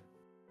guy.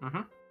 It's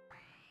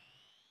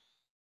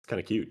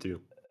kind of cute,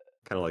 too.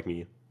 Kind of like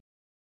me.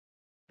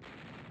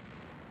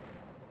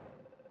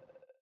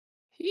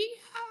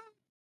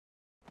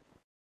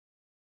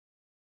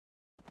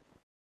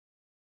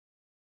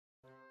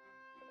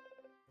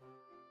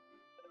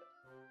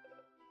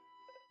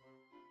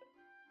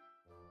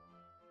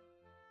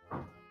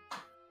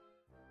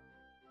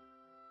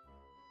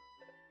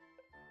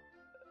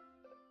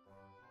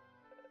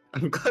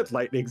 I'm glad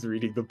Lightning's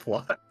reading the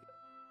plot.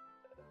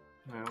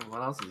 Well,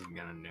 what else is he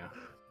gonna do?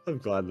 I'm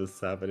glad this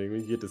is happening.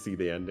 We get to see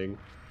the ending.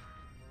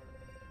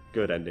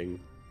 Good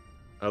ending.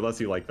 Unless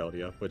you like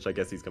Beldia, which I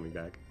guess he's coming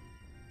back.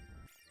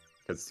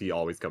 Because he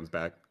always comes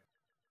back.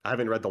 I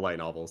haven't read the light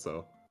novel,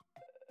 so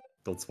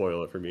don't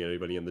spoil it for me,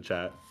 anybody in the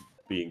chat.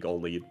 Being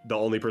the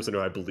only person who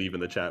I believe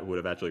in the chat who would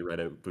have actually read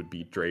it would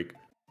be Drake.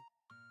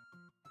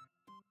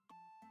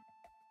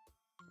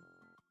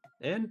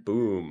 And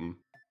boom.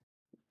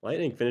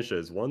 Lightning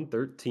finishes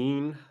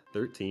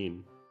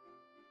 113-13.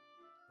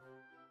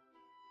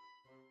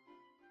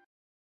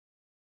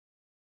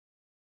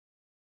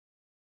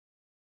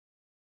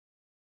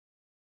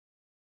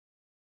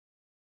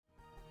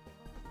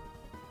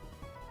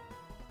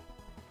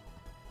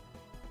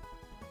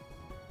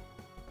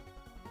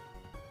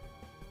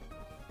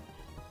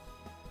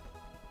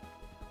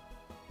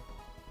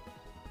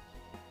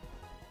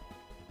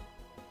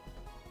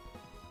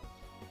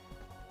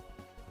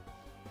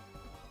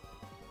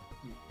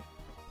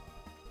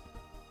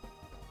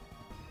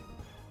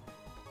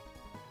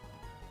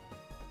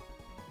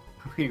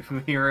 We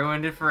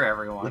ruined it for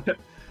everyone.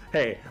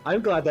 Hey,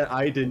 I'm glad that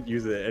I didn't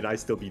use it and I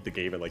still beat the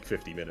game in like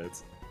 50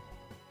 minutes.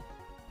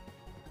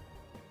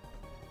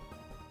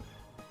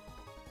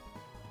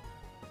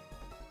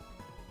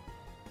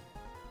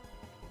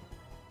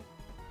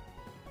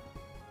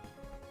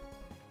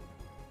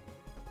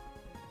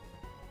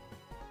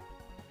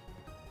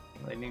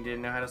 Lightning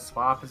didn't know how to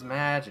swap his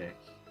magic.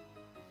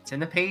 It's in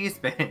the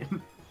paste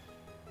bin.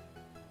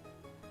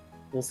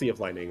 We'll see if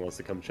Lightning wants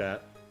to come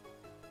chat.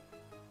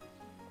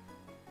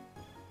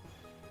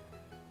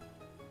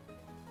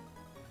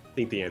 I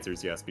think the answer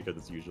is yes, because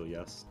it's usually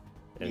yes.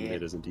 And Yeah.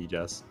 it is indeed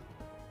yes.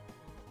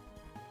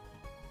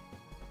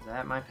 Is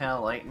that my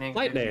pal Lightning?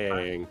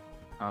 Lightning!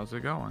 How's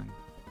it going?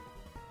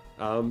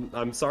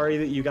 I'm sorry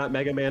that you got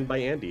Mega Man by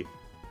Andy.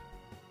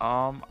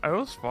 It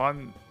was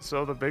fun.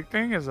 So the big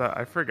thing is that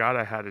I forgot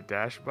I had a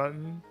dash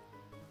button,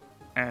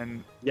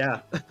 and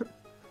Yeah.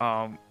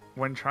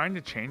 when trying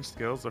to change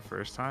skills the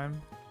first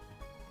time,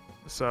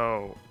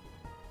 so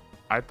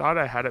I thought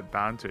I had it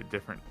bound to a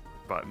different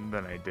button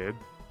than I did.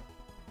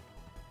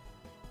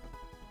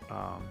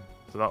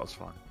 So that was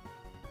fun.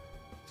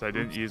 So I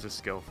didn't use a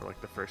skill for like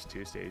the first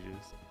 2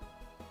 stages.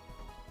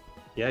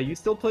 Yeah, you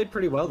still played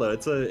pretty well though.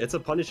 It's a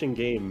punishing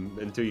game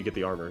until you get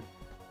the armor.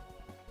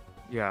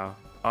 Yeah.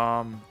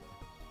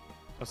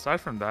 Aside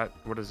from that,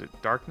 what is it?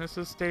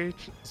 Darkness's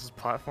stage? This is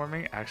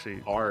platforming. Actually,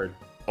 Hard.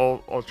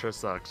 ultra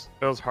sucks.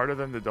 It was harder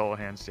than the Dull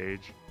Hand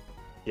stage.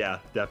 Yeah,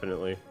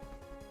 definitely.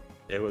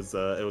 It was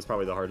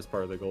probably the hardest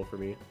part of the goal for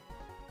me.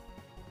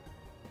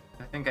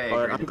 I think I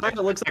But agree. I'm glad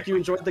it looks like you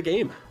enjoyed the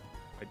game.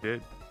 I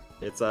did.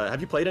 It's have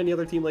you played any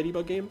other Team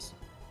Ladybug games?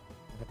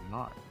 I have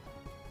not.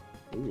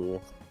 Ooh.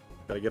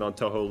 Gotta get on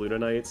Toho Luna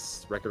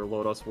Nights, Record of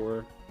Lodos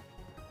War,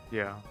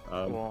 Yeah.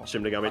 Well,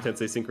 Shin Megami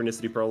Tensei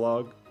Synchronicity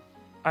Prologue.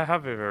 I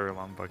have a very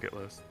long bucket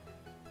list.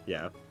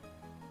 Yeah.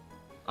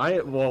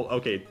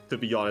 Okay, to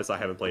be honest, I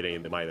haven't played any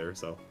of them either,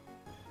 so.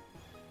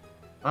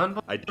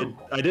 I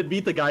did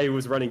beat the guy who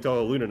was running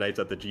Toho Luna Nights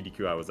at the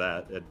GDQ I was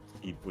at, and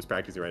he was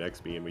practicing right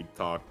next to me, and we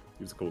talked.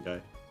 He was a cool guy.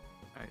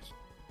 Nice.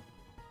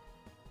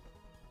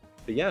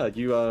 But yeah,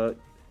 you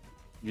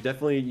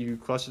definitely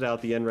clutched it out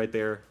at the end right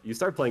there. You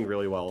start playing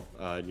really well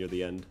near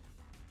the end.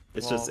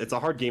 It's Well- a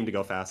hard game to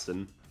go fast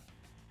in.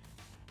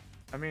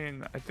 I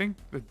mean, I think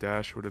the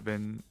dash would have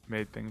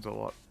made things a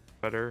lot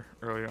better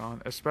early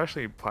on,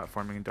 especially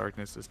platforming in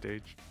Darkness this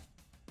stage.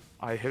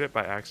 I hit it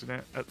by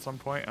accident at some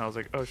point, and I was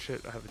like, "Oh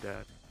shit, I have a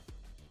dad."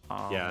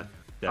 Yeah,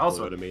 definitely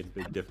also- would have made a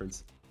big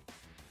difference.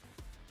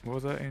 What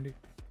was that, Andy?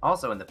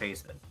 Also in the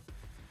paste bin.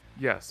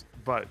 Yes,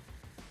 but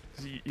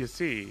you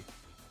see,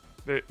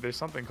 there's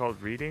something called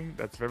reading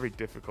that's very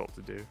difficult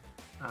to do.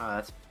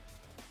 That's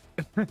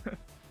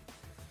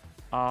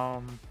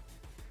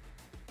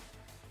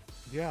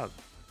Yeah,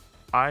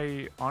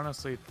 I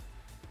honestly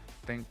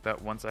think that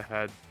once I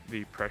had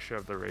the pressure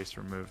of the race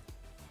removed,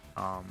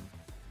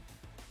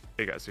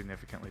 it got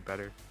significantly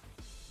better.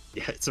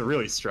 Yeah, it's a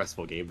really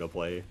stressful game to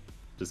play,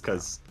 just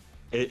because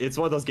it's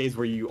one of those games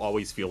where you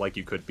always feel like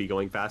you could be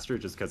going faster,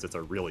 just because it's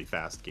a really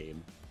fast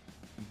game.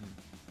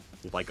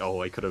 Like,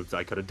 oh, I could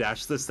have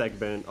dashed this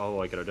segment.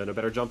 Oh, I could have done a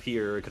better jump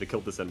here. I could have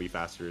killed this enemy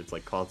faster. It's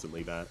like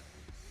constantly that.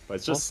 But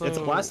it's just it's a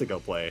Also- blast to go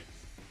play.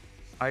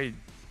 I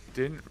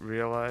didn't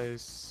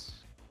realize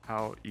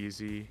how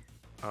easy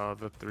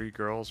the 3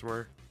 girls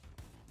were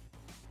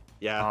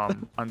Yeah.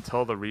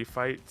 until the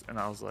refight, and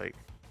I was like,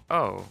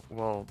 oh,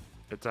 well,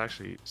 it's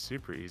actually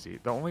super easy.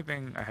 The only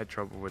thing I had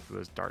trouble with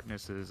was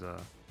Darkness's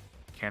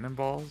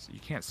cannonballs. You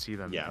can't see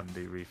them Yeah. in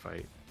the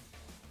refight.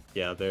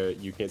 Yeah,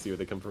 you can't see where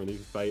they come from in the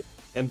fight.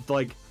 And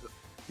like,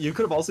 you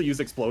could have also used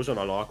Explosion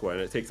on Aqua,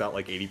 and it takes out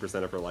like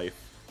 80% of her life,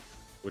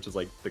 which is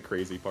like the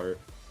crazy part.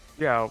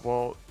 Yeah,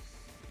 well,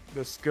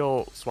 the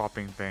skill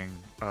swapping thing,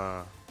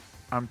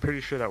 I'm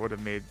pretty sure that would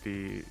have made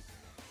the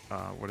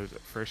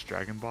first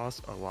dragon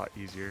boss a lot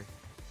easier.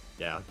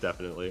 Yeah,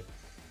 definitely.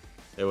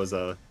 It was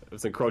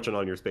encroaching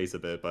on your space a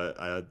bit, but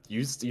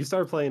you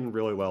started playing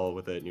really well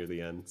with it near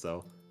the end,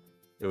 so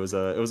it was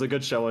a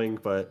good showing.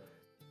 But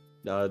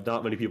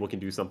not many people can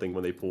do something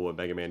when they pull a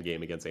Mega Man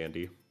game against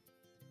Andy.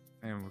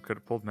 And we could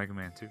have pulled Mega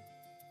Man 2.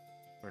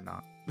 Or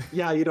not.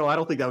 Yeah, I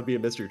don't think that would be a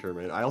mystery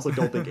tournament. I also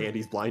don't think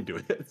Andy's blind to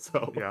it.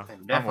 So Yeah, I'm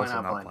I'm definitely also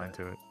not not blind blind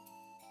to to it.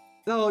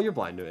 No, you're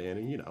blind to it,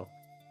 Andy. Oh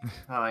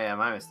yeah,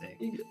 my mistake.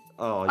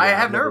 Oh, yeah, I I've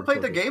have never played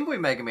the played it. Game Boy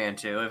Mega Man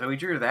 2. If we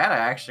drew that, I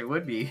actually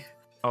would be.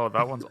 Oh,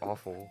 that one's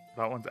awful.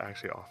 That one's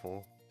actually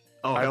awful.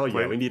 Oh I hell yeah,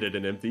 played- we needed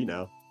an MT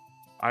now.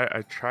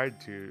 I tried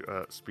to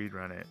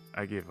speedrun it.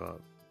 I gave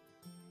up.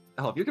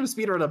 Oh, if you're gonna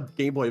speedrun a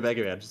Game Boy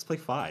Mega Man, just play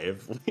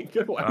 5. Like,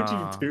 why would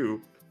you do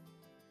 2?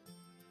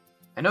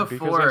 I know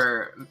Because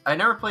 4. I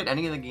never played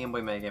any of the Game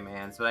Boy Mega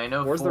Mans, but I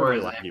know 4's the 4 really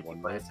is laggy actually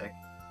one, right? classic.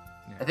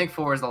 Yeah. I think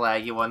 4 is the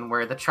laggy one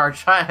where the charge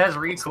shot has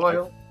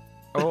recoil.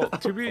 Oh,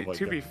 to be Oh my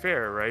to be God.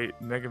 fair,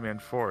 right? Mega Man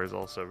 4 is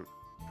also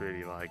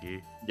pretty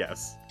laggy.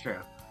 Yes, True.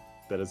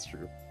 that is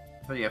true.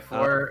 But yeah,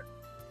 4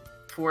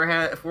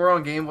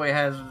 on Game Boy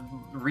has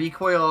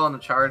recoil on the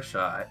charge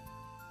shot.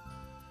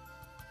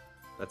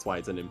 That's why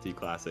it's an MT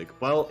classic.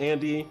 Well,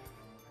 Andy,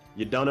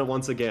 You done it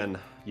once again.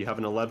 You have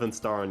an 11th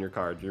star on your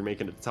card. You're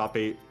making it top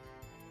 8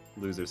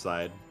 loser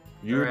side.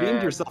 You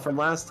redeemed yourself from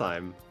last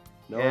time.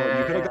 No,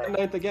 you could have got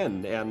 9th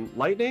again. And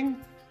Lightning,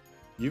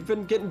 you've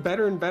been getting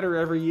better and better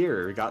every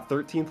year. You got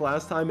 13th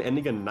last time,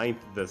 ending in 9th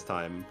this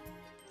time.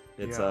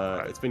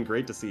 It's been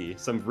great to see.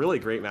 Some really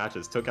great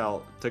matches. Took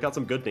out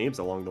some good names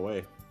along the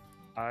way.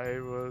 I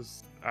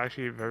was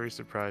actually very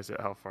surprised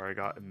at how far I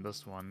got in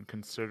this one,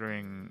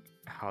 considering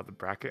how the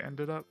bracket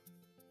ended up.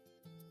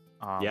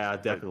 Yeah,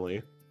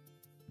 definitely.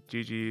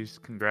 GG's,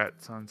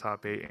 congrats on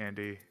top 8,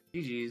 Andy.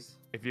 GG's.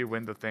 If you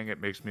win the thing, it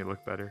makes me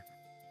look better.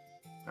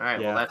 All right,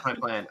 well, that's my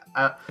plan.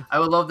 I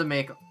would love to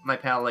make my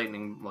pal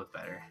Lightning look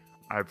better.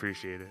 I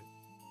appreciate it.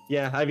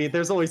 Yeah, I mean,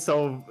 there's always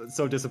so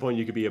disappointed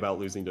you could be about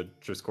losing to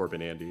just Corp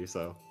and Andy,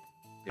 so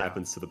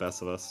happens to the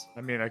best of us.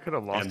 I mean, I could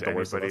have lost to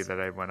anybody that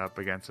I went up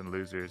against in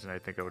losers, and I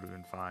think I would have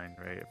been fine,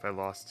 right? If I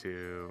lost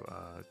to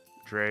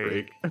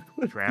Drake.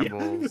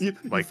 Trambles. You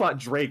fought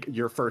Drake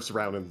your first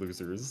round in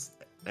losers,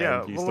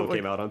 and you still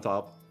came out on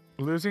top.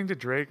 Losing to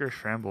Drake or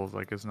Trambles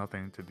is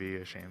nothing to be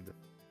ashamed of.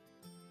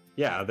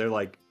 Yeah, they're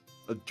like,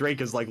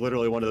 Drake is like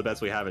literally one of the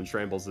best we have, and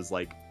Trambles is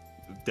like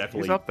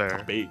definitely up there.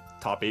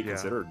 top eight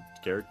considered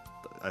character.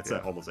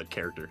 Almost said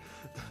character.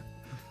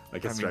 I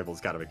guess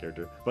Trambles kind of a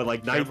character, but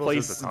like 9th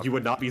place, you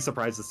would not be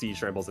surprised to see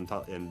Trambles in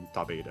top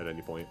 8 at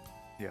any point.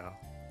 Yeah.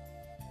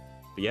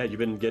 But yeah, you've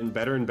been getting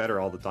better and better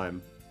all the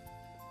time.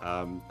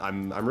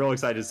 I'm real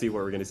excited to see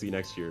what we're gonna see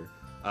next year.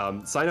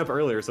 Sign up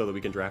earlier so that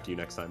we can draft you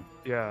next time.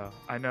 Yeah,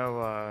 I know.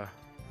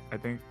 I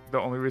think the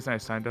only reason I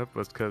signed up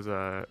was because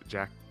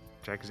Jack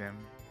Zam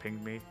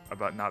pinged me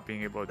about not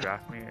being able to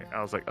draft me.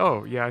 I was like,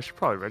 oh yeah, I should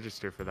probably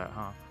register for that,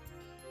 huh?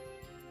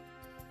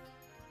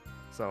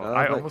 So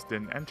I almost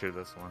didn't enter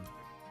this one.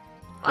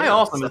 I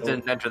also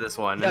didn't enter this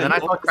one, and then I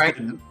saw Crank.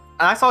 And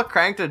I saw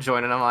Crank to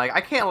join, and I'm like,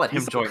 I can't let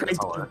him join this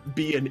alone.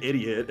 Be an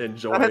idiot and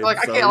join. I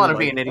can't let him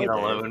be an idiot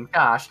alone.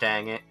 Gosh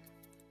dang it.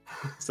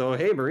 So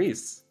hey,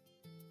 Maurice,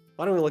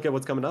 why don't we look at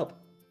what's coming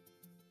up?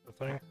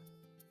 I'm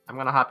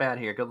gonna hop out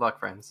here. Good luck,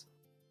 friends.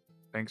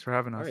 Thanks for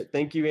having us. All right,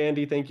 thank you,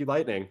 Andy. Thank you,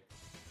 Lightning.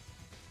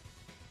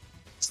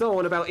 So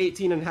in about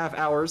 18.5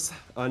 hours,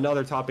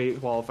 another top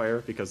 8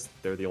 qualifier, because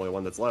they're the only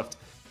one that's left.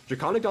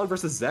 Draconic Dawn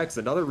versus Zex,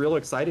 another real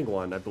exciting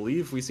one. I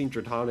believe we've seen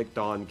Draconic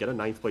Dawn get a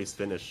 9th place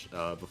finish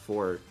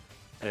before,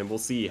 and we'll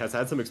see. Has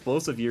had some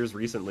explosive years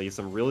recently,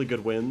 some really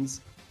good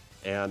wins,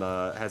 and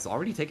has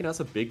already taken out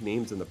some big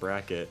names in the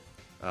bracket.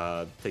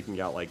 Taking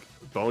out like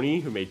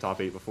Boney, who made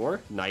top 8 before,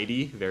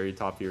 Nighty, very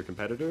top tier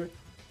competitor,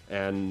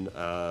 and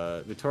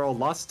Vittorio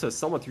lost to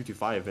someone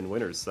 325 in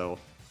winners, so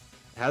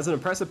has an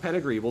impressive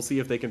pedigree. We'll see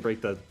if they can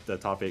break the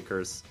top 8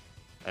 curse,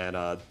 and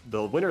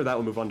the winner of that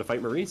will move on to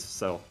fight Maurice,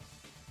 so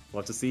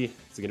we'll have to see.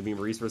 It's going to be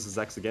Maurice versus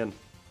Zex again.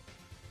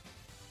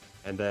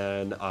 And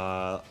then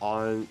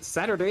on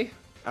Saturday,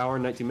 hour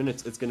and 19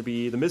 minutes, it's going to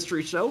be the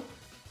Mystery Show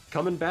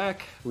coming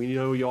back. We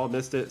know you all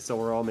missed it, so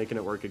we're all making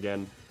it work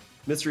again.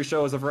 Mystery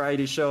Show is a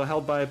variety show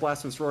held by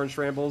Blasphemous Roar and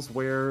Shrambles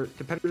where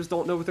competitors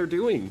don't know what they're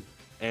doing.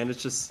 And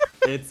it's just,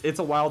 it's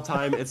a wild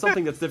time. It's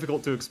something that's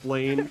difficult to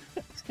explain.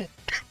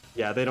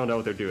 Yeah, they don't know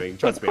what they're doing.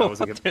 Trust me, I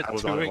was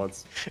on it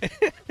once.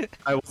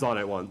 I was on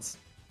it once,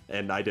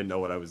 and I didn't know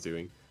what I was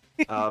doing.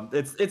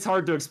 It's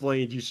hard to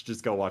explain. You should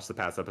just go watch the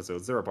past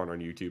episodes. They're up on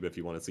YouTube if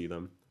you want to see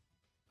them.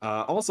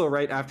 Also,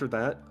 right after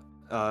that,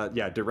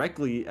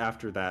 directly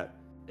after that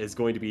is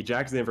going to be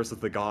Jackson versus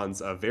the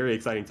Gons, a very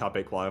exciting top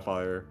 8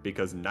 qualifier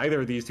because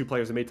neither of these two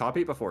players have made top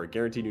 8 before.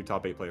 Guaranteed new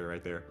top 8 player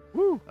right there.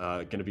 Woo!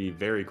 Gonna be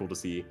very cool to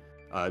see.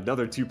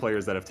 Another 2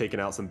 players that have taken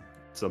out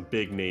some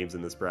big names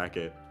in this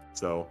bracket.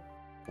 So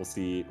we'll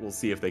see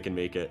if they can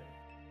make it.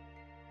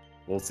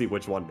 We'll see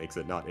which one makes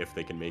it, not if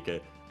they can make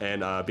it.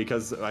 And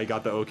because I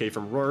got the okay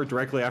from Roar,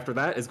 directly after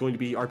that is going to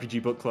be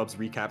RPG Book Club's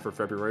recap for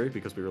February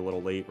because we were a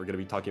little late. We're going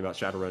to be talking about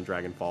Shadowrun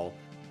Dragonfall.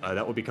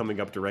 That will be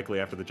coming up directly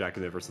after the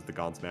Jackson versus the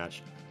Gons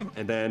match.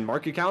 And then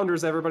mark your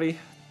calendars, everybody.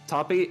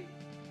 Top 8,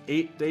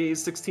 8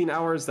 days, 16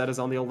 hours. That is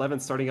on the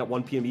 11th, starting at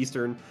 1 p.m.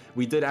 Eastern.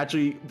 We did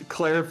actually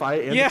clarify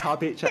in the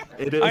top 8 chat.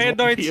 It is 1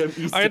 p.m.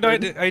 Eastern. I had no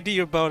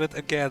idea about it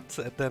again,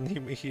 and then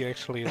he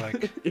actually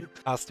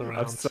asked around.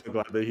 I'm so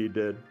glad that he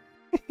did.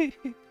 But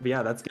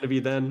yeah, that's going to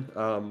be then.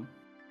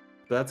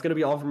 That's going to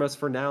be all from us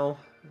for now.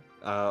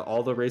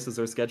 All the races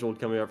are scheduled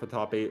coming up for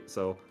top 8,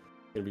 so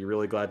going to be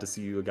really glad to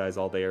see you guys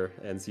all there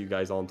and see you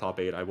guys all in top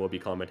 8. I will be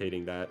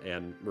commentating that,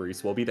 and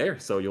Maurice will be there,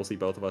 so you'll see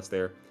both of us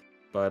there.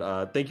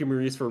 But thank you,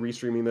 Maurice, for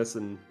restreaming this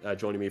and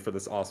joining me for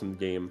this awesome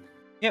game.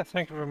 Yeah,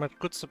 thank you very much.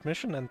 Good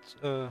submission, and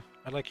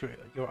I like your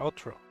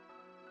outro.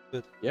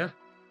 Good. Yeah.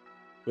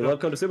 We love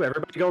KonoSuba.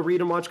 Everybody go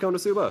read and watch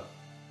KonoSuba.